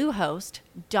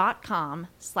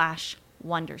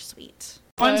bluehost.com/wondersuite.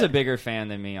 One's a bigger fan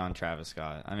than me on Travis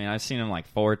Scott. I mean, I've seen him like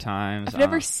 4 times. I've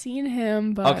never seen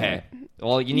him, but... Okay.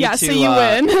 Well, you need to... so you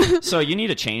win. So you need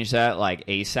to change that like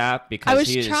ASAP because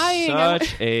he is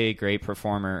such a great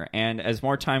performer. And as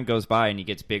more time goes by and he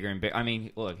gets bigger and bigger... I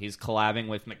mean, look, he's collabing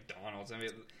with McDonald's. I mean,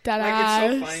 it's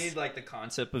so funny, like the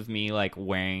concept of me like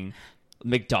wearing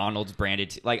McDonald's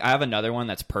branded... like I have another one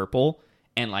that's purple.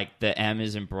 And, like, the M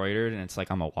is embroidered, and it's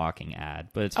like I'm a walking ad.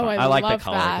 But it's fun. I like the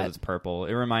color because it's purple.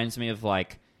 It reminds me of,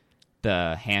 like,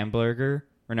 the hamburger.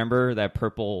 Remember that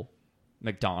purple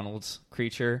McDonald's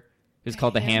creature? It's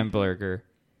called the hamburger.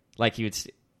 Like, you would...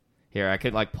 Here, I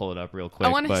could, like, pull it up real quick.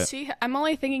 I want to see... I'm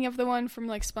only thinking of the one from,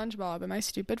 like, SpongeBob. Am I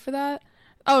stupid for that?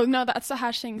 Oh, no, that's the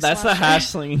Hashling Slasher. That's the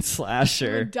Hashling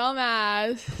Slasher.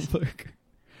 Dumbass.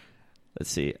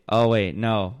 Let's see. Oh, wait,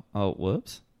 no. Oh,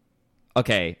 whoops.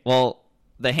 Okay, well...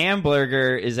 The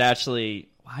hamburger is actually...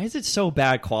 Why is it so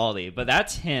bad quality? But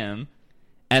that's him.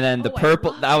 And then the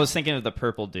purple... I was thinking of the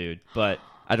purple dude, but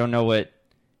I don't know what...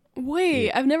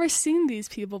 Wait, I've never seen these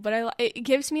people, but it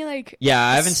gives me like... Yeah,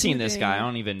 I haven't seen this guy. I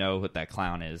don't even know what that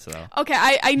clown is, though. Okay,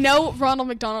 I know Ronald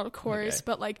McDonald, of course,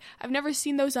 but like I've never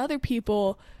seen those other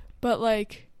people. But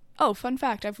like... Oh, fun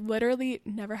fact. I've literally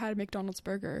never had a McDonald's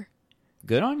burger.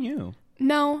 Good on you.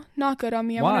 No, not good on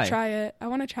me. I Why? want to try it.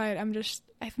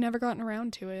 I've never gotten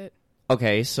around to it.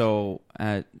 Okay, so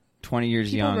at 20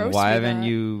 years young, why haven't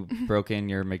you broken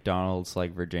your McDonald's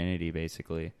like virginity,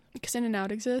 basically? Because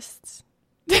In-N-Out exists.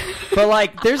 But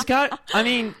like, there's got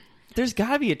to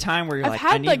be a time where you're I've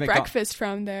had like breakfast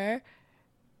from there.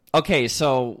 Okay,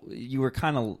 so you were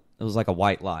kind of... It was like a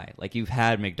white lie. Like, you've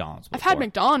had McDonald's before. I've had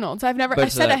McDonald's. I've never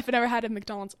had a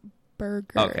McDonald's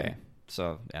burger. Okay,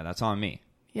 so yeah, that's on me.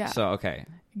 Yeah. So okay.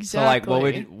 Exactly. So like,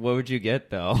 what would you get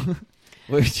though?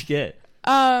 What would you get?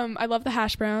 I love the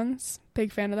hash browns.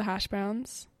 Big fan of the hash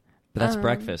browns. But that's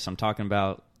breakfast. I'm talking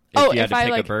about if you had to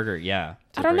pick a burger. Yeah.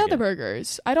 I don't know the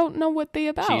burgers. I don't know what they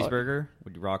about. Cheeseburger?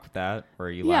 Would you rock with that, or are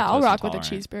you? Yeah, I'll rock with a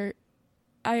cheeseburger.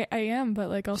 I am, but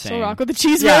like I'll still rock with the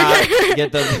cheeseburger. Yeah,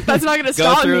 get the, that's not gonna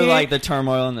stop me. Go through like the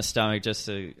turmoil in the stomach just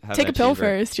to have take a pill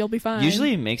first. You'll be fine.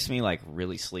 Usually, it makes me like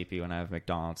really sleepy when I have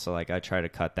McDonald's, so like I try to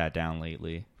cut that down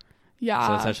lately. Yeah.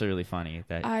 So it's actually really funny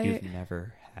that you've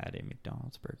never had a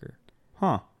McDonald's burger,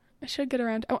 huh? I should get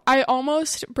around. Oh, I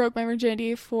almost broke my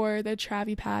virginity for the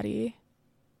Travi Patty.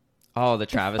 Oh, the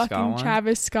Travis Scott one.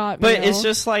 Travis Scott. But meal. It's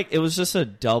just like it was just a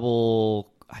double.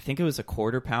 I think it was a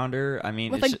quarter pounder. I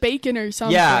mean, with like bacon or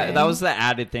something. Yeah, that was the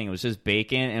added thing. It was just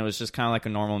bacon, and it was just kind of like a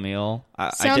normal meal.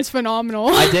 Sounds phenomenal.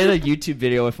 I did a YouTube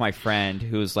video with my friend,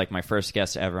 who was like my first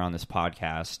guest ever on this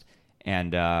podcast,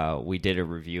 and we did a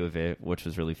review of it, which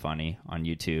was really funny on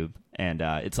YouTube. And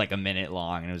it's like a minute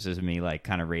long, and it was just me like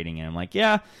kind of rating it. I'm like,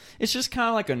 yeah, it's just kind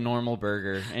of like a normal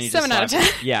burger. And 7 out of 10.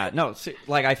 Yeah, no,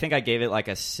 like I think I gave it like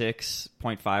a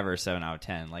 6.5 or a 7 out of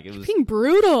 10. Like it was being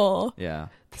brutal. Yeah.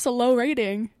 That's a low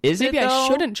rating. Maybe I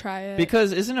shouldn't try it.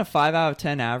 Because isn't a 5 out of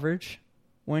 10 average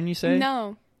when you say?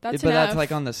 No, that's enough. But that's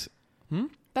like on this...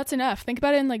 That's enough. Think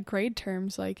about it in like grade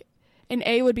terms. Like an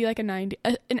A would be like a 90.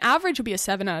 An average would be a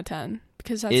 7 out of 10.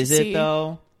 Because that's Is a C. it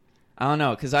though? I don't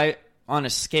know. Because on a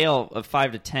scale of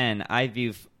 5 to 10, I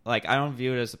view... Like, I don't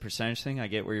view it as a percentage thing. I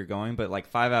get where you're going. But like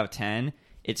 5 out of 10,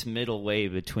 it's middle way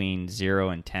between 0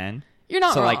 and 10. You're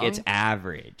not wrong. So like it's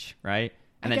average, right?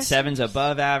 And then 7's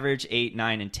above average, 8,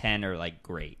 9, and 10 are like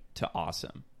great to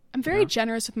awesome. I'm very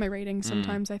generous with my ratings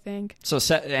sometimes, I think. So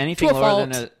anything lower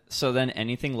than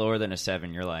anything lower than a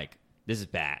 7, you're like, this is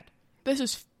bad. This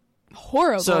is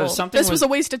horrible. So if something was a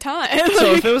waste of time.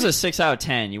 So if it was a 6 out of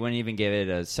 10, you wouldn't even give it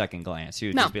a second glance. You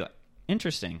would just be like,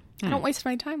 Interesting. I don't waste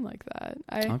my time like that.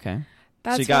 Okay.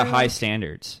 That's so you got high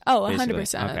standards. Oh, basically.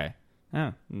 100%. Okay.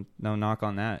 Yeah, no knock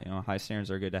on that. High standards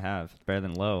are good to have. It's better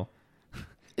than low.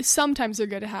 Sometimes they're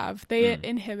good to have. They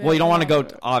inhibit. Well, you don't want to go,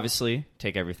 obviously,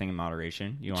 take everything in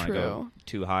moderation. You want to go True.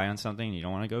 too high on something. You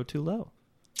don't want to go too low.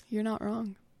 You're not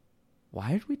wrong.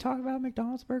 Why did we talk about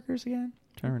McDonald's burgers again?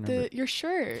 I'm trying to remember. Your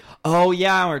shirt. Oh,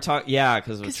 yeah. We're talking. Yeah,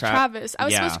 because of Travis. I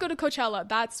was supposed to go to Coachella.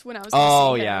 That's when I was going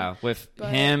to see him. Yeah. With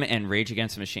him and Rage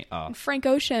Against the Machine. Oh. And Frank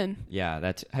Ocean.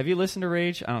 Yeah. Have you listened to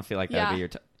Rage? I don't feel like that would be your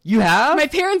time. You have? My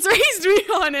parents raised me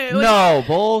on it. No,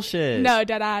 bullshit. No,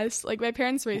 dead ass. Like, my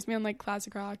parents raised me on, like,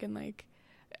 classic rock and, like...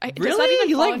 Really?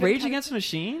 You like Rage Against the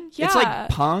Machine? Yeah. It's like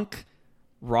punk,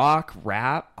 rock,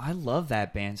 rap. I love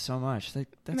that band so much. That's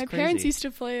my crazy. parents used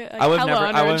to play it, like, I would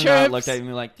trips. not looked at you and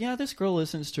be like, yeah, this girl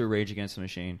listens to Rage Against the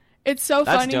Machine. It's so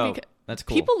That's funny dope. because that's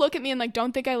cool. people look at me and like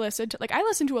don't think I listen to I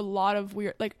listen to a lot of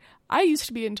weird, like I used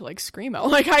to be into like screamo.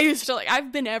 Like I used to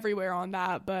I've been everywhere on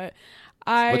that, but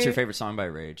What's your favorite song by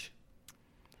Rage?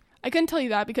 I couldn't tell you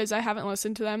that because I haven't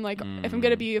listened to them. Like if I'm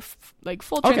gonna be full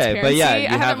Okay, transparency, but yeah, I you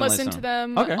haven't haven't listened to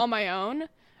them on my own.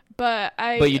 But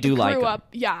you do like them. up.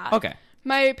 Yeah. Okay.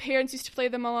 My parents used to play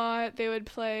them a lot. They would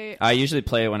play. I usually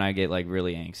play it when I get like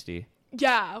really angsty.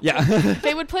 Yeah. Yeah.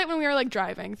 They would play it when we were like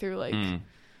driving through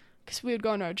because we would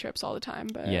go on road trips all the time.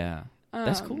 But yeah,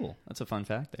 that's cool. That's a fun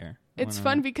fact there. It's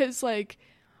fun because like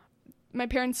my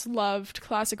parents loved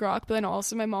classic rock, but then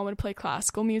also my mom would play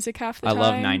classical music half the time. I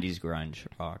love 90s grunge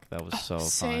rock. That was so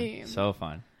same. fun. So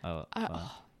fun.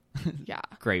 Yeah.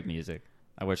 Great music.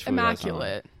 I wish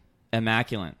Immaculate.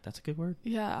 Immaculate. That's a good word.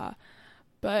 Yeah.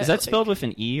 But is that spelled with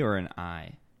an E or an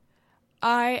I?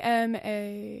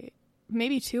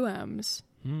 Maybe two M's.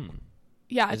 Hmm.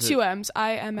 Yeah, two M's.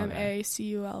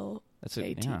 IMMACULATE. That's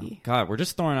it. Yeah. God, we're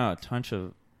just throwing out a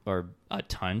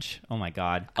tunch. Oh my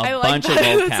God. I bunch like of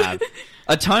vocab.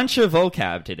 A tunch of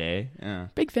vocab today. Yeah.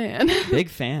 Big fan. Big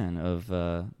fan of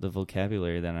the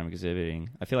vocabulary that I'm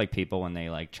exhibiting. I feel like people when they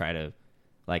like try to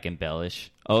like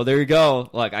embellish. Oh, there you go.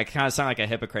 Like I kind of sound like a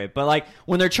hypocrite, but like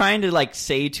when they're trying to like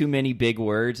say too many big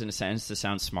words in a sentence to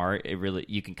sound smart,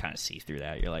 you can kind of see through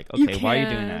that. You're like, okay, why are you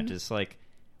doing that? Just like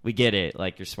we get it,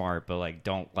 like you're smart, but like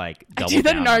don't like double I do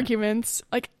that down in arguments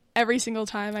like every single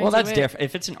time. Well, that's different.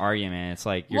 If it's an argument, it's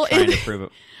like you're trying to prove it.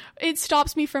 It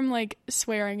stops me from like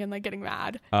swearing and like getting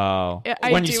mad. Oh,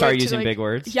 when you start using big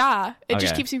words? Yeah, it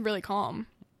just keeps me really calm.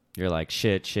 You're like,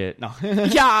 shit. No.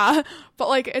 Yeah. But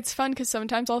like, it's fun because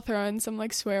sometimes I'll throw in some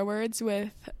like swear words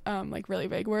with like really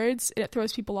big words. It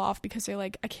throws people off because they're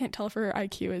like, I can't tell if her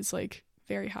IQ is like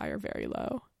very high or very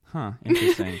low. Huh.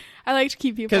 Interesting. I like to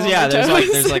keep people on their their toes.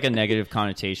 There's there's like a negative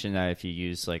connotation that if you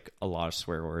use like a lot of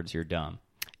swear words, you're dumb.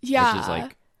 Yeah. Which is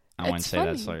like, I wouldn't say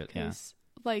that's like, yeah.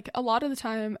 Like a lot of the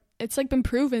time, it's like been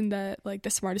proven that like the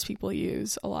smartest people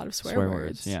use a lot of swear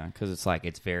words. Yeah. Because it's like,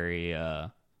 it's very,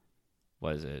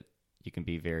 what is it? You can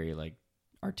be very like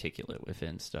articulate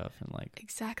within stuff and like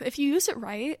exactly. If you use it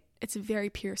right, it's very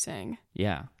piercing.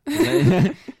 Yeah.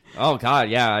 Oh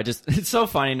God, yeah. It's so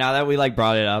funny now that we like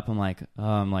brought it up. I'm like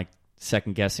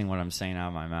second guessing what I'm saying out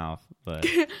of my mouth, but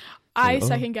I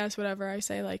second guess whatever I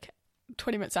say like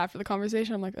 20 minutes after the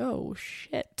conversation. I'm like, oh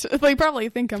shit. Like probably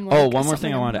think I'm like. Oh, one more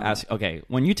thing I wanted to ask. Okay,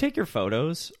 when you take your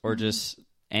photos or just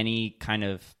any kind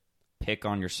of pic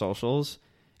on your socials.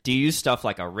 Do you use stuff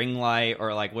like a ring light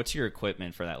or like what's your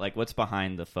equipment for that? Like what's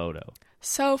behind the photo?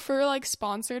 So for like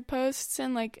sponsored posts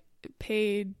and like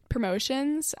paid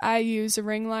promotions, I use a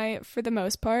ring light for the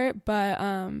most part,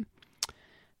 but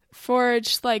for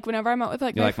just like whenever I'm out with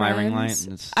like you my like friends, my ring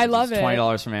light? I love it.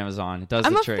 $20 from Amazon. It does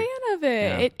I'm the trick. I'm a fan of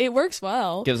it. Yeah. It works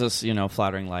well. Gives us,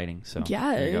 flattering lighting. So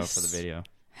yes. There you go for the video.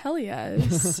 Hell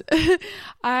yes.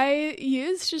 I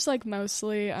use just like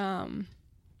mostly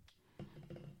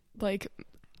like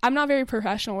I'm not very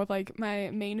professional with like my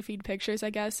main feed pictures,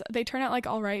 I guess. They turn out like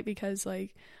all right because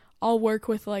like I'll work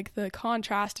with like the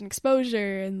contrast and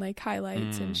exposure and like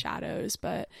highlights and shadows,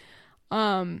 but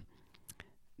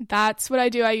that's what I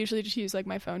do. I usually just use like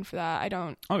my phone for that. I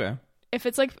don't. Okay. If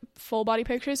it's like full body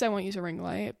pictures, I won't use a ring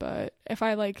light, but if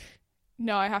I like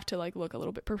no, I have to like look a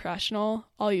little bit professional,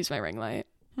 I'll use my ring light.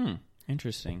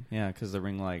 Interesting. Yeah, because the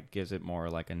ring light gives it more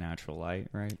like a natural light,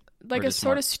 right? Like a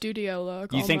sort of studio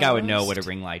look. You almost think I would know what a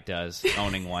ring light does,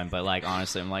 owning one, but like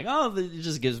honestly, I'm like, it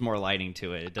just gives more lighting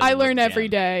to it. I learn every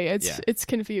day. It's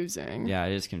confusing. Yeah,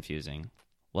 it is confusing.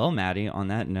 Well, Maddie, on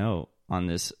that note, on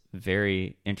this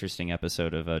very interesting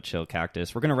episode of Chill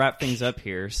Cactus, we're gonna wrap things up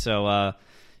here. So,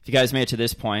 if you guys made it to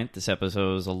this point, this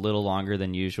episode is a little longer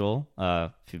than usual.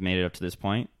 If you've made it up to this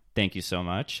point, thank you so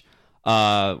much.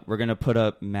 We're going to put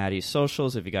up Maddie's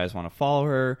socials if you guys want to follow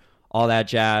her, all that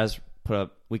jazz. put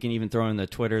up. We can even throw in the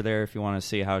Twitter there if you want to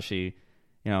see how she,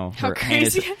 how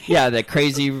crazy. The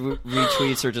crazy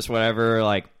retweets or just whatever.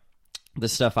 Like the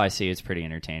stuff I see is pretty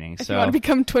entertaining. If you want to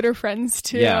become Twitter friends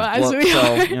too, are.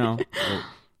 We'll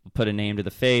put a name to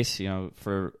the face.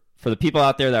 For the people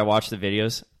out there that watch the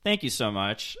videos, thank you so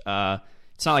much.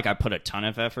 It's not like I put a ton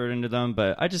of effort into them,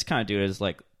 but I just kind of do it as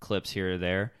like clips here or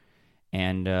there.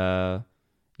 And we're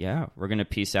gonna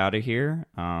peace out of here.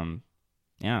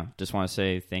 Just want to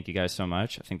say thank you guys so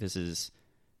much. I think this is.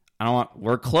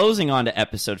 We're closing on to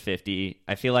episode 50.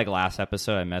 I feel like last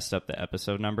episode I messed up the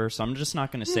episode number, so I'm just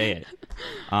not going to say it.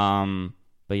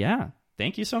 But yeah,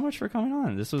 thank you so much for coming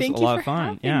on. This was a lot of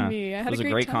fun. Yeah, it was a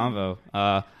great convo.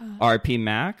 RP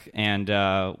Mac, and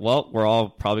we're all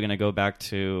probably going to go back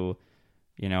to,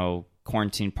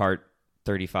 quarantine part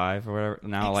 35 or whatever.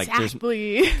 Now,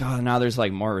 exactly. now there's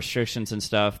like more restrictions and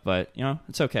stuff, but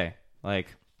it's okay. Like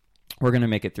we're going to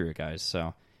make it through it, guys.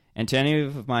 So. And to any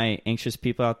of my anxious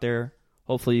people out there,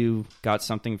 hopefully you got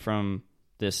something from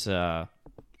this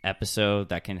episode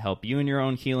that can help you in your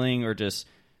own healing, or just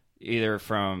either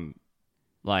from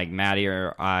like Maddie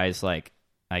or I's, like,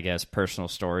 I guess, personal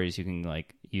stories. You can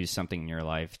like use something in your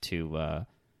life to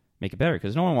make it better,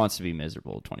 because no one wants to be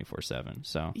miserable 24/7.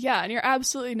 So yeah, and you're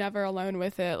absolutely never alone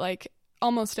with it. Like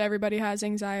almost everybody has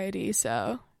anxiety,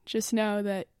 so just know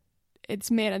that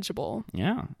it's manageable.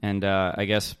 Yeah. And I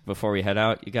guess before we head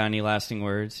out, you got any lasting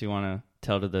words you want to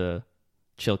tell to the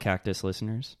Chill Cactus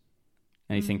listeners?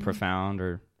 Anything profound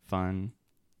or fun?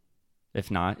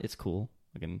 If not, it's cool.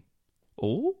 You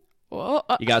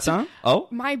got some? Oh,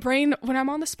 my brain, when I'm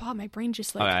on the spot, my brain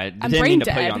just like, I I'm didn't brain mean to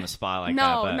dead. put you on the spot like that.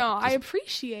 I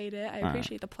appreciate it. I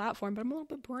appreciate the platform, but I'm a little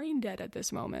bit brain dead at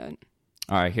this moment.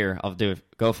 All right, here, I'll do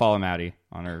it. Go follow Maddie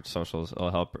on her socials.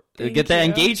 It'll help get that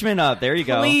engagement up. There you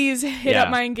go. Please hit up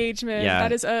my engagement. Yeah.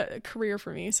 That is a career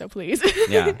for me, so please.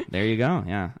 Yeah, there you go.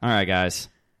 Yeah. All right, guys.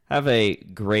 Have a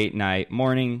great night,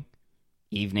 morning,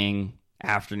 evening,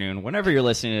 afternoon, whenever you're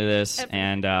listening to this.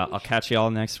 And I'll catch you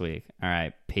all next week. All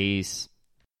right, peace.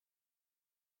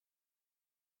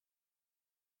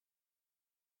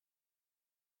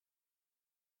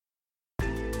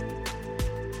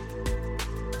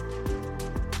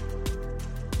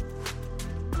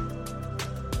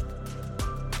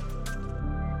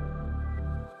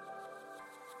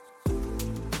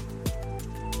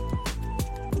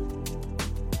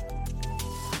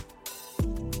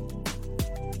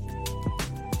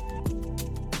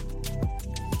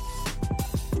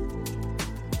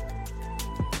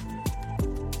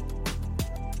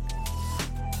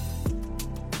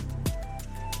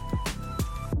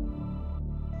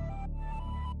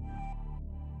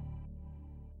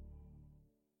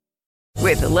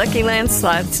 With the Lucky Land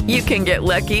Slots, you can get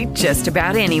lucky just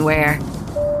about anywhere.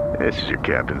 This is your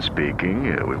captain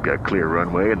speaking. We've got clear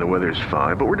runway and the weather's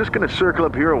fine, but we're just going to circle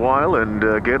up here a while and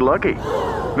get lucky.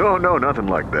 No, nothing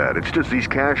like that. It's just these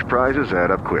cash prizes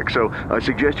add up quick. So I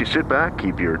suggest you sit back,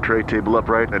 keep your tray table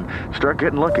upright, and start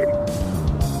getting lucky.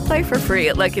 Play for free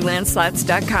at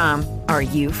LuckyLandSlots.com. Are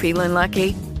you feeling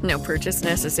lucky? No purchase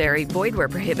necessary. Void where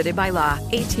prohibited by law.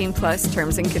 18+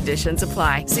 terms and conditions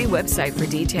apply. See website for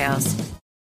details.